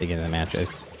distracted at the beginning of the matches.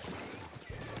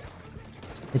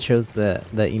 It shows the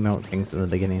emote things at the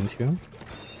beginning too.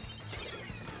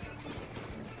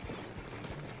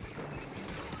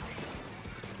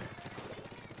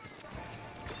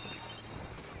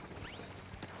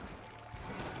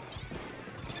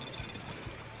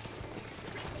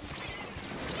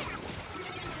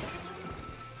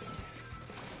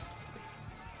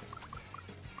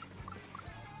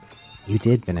 You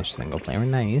did finish single player.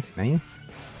 Nice, nice.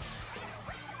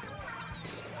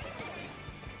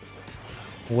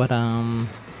 What, are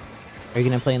you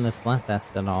gonna play in the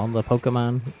Splatfest at all? The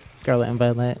Pokemon Scarlet and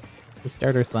Violet? The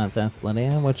starter Splatfest,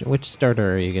 Lydia? Which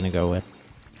starter are you gonna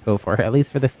go for? At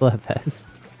least for the Splatfest.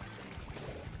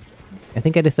 I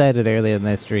think I decided earlier in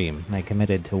this stream, I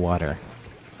committed to water.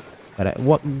 But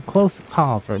what close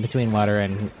call for between water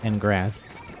and grass.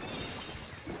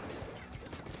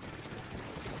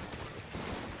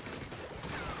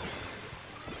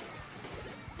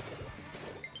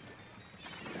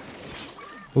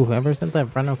 Ooh, whoever sent that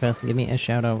friend request, give me a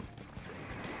shout out.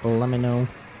 Let me know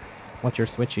what your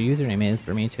Switch username is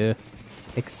for me to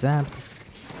accept.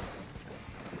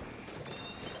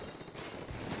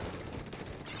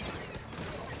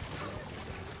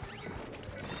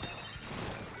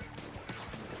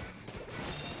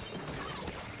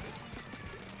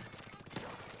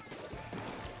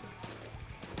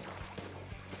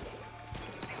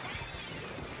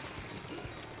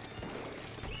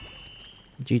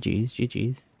 GG's,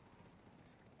 GG's.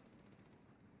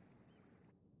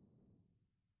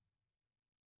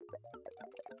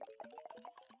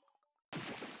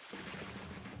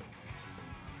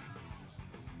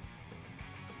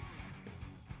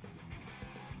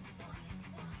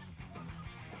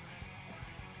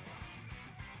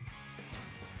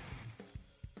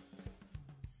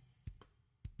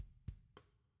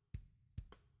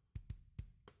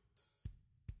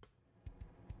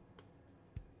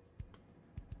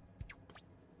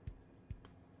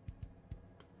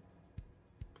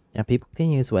 Yeah, people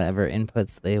can use whatever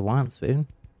inputs they want, Spoon.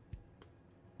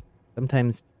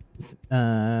 Sometimes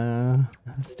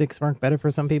sticks work better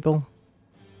for some people.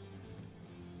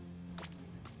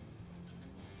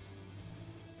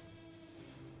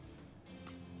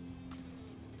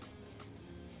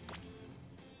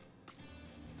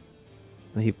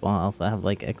 People also have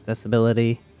like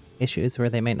accessibility issues where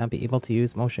they might not be able to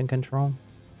use motion control,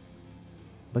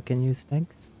 but can use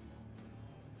sticks.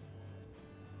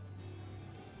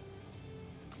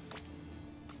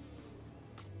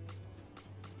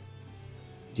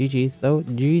 GG's though.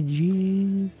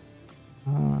 GG's.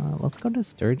 Let's go to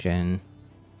Sturgeon.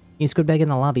 You squid bag in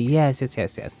the lobby. Yes.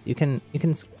 You can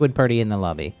squid party in the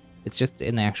lobby. It's just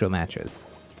in the actual matches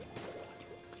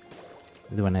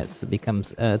is when it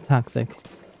becomes toxic.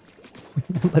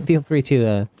 But feel free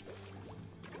to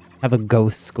have a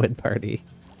ghost squid party,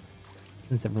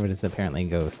 since everybody's apparently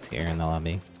ghosts here in the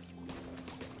lobby.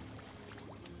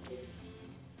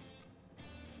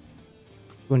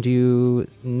 Do you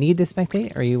need to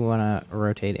spectate, or you want to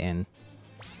rotate in?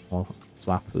 We'll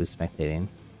swap who's spectating.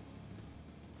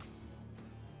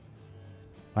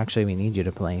 Well, actually, we need you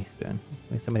to play, Spoon.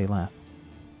 Somebody left.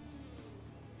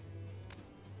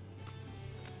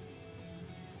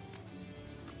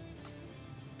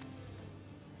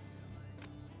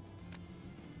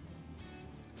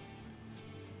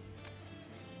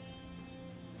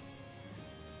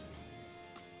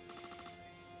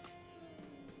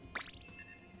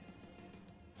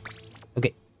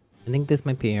 Okay, I think this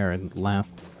might be our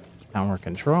last power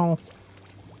control.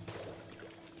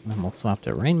 And then we'll swap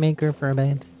to Rainmaker for a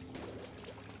bit.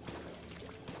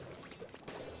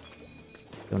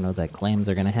 Don't know that claims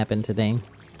are gonna happen today.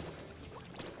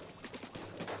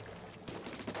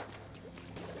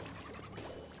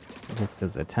 Just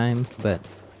because of time, but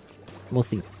we'll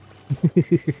see.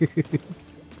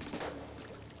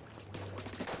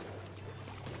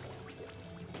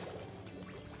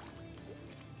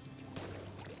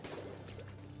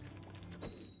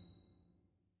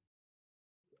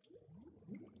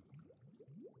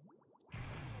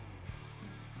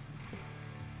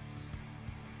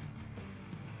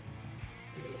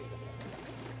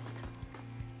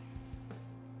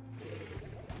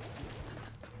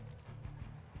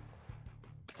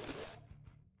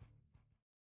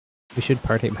 We should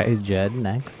party by Jed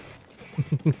next.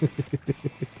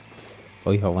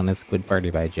 We want a squid party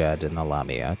by Jed in the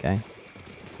lobby, okay?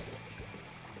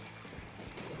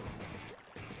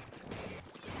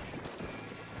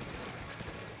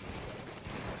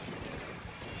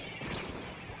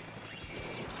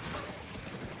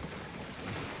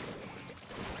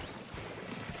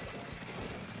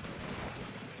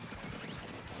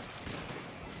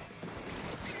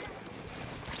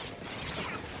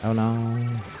 Oh no.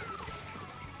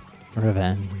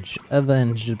 Revenge.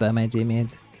 Avenged by my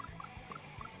teammate.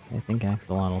 I think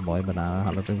Axolotl boy, but not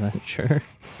 100% sure.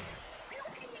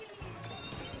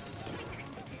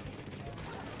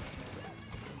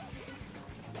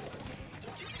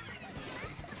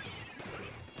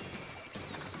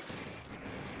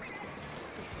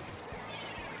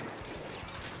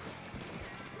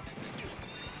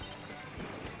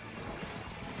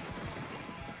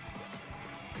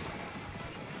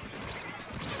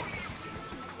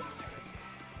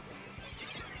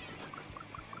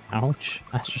 Ouch.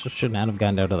 I should not have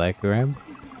gone down to that crib.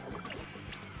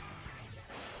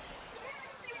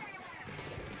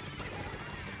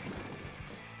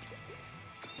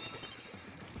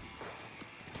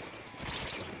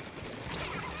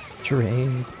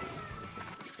 Trade.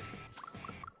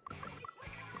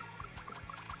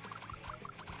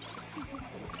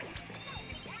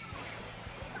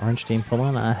 Orange team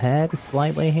pulling ahead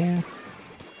slightly here.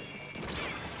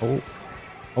 Oh.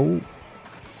 Oh.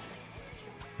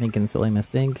 Making silly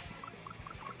mistakes.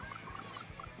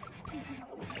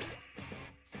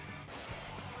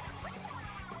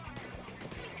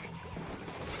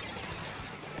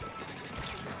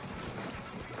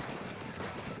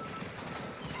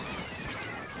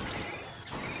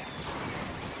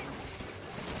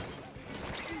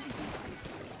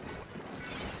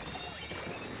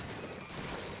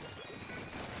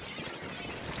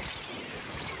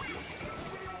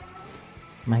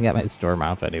 I got my storm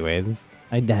off anyways.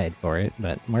 I died for it,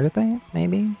 but worth it?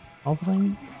 Maybe?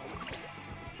 Hopefully?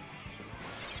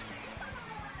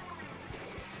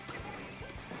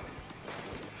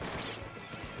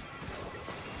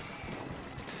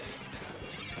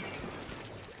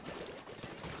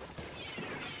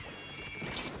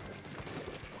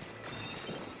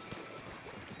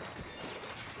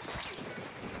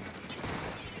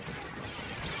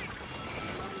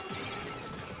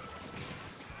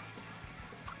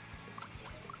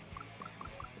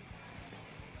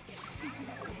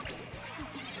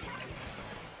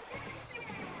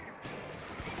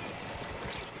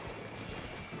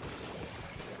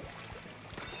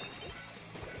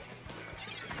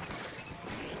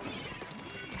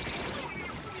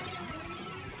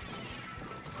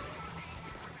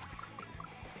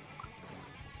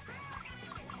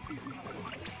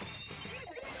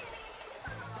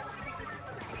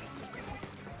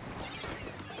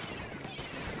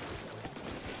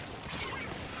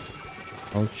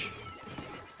 Ouch.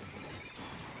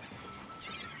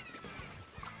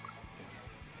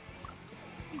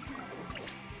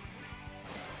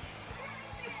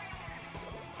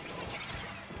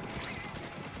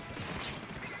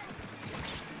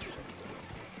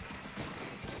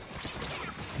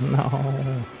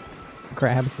 No.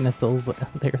 Crabs missiles.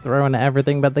 They're throwing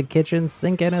everything but the kitchen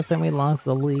sink at us and we lost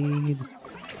the lead.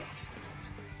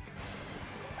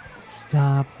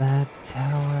 Stop that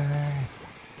tower.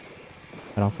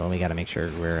 But also we gotta make sure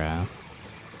we're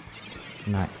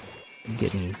not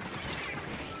getting...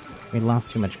 We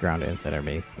lost too much ground inside our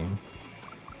base here.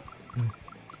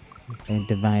 They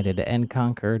divided and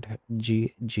conquered.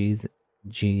 G's.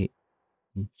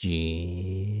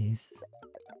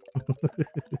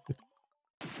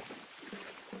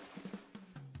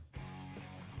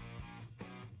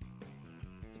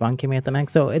 Spawn came at the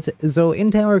max. So in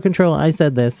tower control, I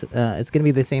said this, it's gonna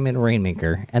be the same in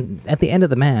Rainmaker. And at the end of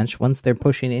the match, once they're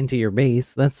pushing into your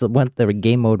base, that's what the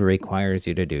game mode requires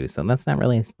you to do. So that's not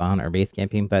really spawn or base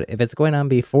camping, but if it's going on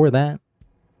before that,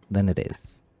 then it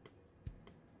is.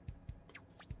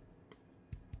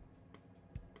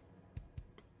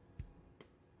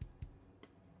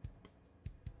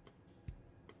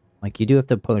 Like, you do have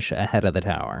to push ahead of the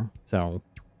tower. So,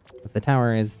 if the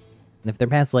tower is... If they're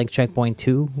past, like, checkpoint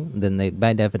 2, then they,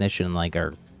 by definition, like,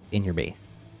 are in your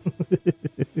base.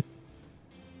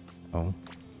 Oh.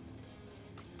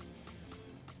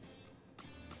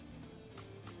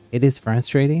 It is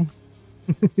frustrating.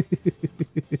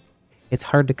 It's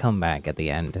hard to come back at the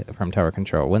end from tower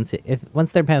control. Once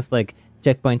they're past, like,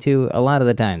 checkpoint 2, a lot of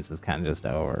the times it's kind of just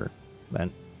over. But...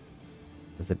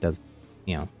 Because it does...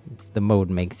 You know, the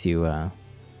mode makes you,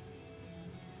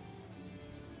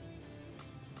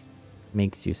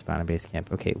 makes you spawn a base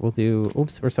camp. Okay, we'll do...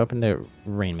 Oops, we're swapping to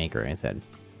Rainmaker, I said.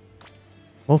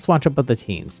 We'll swatch up with the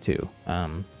teams, too.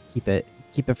 Keep it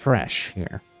fresh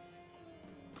here.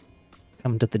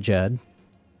 Come to the Judd.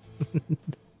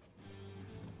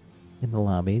 In the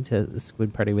lobby to the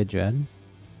Squid Party with Judd.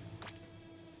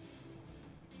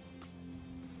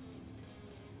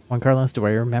 Juan Carlos, do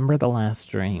I remember the last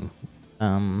stream?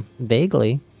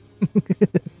 Vaguely.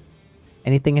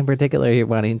 Anything in particular you're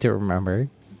wanting to remember?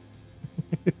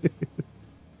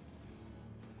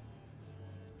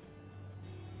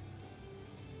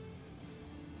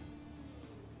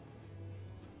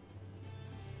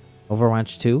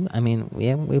 Overwatch 2? I mean,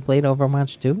 yeah, we played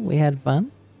Overwatch 2. We had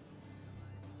fun.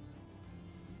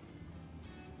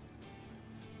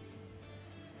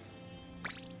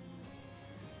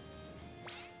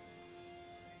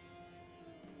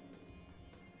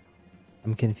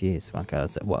 I'm confused,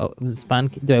 Wonka. Well,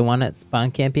 do I want it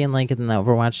spawn camping like in the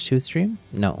Overwatch 2 stream?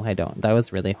 No, I don't. That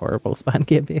was really horrible spawn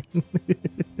camping.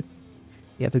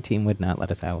 The other team would not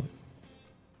let us out.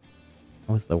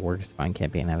 That was the worst spawn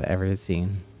camping I've ever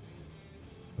seen.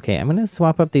 Okay, I'm gonna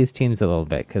swap up these teams a little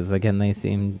bit, because again, they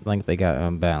seem like they got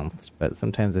unbalanced, but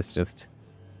sometimes it's just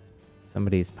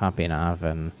somebody's popping off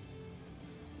and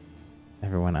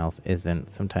everyone else isn't.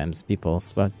 Sometimes people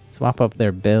swap up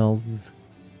their builds.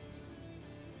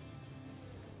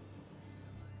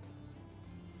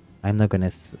 I'm not gonna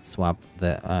swap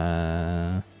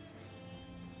the,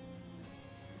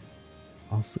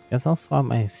 guess I'll swap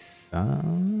my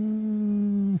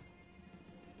son.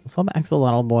 I'll swap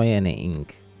Axolotl Boy and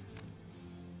Ink.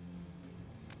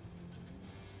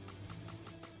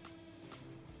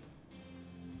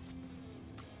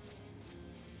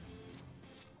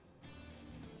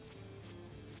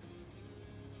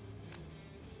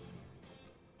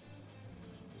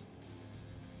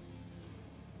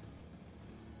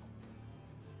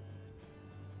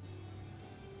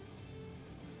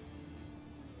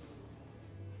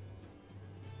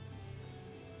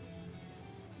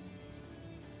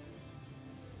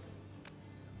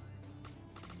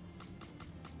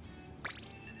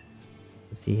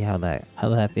 See how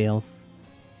that feels.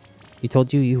 You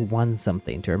told you won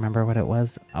something. Do you remember what it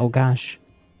was? Oh gosh,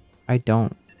 I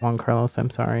don't. Juan Carlos,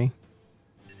 I'm sorry.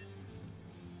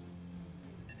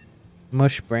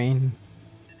 Mush brain,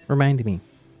 remind me.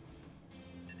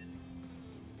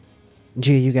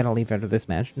 Gee, you gotta leave out of this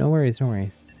match. No worries, no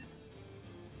worries.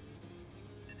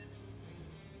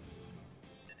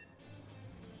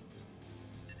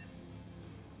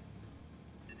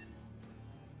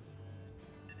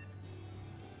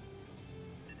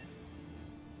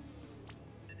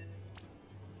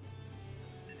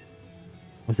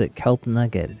 Was it Kelp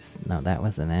Nuggets? No, that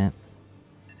wasn't it.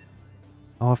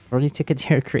 Oh, a free ticket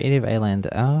to your creative island.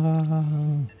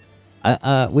 Oh.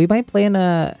 We might play in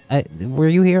a... were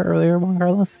you here earlier, Juan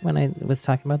Carlos, when I was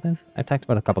talking about this? I talked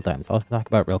about it a couple times. I'll talk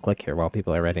about it real quick here while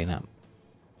people are ready up.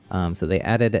 So they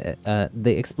added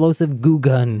the explosive goo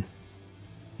gun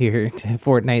here to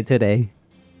Fortnite today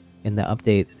in the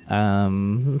update.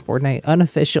 Fortnite,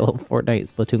 unofficial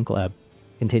Fortnite Splatoon collab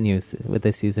continues with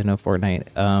this season of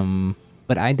Fortnite.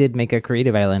 But I did make a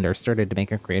creative island, or started to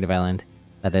make a creative island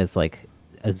that is like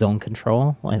a zone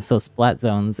control, like so splat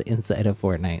zones inside of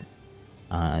Fortnite.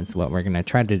 It's what we're gonna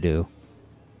try to do,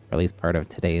 or at least part of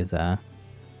today's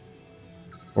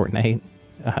Fortnite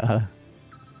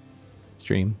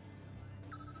stream.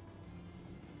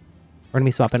 We're gonna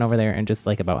be swapping over there in just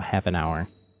like about half an hour,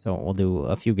 so we'll do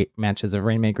a few matches of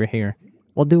Rainmaker here.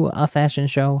 We'll do a fashion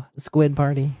show, Squid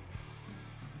Party.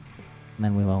 And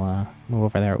then we will move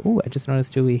over there. Ooh, I just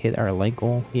noticed too we hit our like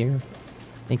goal here.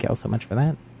 Thank you all so much for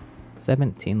that.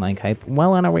 17 like hype.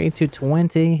 Well on our way to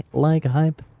 20 like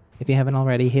hype. If you haven't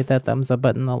already, hit that thumbs up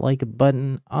button, the like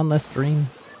button on the stream.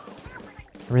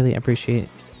 I really appreciate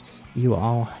you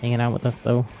all hanging out with us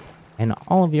though, and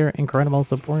all of your incredible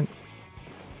support.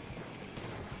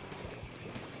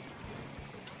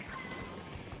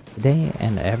 Today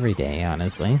and every day,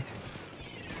 honestly.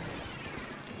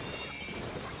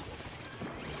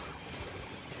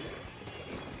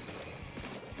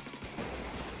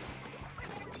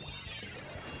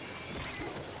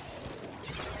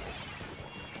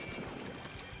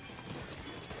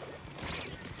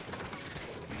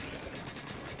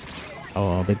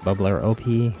 Oh, Big Bubbler OP.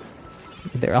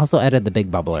 They also added the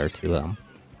Big Bubbler to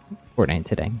Fortnite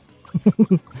today.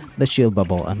 The shield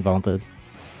bubble unvaulted.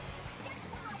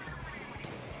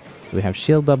 So we have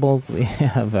shield bubbles, we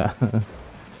have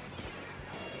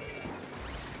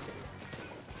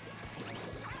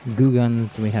goo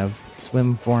guns, we have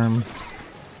swim form.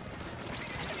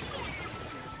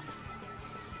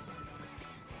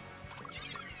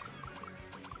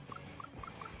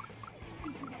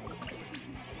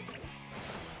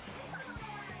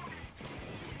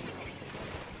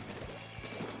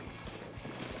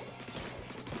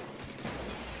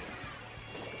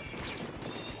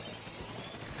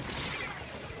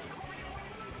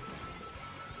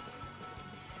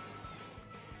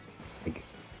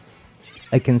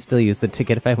 I can still use the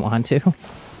ticket if I want to.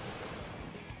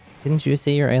 Didn't you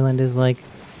say your island is like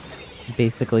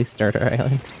basically starter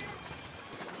island?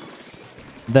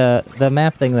 The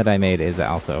map thing that I made is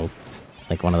also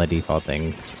like one of the default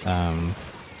things. I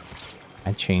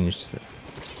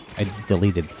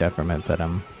deleted stuff from it, but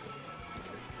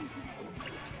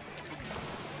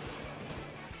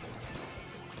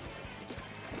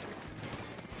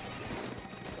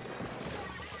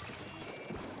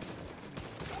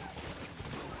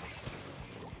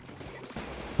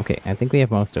okay, I think we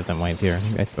have most of them wiped here.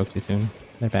 I spoke too soon.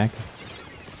 They're back.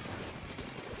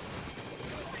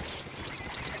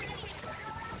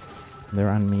 They're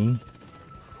on me.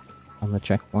 On the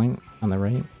checkpoint, on the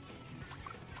right.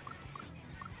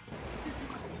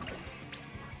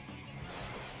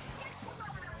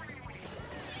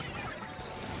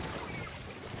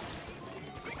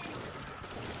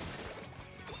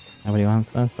 Nobody wants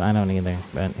this? I don't either,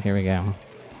 but here we go.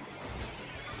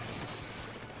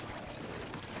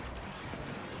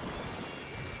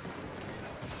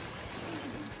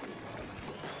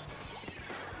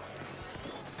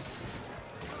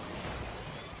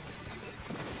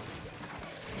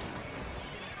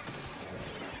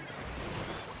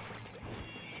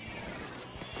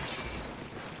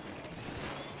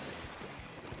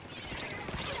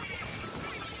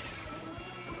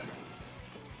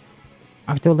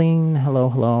 Octoline, hello,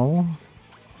 hello.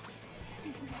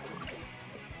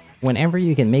 Whenever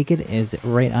you can make it is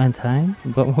right on time,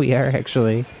 but we are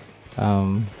actually,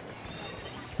 we're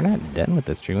not done with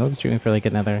this stream. We'll be streaming for like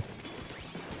another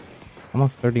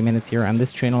almost 30 minutes here on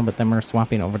this channel, but then we're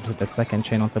swapping over to the second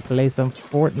channel to play some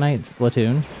Fortnite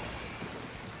Splatoon.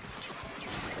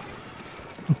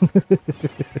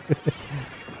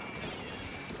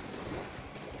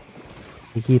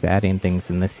 We keep adding things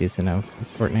in this season of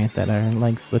Fortnite that are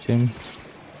like Splatoon.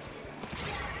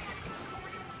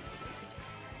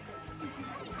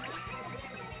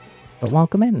 But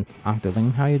welcome in,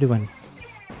 Octoling. How you doing?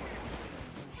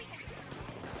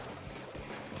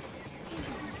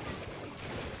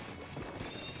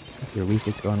 Hope your week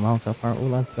is going well so far. Oh,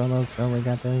 let's go, let's go. We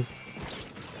got this.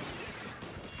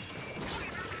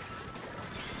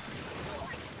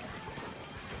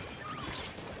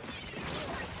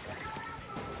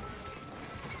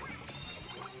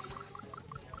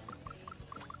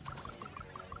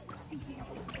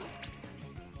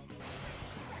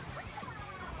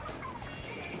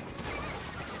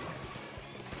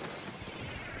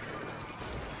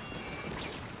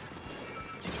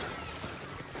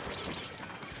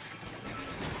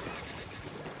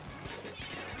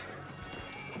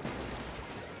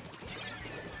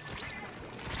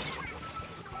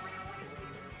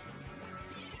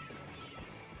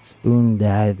 Spoon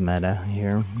dive meta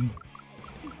here.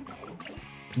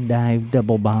 Dive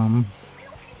double bomb.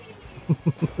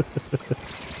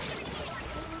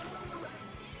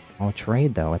 Oh,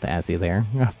 trade though with Azzy there.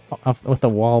 With the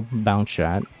wall bounce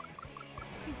shot.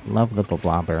 Love the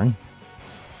blobber.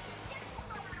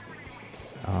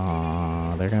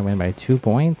 Oh, they're gonna win by 2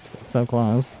 points. So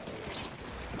close.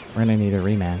 We're gonna need a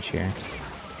rematch here.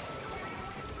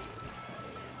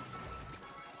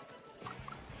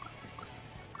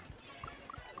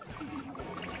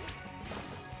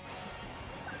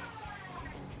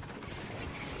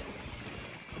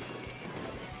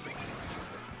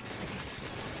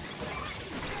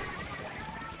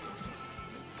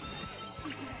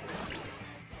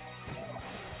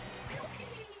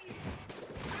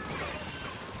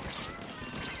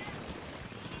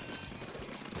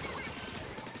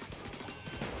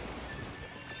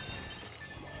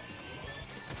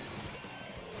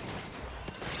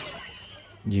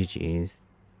 GG's.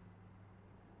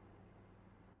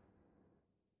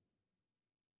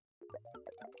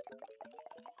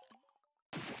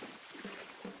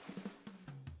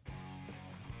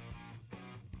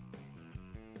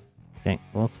 Okay,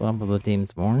 we'll swap the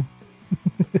teams more.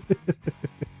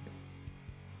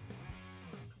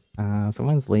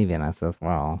 Someone's leaving us as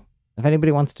well. If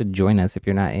anybody wants to join us, if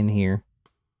you're not in here,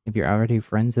 if you're already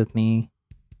friends with me,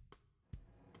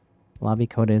 lobby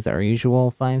code is our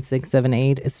usual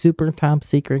 5678, a super top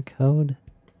secret code.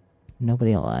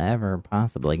 Nobody will ever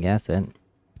possibly guess it.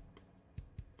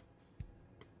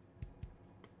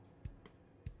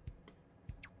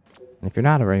 And if you're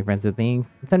not already friends with me,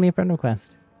 send me a friend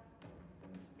request.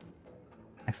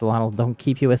 Axolotl, don't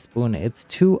keep you a spoon. It's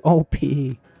too OP.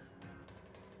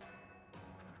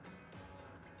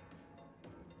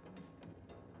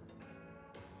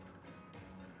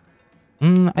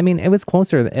 I mean, it was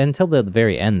closer until the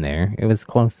very end there. It was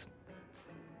close.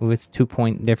 It was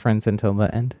 2-point difference until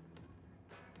the end.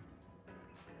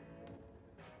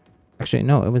 Actually,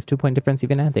 no, it was 2-point difference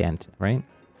even at the end, right?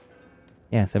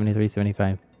 Yeah, 73,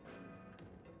 75.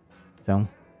 So,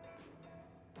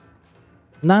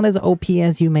 not as OP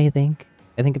as you may think.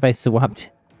 I think if I swapped...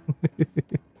 How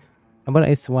about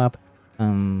I swap...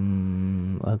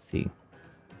 let's see.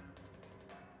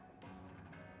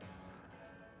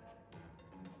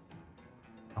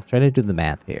 I'll try to do the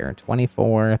math here.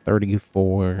 24,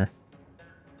 34...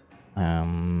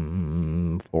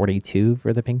 42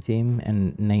 for the pink team,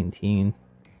 and 19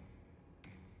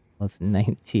 plus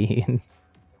 19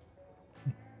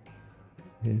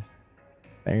 is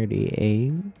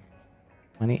 38.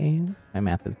 28? My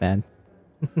math is bad.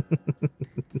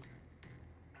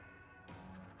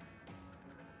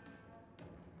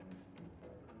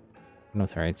 No,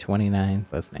 sorry, 29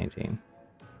 plus 19.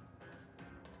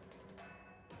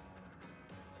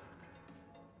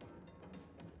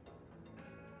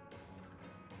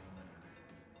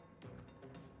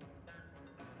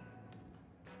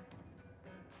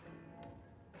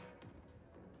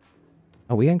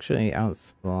 Oh, we actually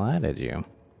outsplatted you.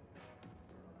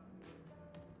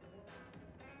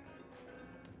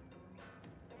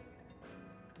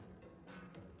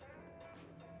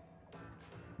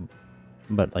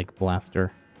 But like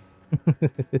Blaster.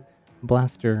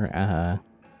 Blaster,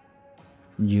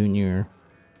 Junior.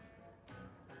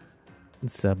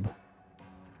 Sub.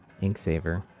 Ink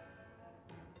Saver.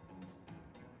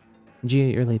 Gia,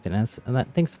 you're leaving us.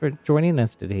 And thanks for joining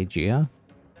us today, Gia.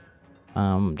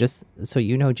 Just so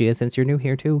you know, Gia, since you're new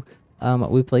here too,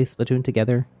 we play Splatoon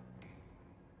together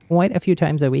quite a few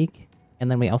times a week,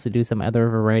 and then we also do some other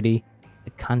variety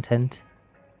content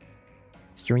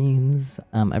streams.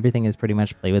 Everything is pretty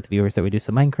much play with viewers, so we do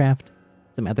some Minecraft,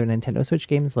 some other Nintendo Switch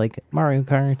games like Mario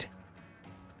Kart.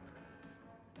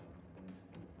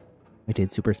 We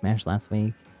did Super Smash last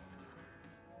week,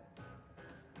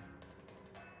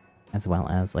 as well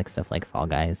as like stuff like Fall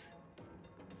Guys.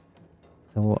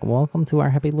 So welcome to our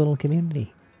happy little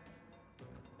community.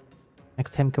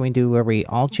 Next time, can we do where we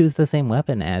all choose the same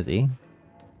weapon, Azzy?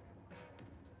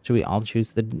 Should we all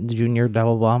choose the Junior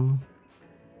Double Bomb?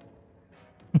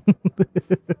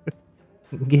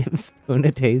 Give Spoon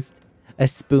a taste. A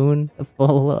spoon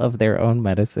full of their own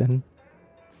medicine.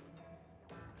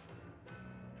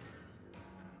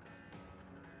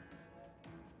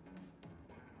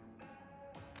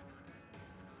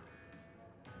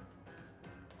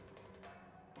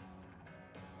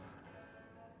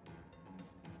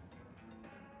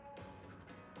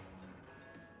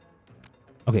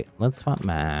 Okay, let's swap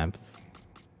maps.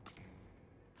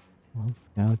 Let's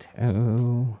go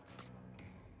to...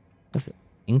 Is it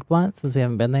Inkblot, since we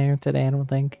haven't been there today, I don't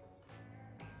think.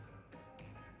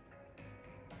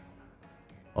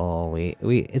 Oh,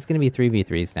 it's gonna be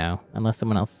 3v3s now, unless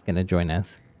someone else is gonna join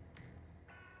us.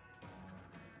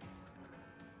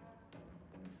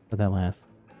 For that last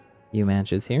few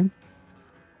matches here.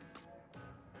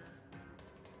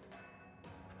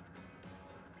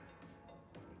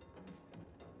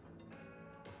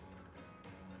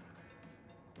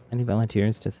 Any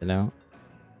volunteers to sit out?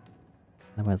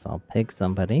 Otherwise, I'll pick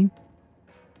somebody.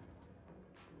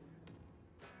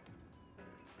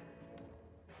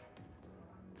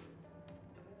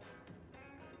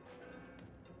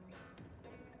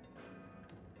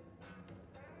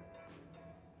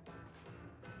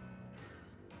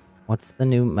 What's the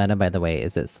new meta, by the way?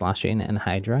 Is it Sloshing and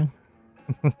Hydra?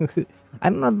 I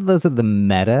don't know if those are the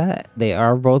meta. They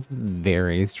are both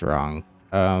very strong.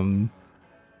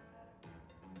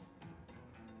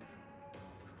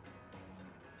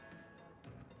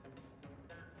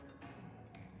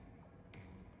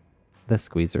 The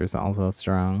Squeezer is also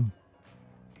strong.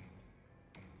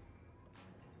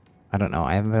 I don't know.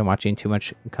 I haven't been watching too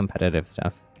much competitive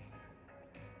stuff.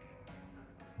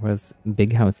 There was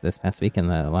Big House this past weekend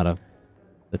that a lot of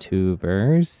the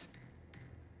tubers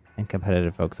and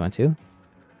competitive folks went to.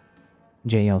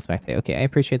 Jay yells back there. Okay, I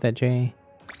appreciate that, Jay.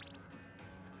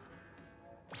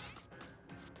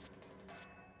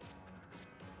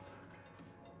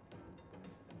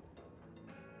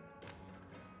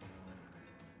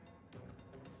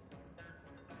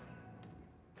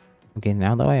 Okay,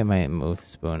 now though I might move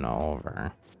Spoon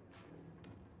over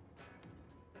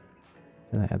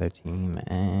to the other team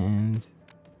and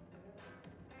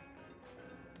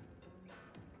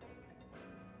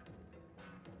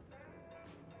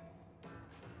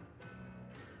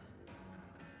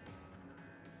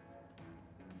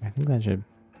I think that should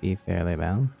be fairly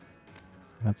balanced.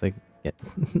 That's like get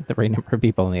the right number of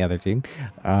people on the other team.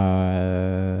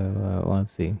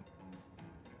 Let's see.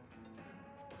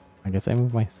 I guess I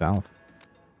move myself.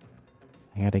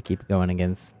 I gotta keep going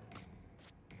against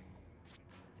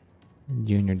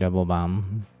Junior Double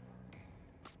Bomb.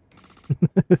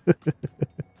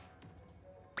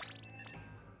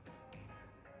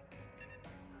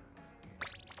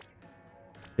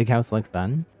 Big House looked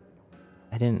fun.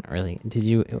 I didn't really.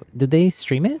 Did they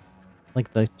stream it?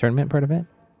 Like the tournament part of it?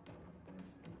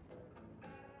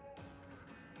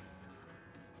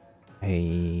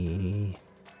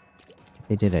 If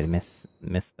they did, I missed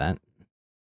that.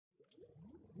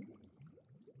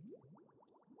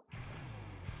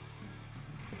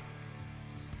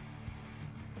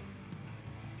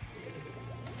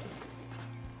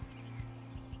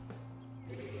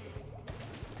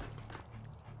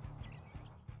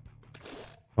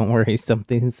 Don't worry,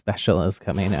 something special is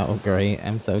coming out. Oh, great.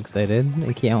 I'm so excited.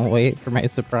 I can't wait for my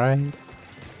surprise.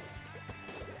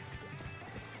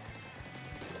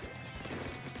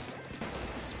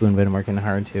 Spoon been working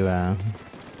hard to,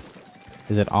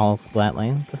 is it all splat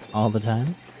lanes all the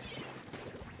time?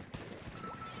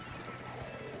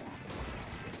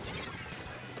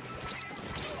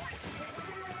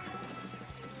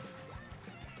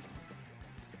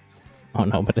 Oh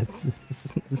no, but it's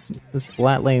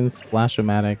splat lane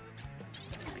splash-o-matic.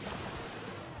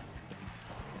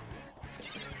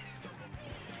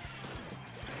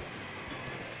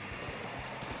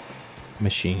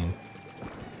 Machine.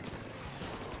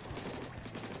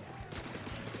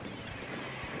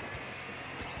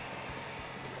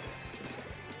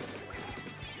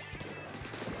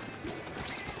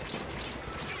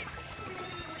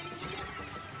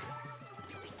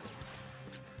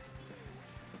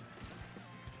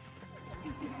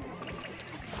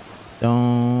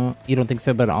 You don't think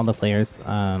so? But all the players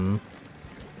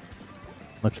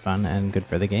looked fun and good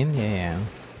for the game. Yeah.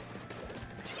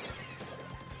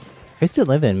 I used to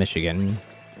live in Michigan.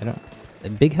 The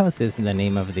Big House is the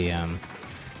name of the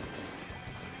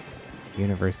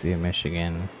University of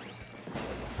Michigan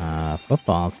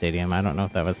football stadium. I don't know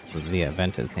if that was the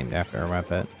event is named after or what,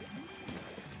 but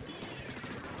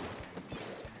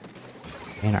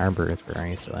Ann Arbor is where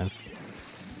I used to live.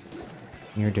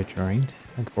 Near Detroit,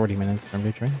 like 40 minutes from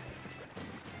Detroit.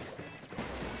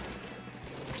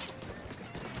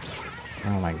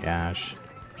 Oh my gosh.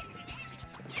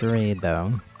 Trade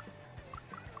though.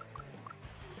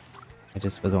 I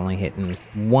just was only hitting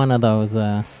one of those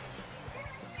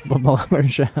blubber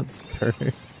shots per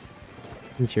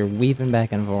since you're weaving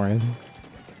back and forth.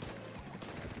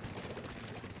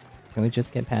 Can we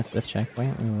just get past this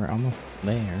checkpoint? We were almost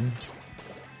there.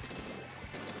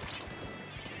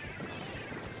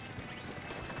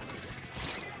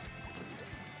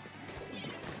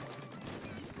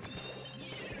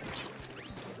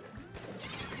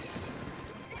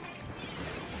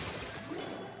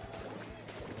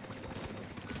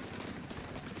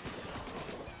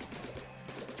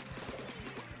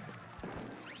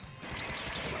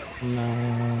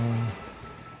 No.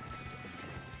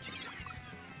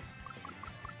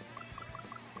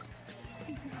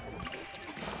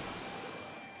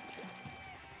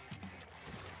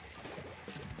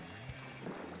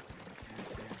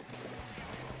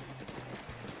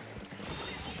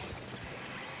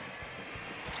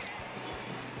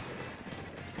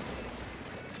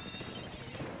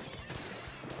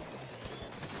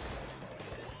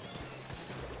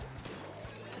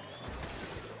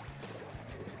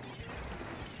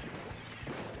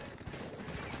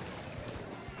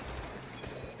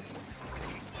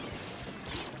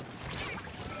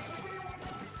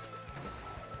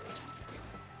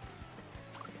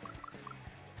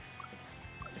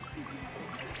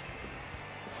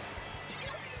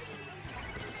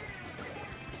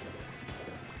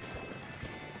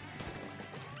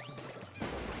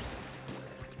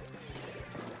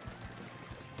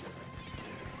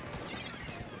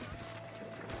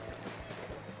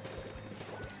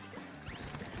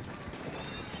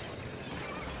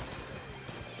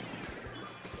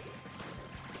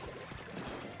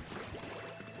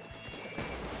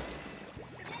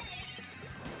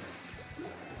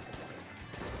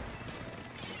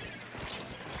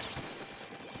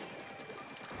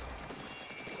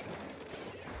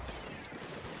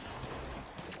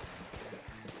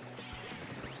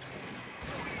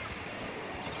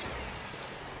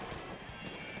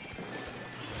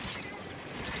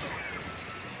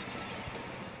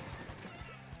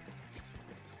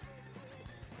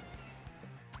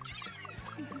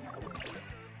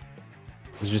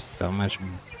 There's just so much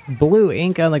blue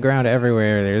ink on the ground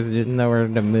everywhere. There's just nowhere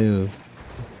to move.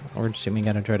 Or should we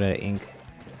gotta try to ink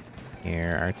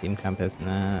here? Our team compass,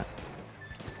 nah.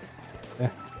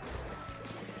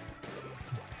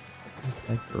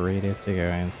 The greatest to go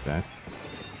against this.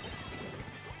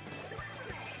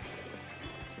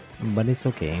 But it's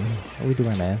okay. We do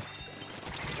our best.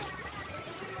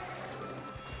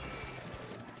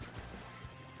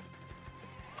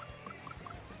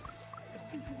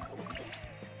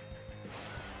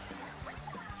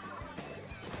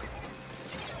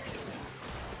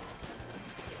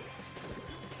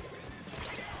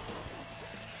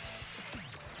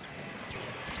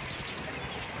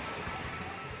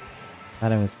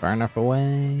 Thought I was far enough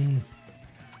away.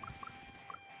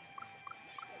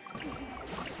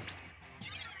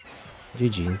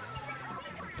 GG's.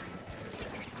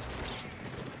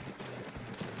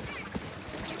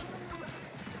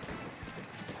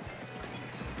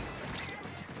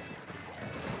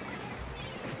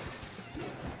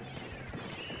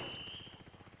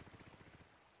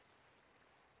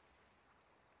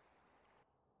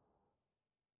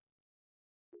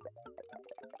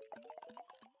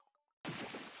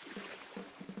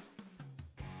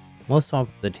 We'll swap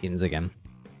the teams again.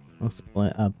 We'll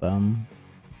split up, I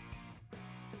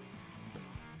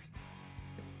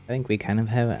think we kind of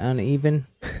have uneven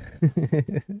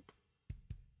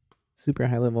super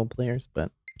high level players,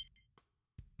 but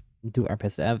do our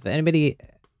best. If anybody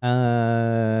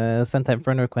sent that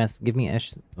friend request, give me a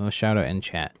shout out in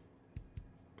chat.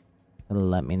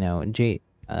 Let me know. Jay,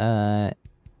 do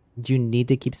you need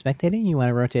to keep spectating? You want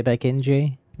to rotate back in,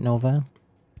 Jay? Nova?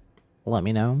 Let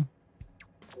me know.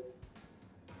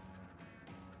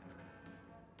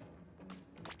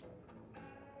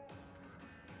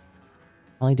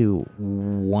 I'll only do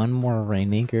one more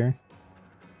Rainmaker.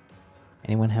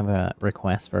 Anyone have a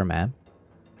request for a map?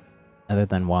 Other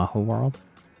than Wahoo World?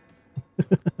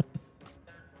 I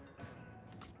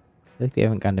think we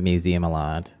haven't gone to museum a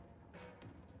lot.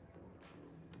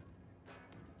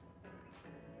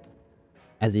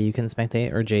 As you can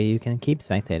spectate, or Jay, you can keep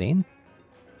spectating.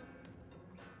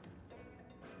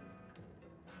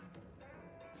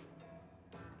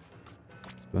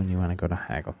 Spoon, you want to go to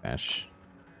Hagglefish?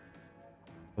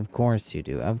 Of course you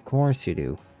do. Of course you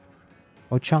do.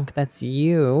 Oh, Chunk, that's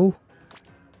you.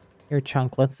 Here,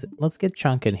 Chunk. Let's get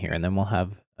Chunk in here, and then we'll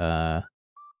have a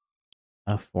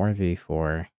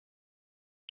 4v4.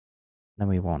 Then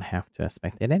we won't have to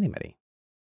spectate anybody.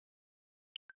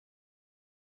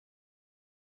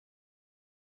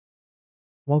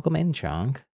 Welcome in,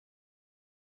 Chunk.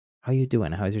 How you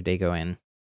doing? How's your day going?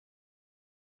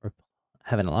 We're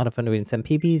having a lot of fun doing some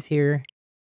PBs here.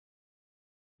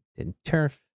 Did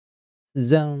turf,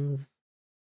 zones,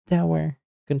 tower,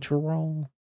 control.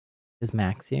 Is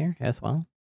Max here as well?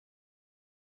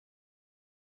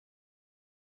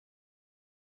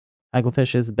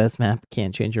 Hagglefish best map.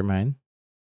 Can't change your mind.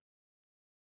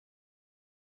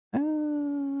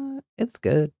 It's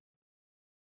good.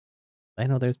 I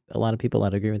know there's a lot of people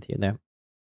that agree with you there.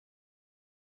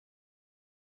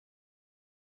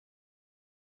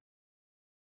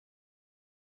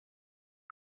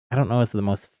 I don't know. It's the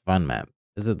most fun map.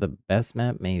 Is it the best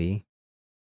map? Maybe.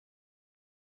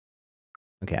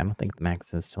 Okay, I don't think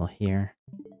Max is still here.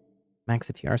 Max,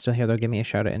 if you are still here, though, give me a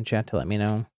shout out in chat to let me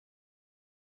know.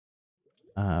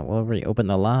 We'll reopen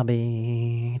the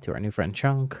lobby to our new friend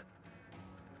Chunk.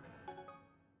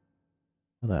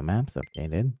 Oh, the map's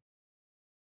updated.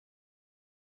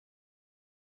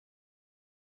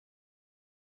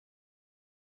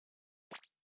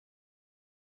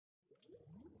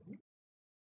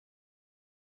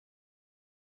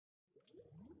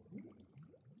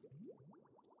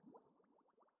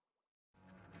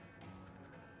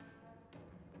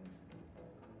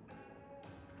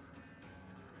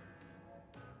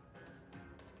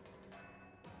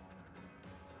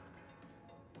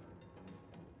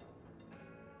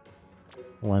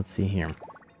 Let's see here.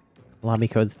 Lobby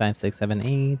code's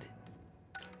 5678.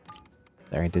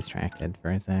 Sorry, distracted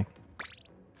for a sec.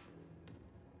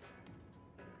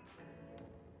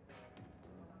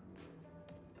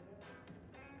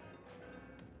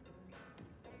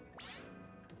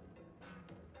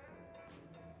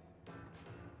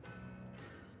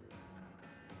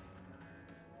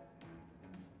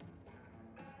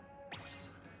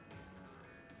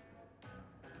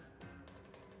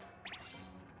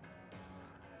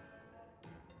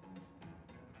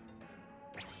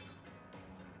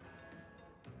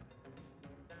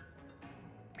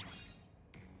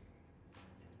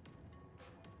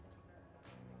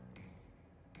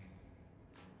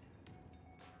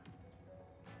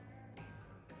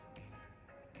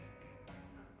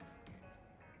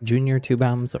 Junior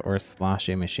 2-bombs or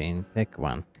Sloshy Machine? Pick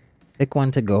one. Pick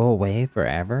one to go away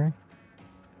forever?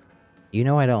 You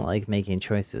know I don't like making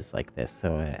choices like this,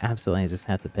 so I absolutely just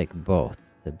have to pick both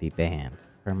to be banned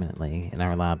permanently in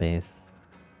our lobbies.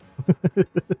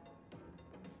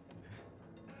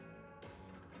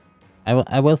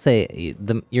 I will say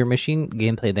your machine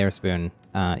gameplay there, Spoon.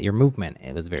 Your movement,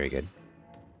 it was very good.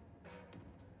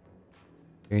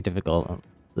 Very difficult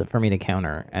for me to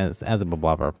counter as a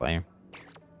Blobber player,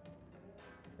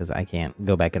 because I can't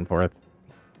go back and forth.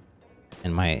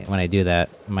 And when I do that,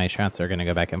 my shots are gonna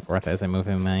go back and forth as I move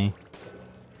in my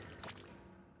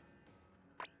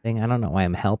thing. I don't know why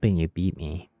I'm helping you beat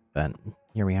me, but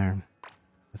here we are.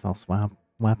 Guess I'll swap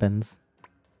weapons.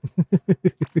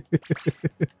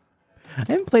 I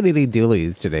haven't played any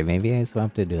dualies today. Maybe I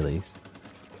swapped to dualies.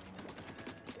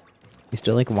 You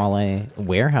still like Walleye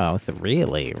Warehouse?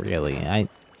 Really, really.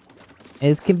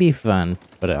 It can be fun,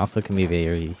 but it also can be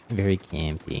very, very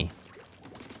campy.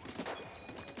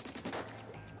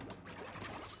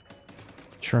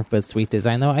 Short but sweet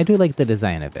design, though. I do like the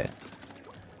design of it.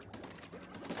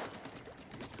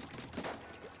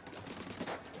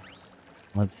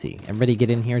 Let's see. Everybody get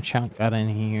in here. Chunk got in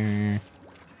here.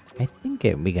 I think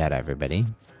we got everybody.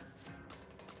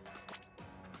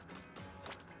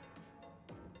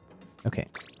 Okay.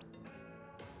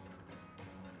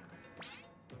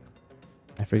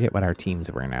 I forget what our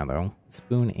teams were now, though.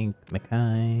 Spoon, Ink,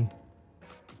 Mackay.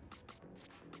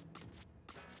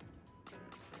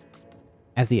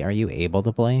 Ezzy, are you able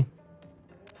to play?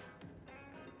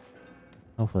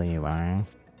 Hopefully you are.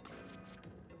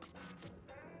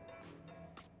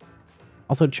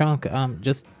 Also, Chunk,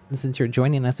 just since you're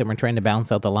joining us and we're trying to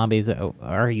balance out the lobbies,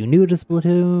 are you new to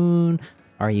Splatoon?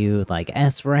 Are you like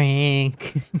S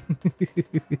rank?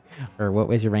 Or what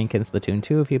was your rank in Splatoon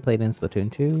 2 if you played in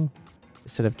Splatoon 2?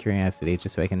 Just out of curiosity,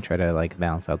 just so I can try to like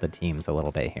balance out the teams a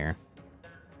little bit here.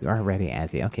 You are ready,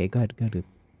 Azzy. Okay, good, good.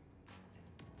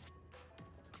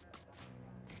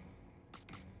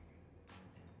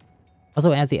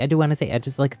 Also, Azzy, I do want to say, I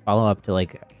just like follow up to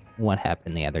like what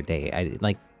happened the other day.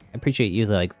 I appreciate you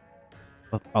like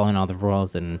following all the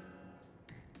rules and,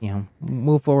 you know,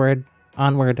 move forward,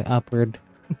 onward, upward.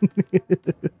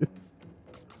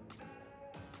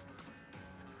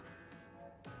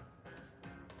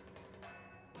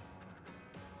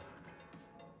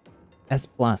 S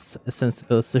plus since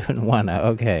Splatoon 1.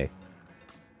 Okay.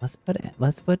 Let's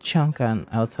put Chunk on.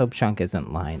 Let's hope Chunk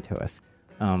isn't lying to us.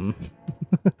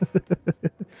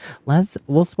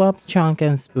 We'll swap Chunk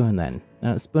and Spoon then.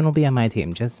 Spoon will be on my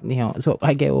team, just, you know, so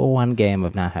I get one game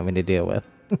of not having to deal with.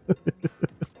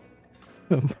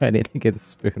 I'm fighting against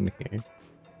Spoon here.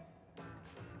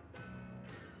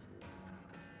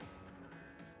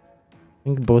 I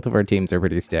think both of our teams are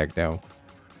pretty stacked now.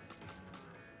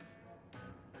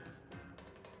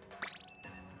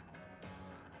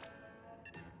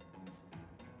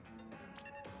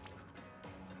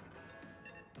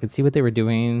 Could see what they were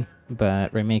doing,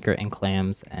 but Rainmaker and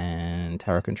Clams and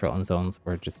Tower Control and Zones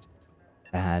were just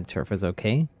bad. Turf was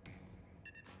okay.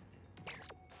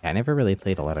 Yeah, I never really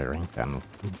played a lot of ranked on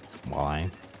Walleye.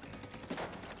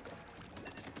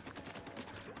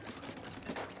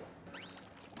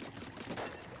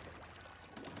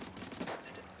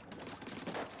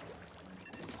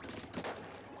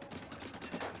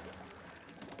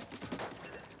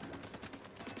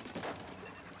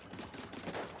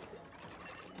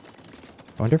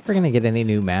 I wonder if we're going to get any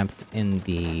new maps in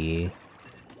the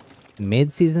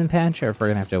mid-season patch, or if we're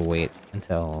going to have to wait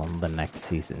until the next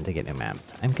season to get new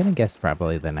maps. I'm going to guess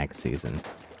probably the next season.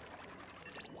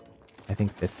 I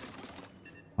think this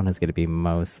one is going to be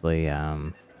mostly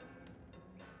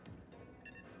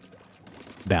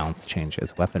balance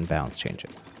changes, weapon balance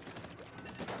changes.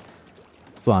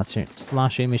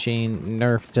 Sloshy machine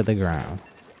nerfed to the ground.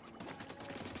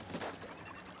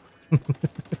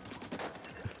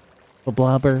 The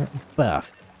Blobber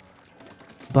buff.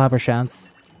 Blobber shots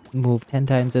move 10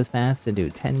 times as fast and do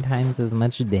 10 times as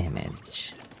much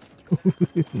damage.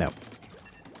 No.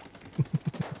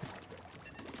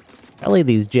 Probably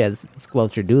these Jez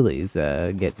Squelcher Doolies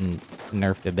getting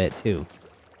nerfed a bit too.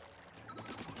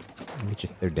 Maybe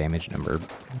just their damage number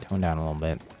toned down a little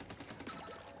bit.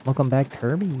 Welcome back,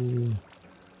 Kirby.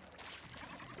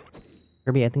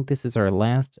 Kirby, I think this is our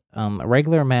last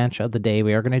regular match of the day.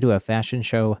 We are going to do a fashion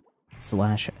show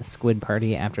 / squid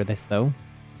party after this, though,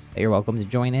 that you're welcome to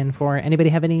join in for. Anybody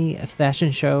have any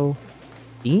fashion show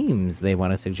themes they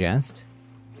want to suggest?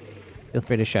 Feel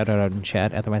free to shout out in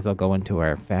chat. Otherwise, I'll go into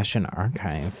our fashion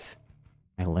archives.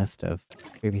 My list of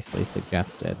previously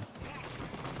suggested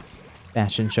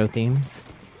fashion show themes.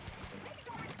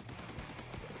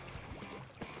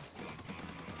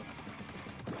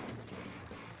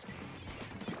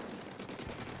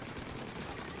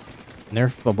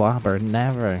 Nerf Boblobber,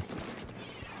 never.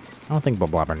 I don't think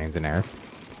Boblobber needs a nerf.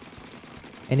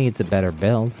 It needs a better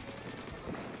build.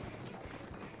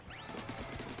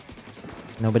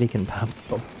 Nobody can pop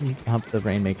the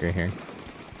Rainmaker here.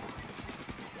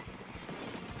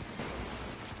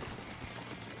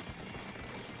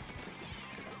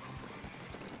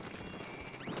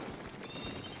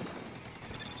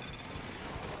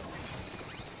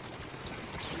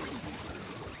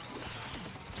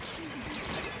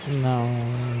 No.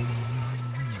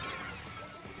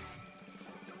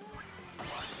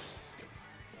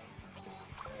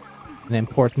 An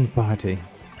important party.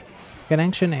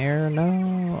 Connection error,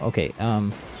 no. Okay,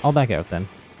 I'll back out then.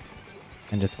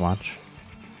 And just watch.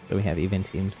 So we have even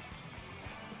teams.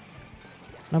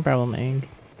 No problem, Ing.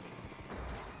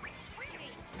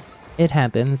 It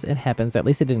happens, it happens. At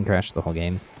least it didn't crash the whole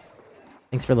game.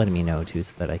 Thanks for letting me know too,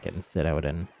 so that I can sit out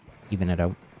and even it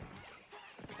out.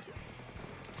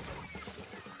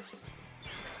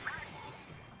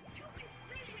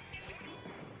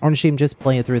 Orange team, just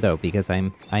play it through though, because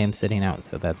I am sitting out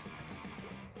so that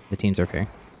the teams are fair.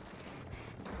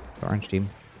 So orange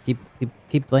team,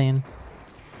 keep playing.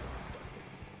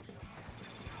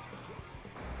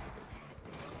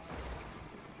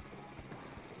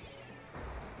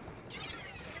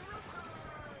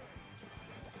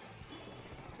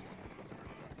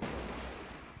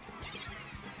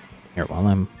 Here, while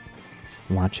I'm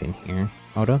watching here.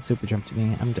 Oh, don't super jump to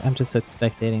me. I'm just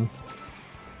spectating.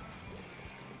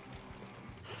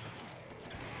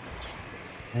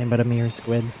 I'm but a mere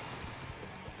squid.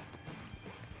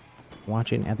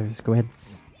 Watching other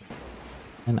squids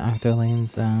and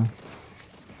octolanes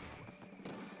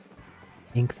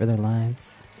ink for their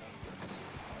lives.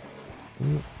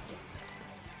 Ooh.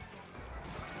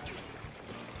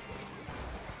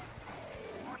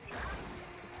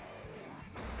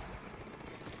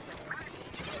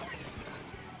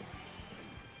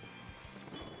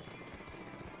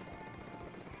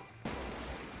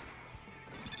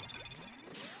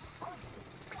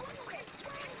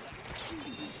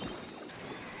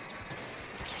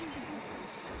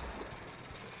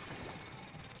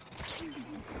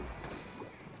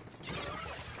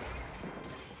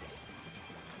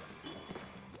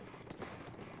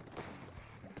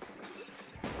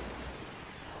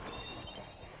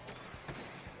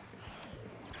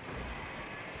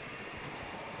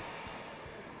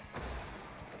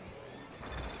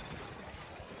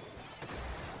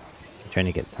 Trying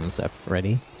to get some stuff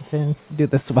ready to do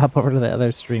the swap over to the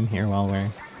other stream here while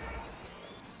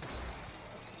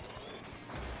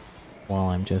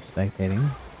I'm just spectating.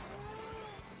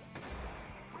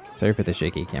 Sorry for the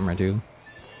shaky camera too.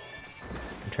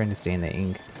 I'm trying to stay in the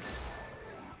ink.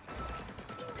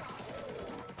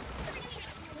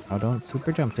 Oh, don't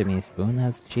super jump to me, Spoon.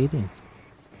 That's cheating.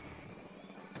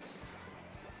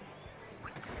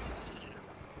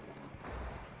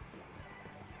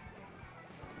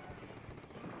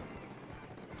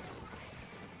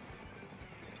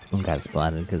 Spoon got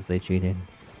splatted because they cheated.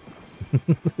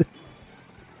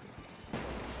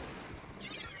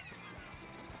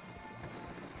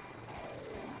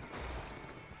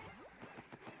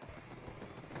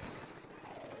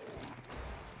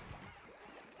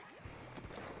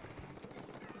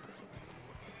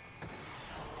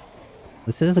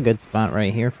 This is a good spot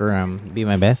right here for Be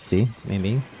My Bestie,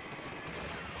 maybe.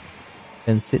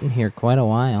 Been sitting here quite a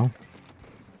while.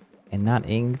 And not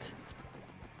inked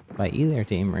by either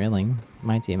team, really.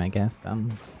 My team, I guess.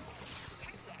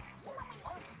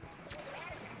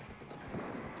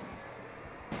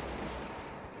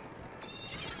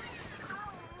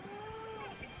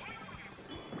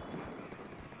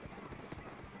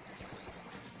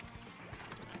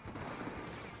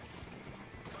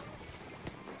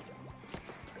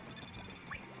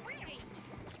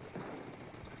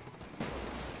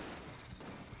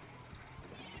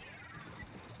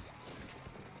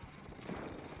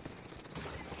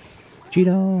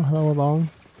 Cheeto, hello along.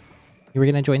 You were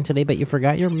gonna join today, but you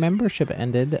forgot your membership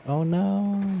ended. Oh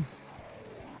no.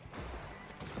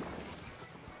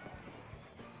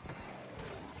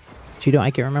 Cheeto,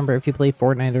 I can't remember if you play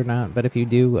Fortnite or not, but if you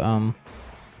do,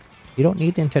 you don't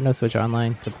need Nintendo Switch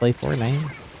Online to play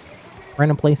Fortnite. We're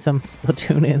gonna play some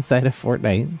Splatoon inside of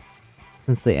Fortnite,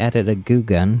 since they added a goo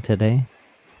gun today.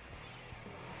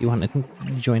 You want to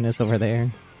join us over there?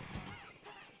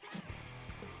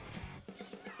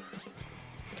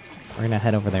 We're gonna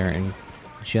head over there in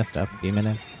just a few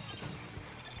minutes.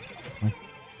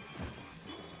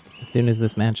 As soon as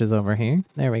this match is over here.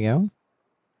 There we go.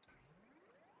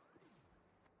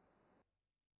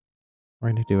 We're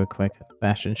gonna do a quick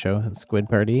fashion show squid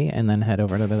party and then head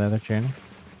over to the other channel.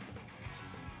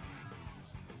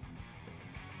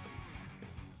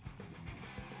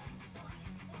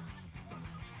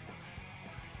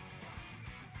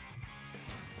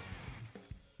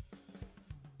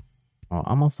 Oh,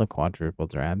 almost a quadruple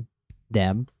drab.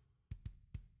 Dab.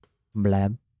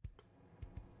 Blab.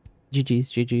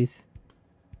 GG's, GG's.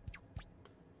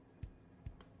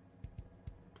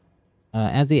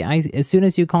 As soon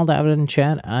as you called out in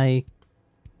chat, I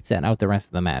set out the rest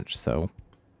of the match, so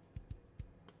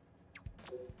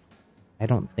I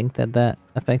don't think that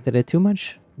affected it too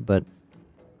much, but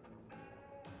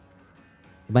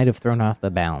it might have thrown off the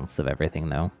balance of everything,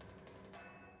 though.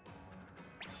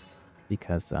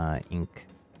 Because Ink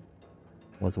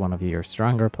was one of your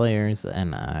stronger players,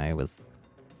 and I was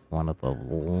one of the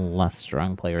less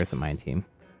strong players in my team.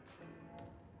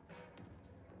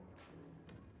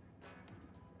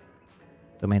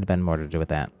 So it might have been more to do with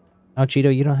that. Oh,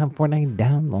 Cheeto, you don't have Fortnite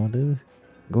downloaded?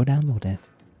 Go download it.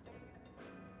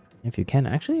 If you can.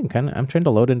 Actually, I'm trying to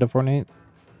load into Fortnite.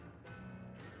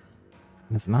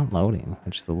 And it's not loading,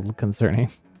 which is a little concerning.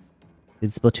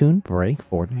 Did Splatoon break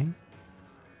Fortnite?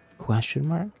 Question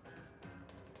mark?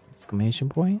 Exclamation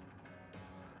point?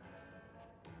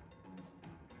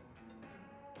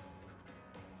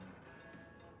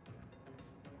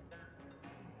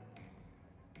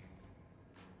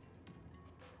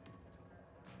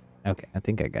 Okay, I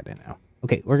think I got it now.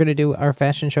 Okay, we're gonna do our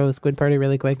fashion show squid party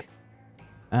really quick.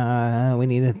 We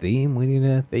need a theme. We need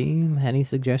a theme. Any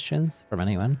suggestions from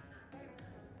anyone?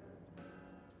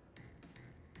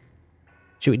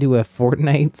 Should we do a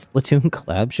Fortnite Splatoon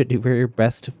collab? Should you wear your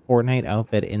best Fortnite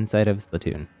outfit inside of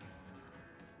Splatoon?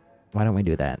 Why don't we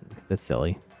do that? Because it's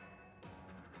silly.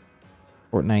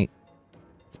 Fortnite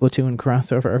Splatoon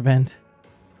crossover event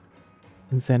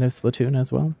inside of Splatoon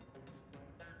as well.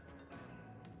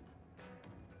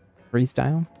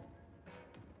 Freestyle.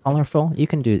 Colorful. You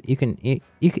can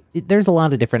there's a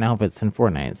lot of different outfits in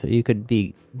Fortnite, so you could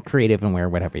be creative and wear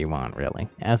whatever you want, really.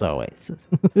 As always.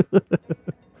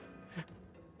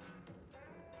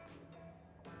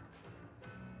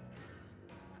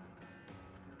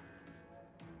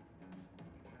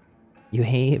 You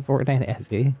hate Fortnite,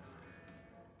 Ezzy?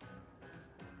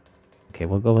 Okay,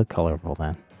 we'll go with colorful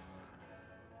then.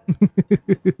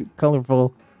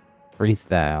 Colorful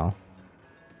freestyle.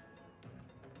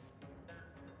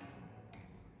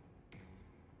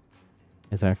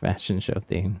 Is our fashion show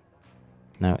theme.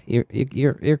 Now,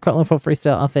 your colorful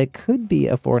freestyle outfit could be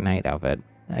a Fortnite outfit,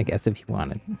 I guess, if you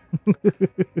wanted.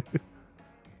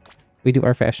 We do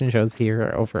our fashion shows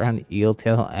here over on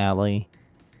Eeltail Alley.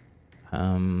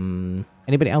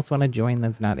 Anybody else want to join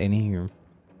that's not in here?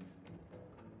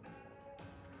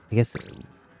 I guess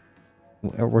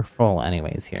we're full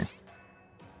anyways here.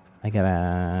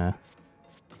 I'll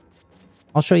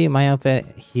show you my outfit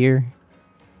here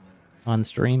on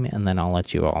stream, and then I'll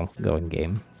let you all go in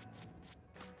game.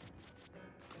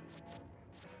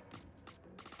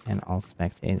 And I'll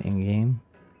spectate in game.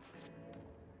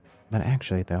 But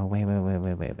actually though,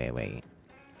 wait.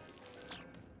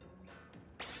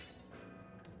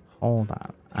 Hold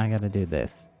on. I gotta do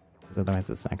this, because otherwise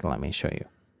it's not gonna let me show you.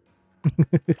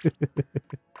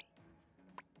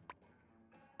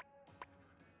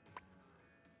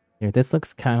 Here, this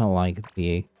looks kind of like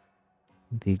the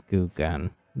goo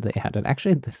gun they had it.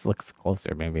 Actually, this looks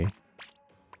closer, maybe.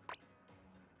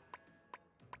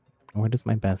 What is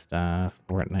my best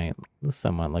Fortnite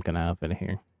somewhat looking outfit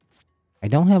here? I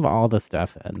don't have all the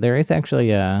stuff. There is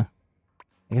actually I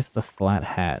guess the flat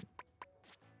hat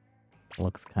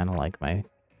looks kind of like my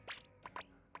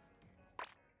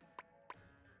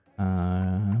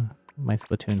my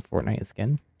Splatoon Fortnite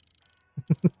skin.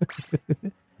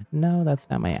 No, that's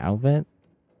not my outfit.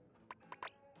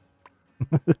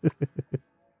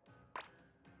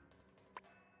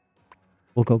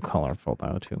 We'll go colorful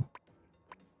though too.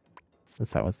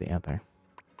 Since that was the other.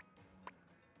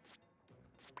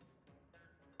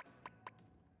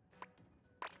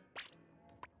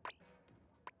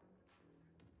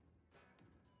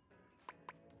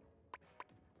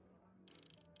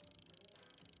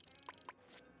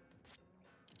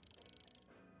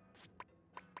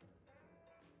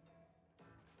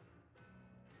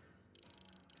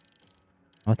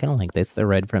 I kind of like this. The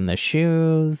red from the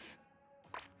shoes.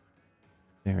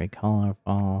 Very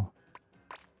colorful.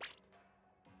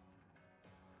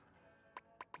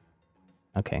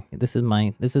 Okay, this is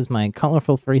my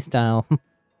colorful freestyle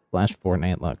 /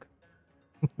 Fortnite look.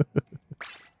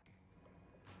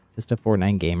 Just a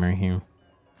Fortnite gamer here.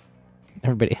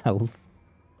 Everybody else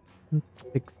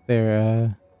picks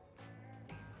their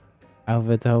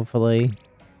outfits, hopefully.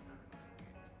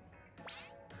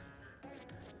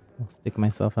 I'll stick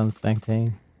myself on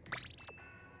spectate.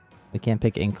 We can't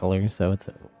pick ink color, so it's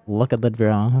a luck of the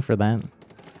draw for that.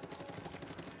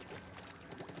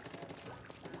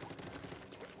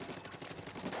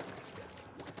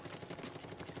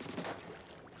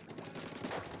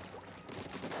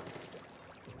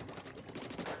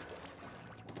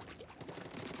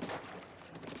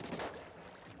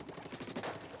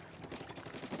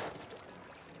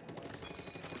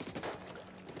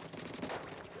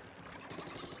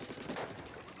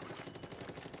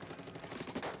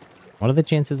 What are the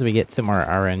chances we get some more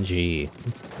RNG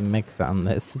mix on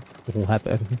this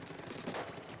weapon?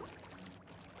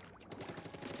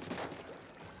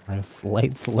 Or a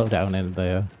slight slowdown in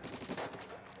the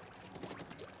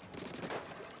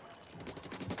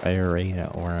fire rate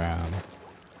or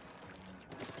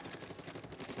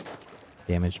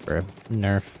damage for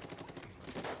nerf.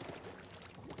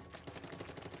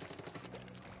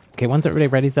 Okay, once everybody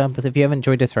ready's up, so if you haven't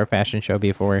joined us for a fashion show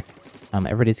before,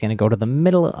 everybody's going to go to the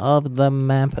middle of the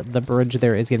map. The bridge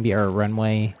there is going to be our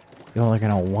runway. You all are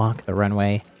going to walk the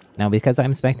runway. Now, because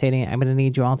I'm spectating, I'm going to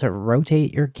need you all to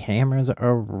rotate your cameras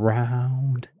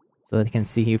around so that I can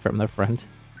see you from the front.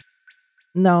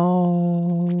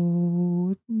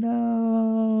 No,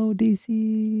 no,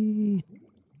 DC.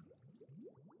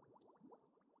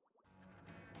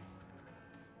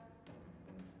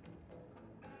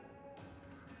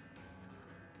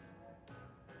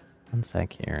 One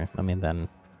sec here. Let me then.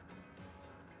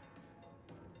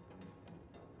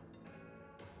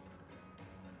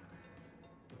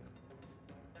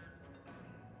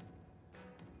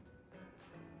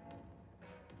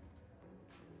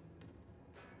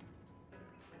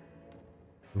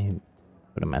 Let me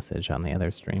put a message on the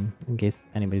other stream in case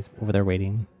anybody's over there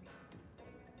waiting.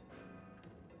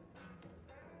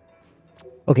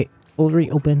 Okay, we'll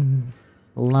reopen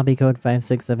lobby code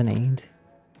 5678.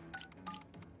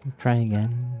 Try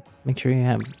again. Make sure you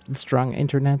have strong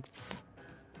internets.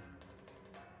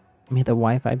 May the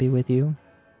Wi-Fi be with you.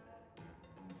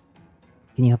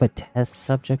 Can you have a test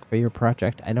subject for your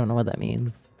project? I don't know what that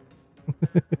means.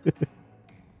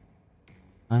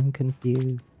 I'm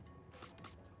confused.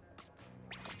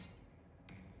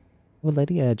 Well,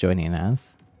 Lydia joining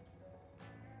us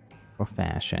for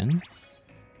fashion.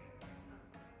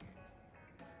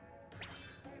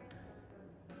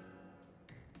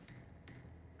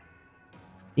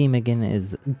 Theme again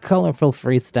is colorful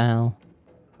freestyle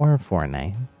or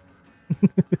Fortnite.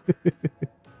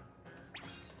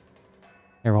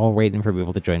 They're all waiting for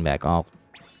people to join back. I'll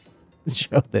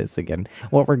show this again.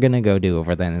 What we're gonna go do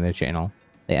over there in the channel.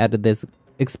 They added this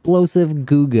explosive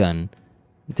goo gun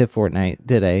to Fortnite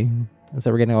today.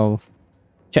 So we're gonna go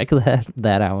check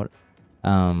that out.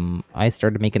 I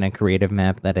started making a creative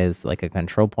map that is like a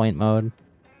control point mode.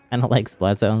 Kinda like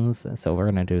Splat Zones. So we're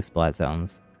gonna do Splat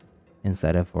Zones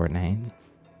inside of Fortnite.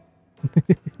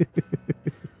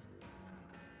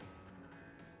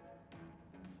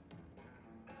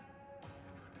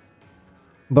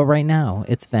 But right now,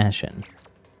 it's fashion.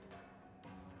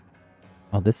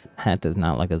 Well, this hat does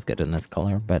not look as good in this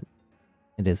color, but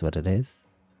it is what it is.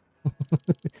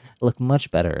 Look much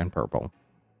better in purple.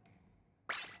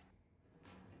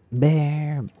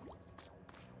 Bear.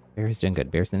 Bear's doing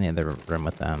good. Bear's in the other room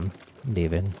with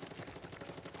David.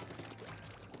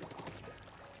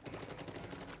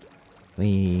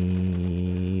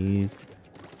 Please.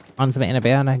 On some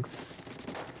antibiotics.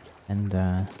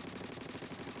 And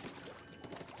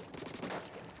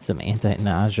some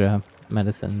anti-nausea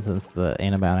medicine since the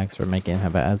antibiotics were making him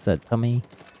have an upset tummy.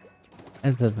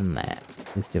 Other than that,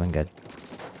 he's doing good.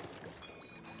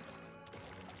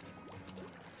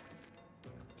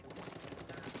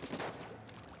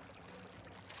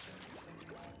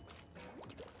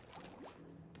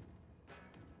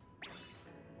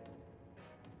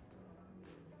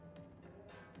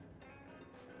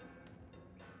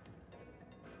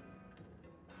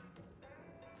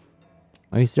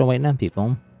 Are you still waiting on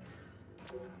people?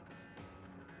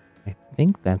 I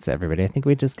think that's everybody. I think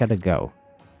we just gotta go.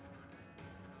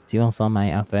 So you all saw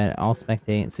my outfit. I'll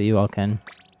spectate so you all can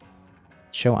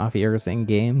show off yours in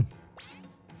game.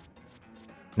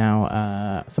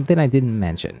 Now, something I didn't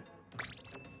mention.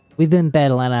 We've been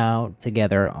battling out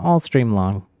together all stream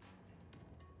long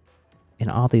in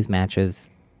all these matches.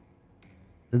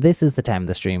 This is the time of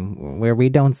the stream where we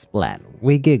don't splat.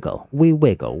 We giggle, we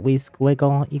wiggle, we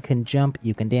squiggle. You can jump,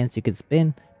 you can dance, you can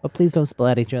spin, but please don't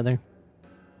splat each other.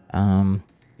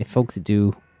 If folks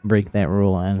do break that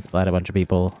rule and splat a bunch of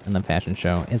people in the fashion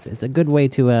show, it's a good way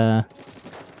to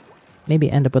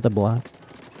maybe end up with a block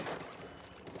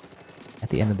at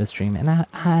the end of the stream. And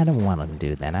I don't want to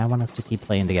do that. I want us to keep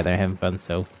playing together, having fun.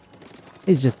 So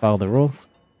please just follow the rules.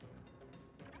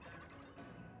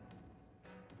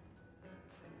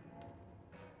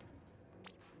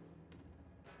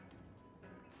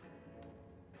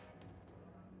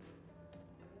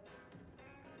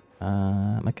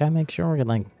 I gotta make sure we're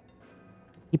like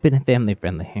keeping it family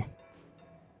friendly here.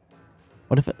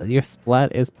 What if your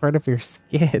splat is part of your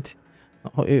skit?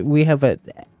 We have a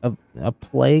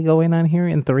play going on here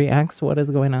in 3 acts. What is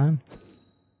going on?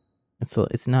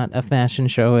 It's not a fashion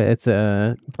show. It's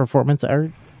a performance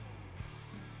art.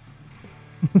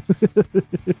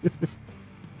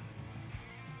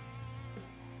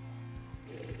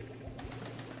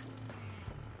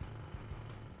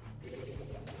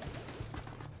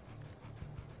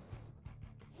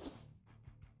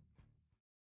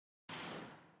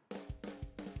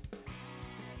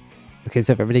 Okay,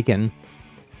 so if everybody can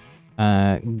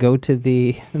go to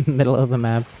the middle of the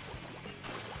map.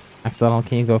 Axolotl,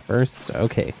 can you go first?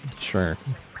 Okay, sure.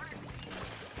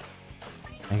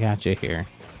 I got you here.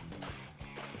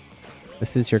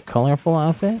 This is your colorful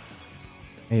outfit?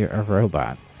 Or you're a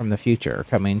robot from the future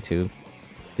coming to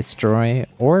destroy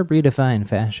or redefine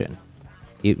fashion.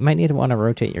 You might need to want to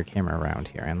rotate your camera around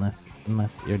here unless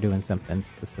you're doing something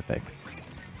specific.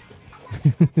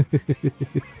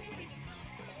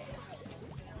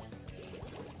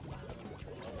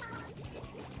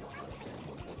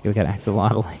 We got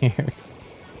axolotl here.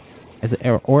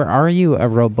 Or are you a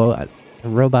robot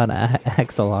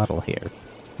axolotl here?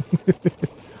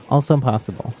 Also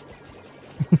possible.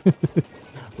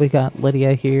 We got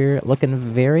Lydia here, looking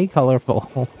very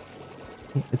colorful.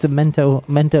 It's a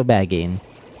mento bagging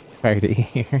party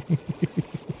here.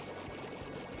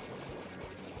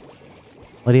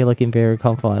 Lydia looking very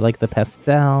colorful. I like the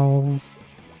pastels.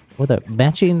 With a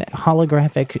matching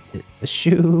holographic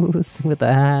shoes with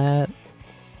a hat.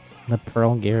 The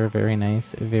pearl gear, very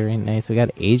nice, very nice. We got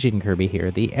Asian Kirby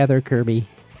here, the other Kirby.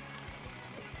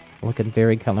 Looking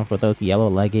very colorful with those yellow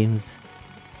leggings.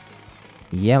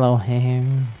 Yellow hair.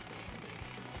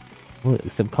 Ooh,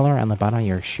 some color on the bottom of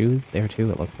your shoes there too,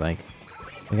 it looks like.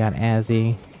 We got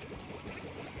Azzy.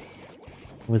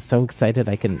 Was so excited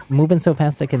moving so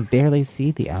fast I can barely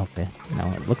see the outfit.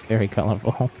 No, it looks very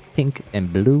colorful. Pink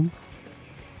and blue.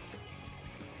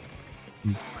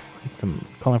 Some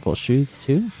colorful shoes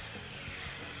too.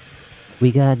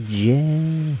 We got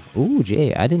Jay. Ooh,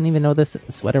 Jay. I didn't even know this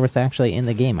sweater was actually in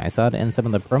the game. I saw it in some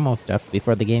of the promo stuff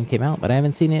before the game came out, but I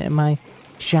haven't seen it in my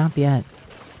shop yet.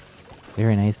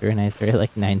 Very nice, very nice. Very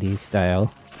like 90s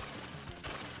style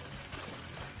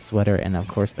sweater, and of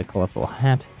course the colorful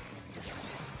hat.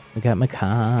 We got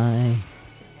Makai.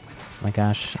 My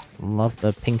gosh, love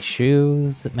the pink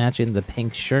shoes, matching the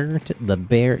pink shirt, the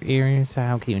bear ears.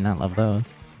 How can you not love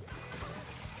those?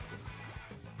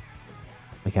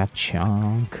 We got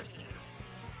Chonk.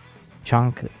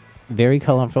 Chonk, very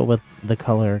colorful with the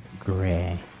color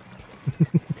gray.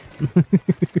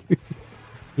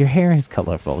 Your hair is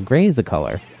colorful. Gray is a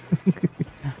color.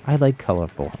 I like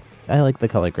colorful. I like the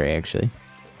color gray, actually.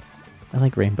 I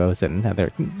like rainbows and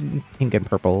other pink and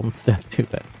purple and stuff too,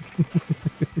 but...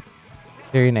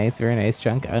 Very nice,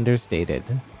 Chunk. Understated.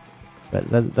 But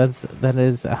that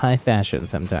is a high fashion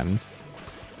sometimes.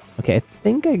 Okay, I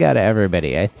think I got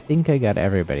everybody.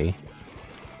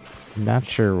 I'm not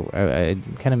sure. I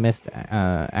kind of missed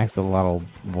Axolotl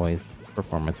Boy's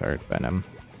performance art, but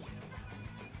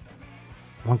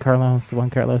Juan Carlos,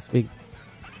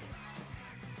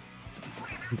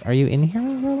 are you in here,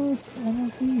 Carlos? I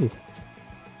don't see you.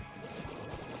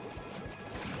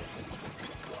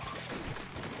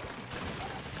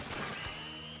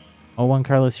 Oh, Juan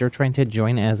Carlos, you're trying to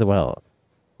join as well.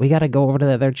 We gotta go over to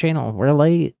the other channel. We're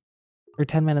late. We're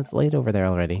 10 minutes late over there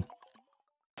already.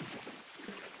 Can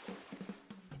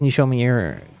you show me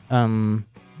your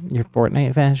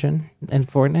Fortnite fashion in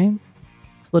Fortnite?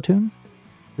 Splatoon?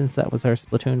 Since that was our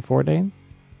Splatoon 4 day.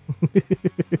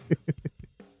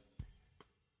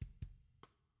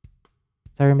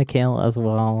 Sorry, Mikhail, as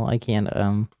well. I can't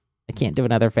do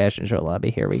another fashion show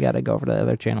lobby here. We gotta go over to the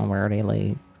other channel. We're already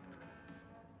late.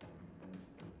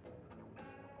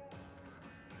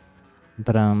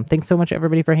 But thanks so much,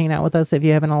 everybody, for hanging out with us. If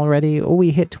you haven't already, oh,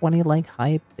 we hit 20 like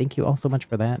hype. Thank you all so much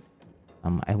for that.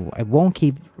 I won't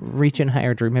keep reaching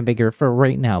higher, dreaming bigger for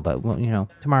right now, but well, you know,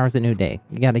 tomorrow's a new day.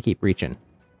 You got to keep reaching.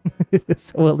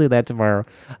 So we'll do that tomorrow.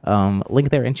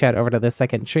 Link there in chat over to the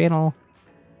second channel.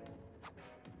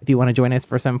 If you want to join us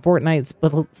for some Fortnite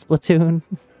Splatoon,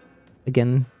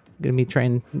 again, gonna be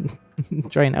trying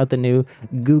out the new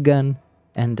goo gun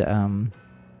and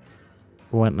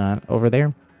whatnot over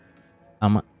there.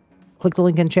 Click the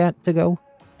link in chat to go.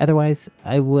 Otherwise,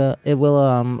 it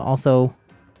will also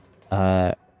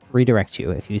redirect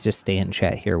you if you just stay in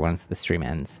chat here once the stream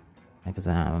ends. Because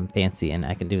I'm fancy and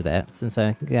I can do that since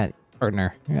I got a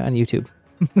partner on YouTube.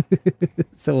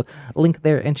 So link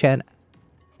there in chat.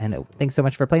 And thanks so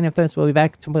much for playing with us. We'll be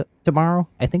back tomorrow.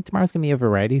 I think tomorrow's going to be a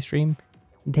variety stream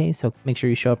day, so make sure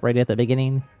you show up right at the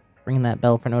beginning. Ring that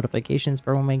bell for notifications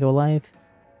for when we go live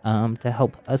to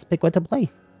help us pick what to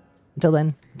play. Until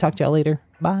then, talk to y'all later.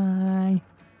 Bye.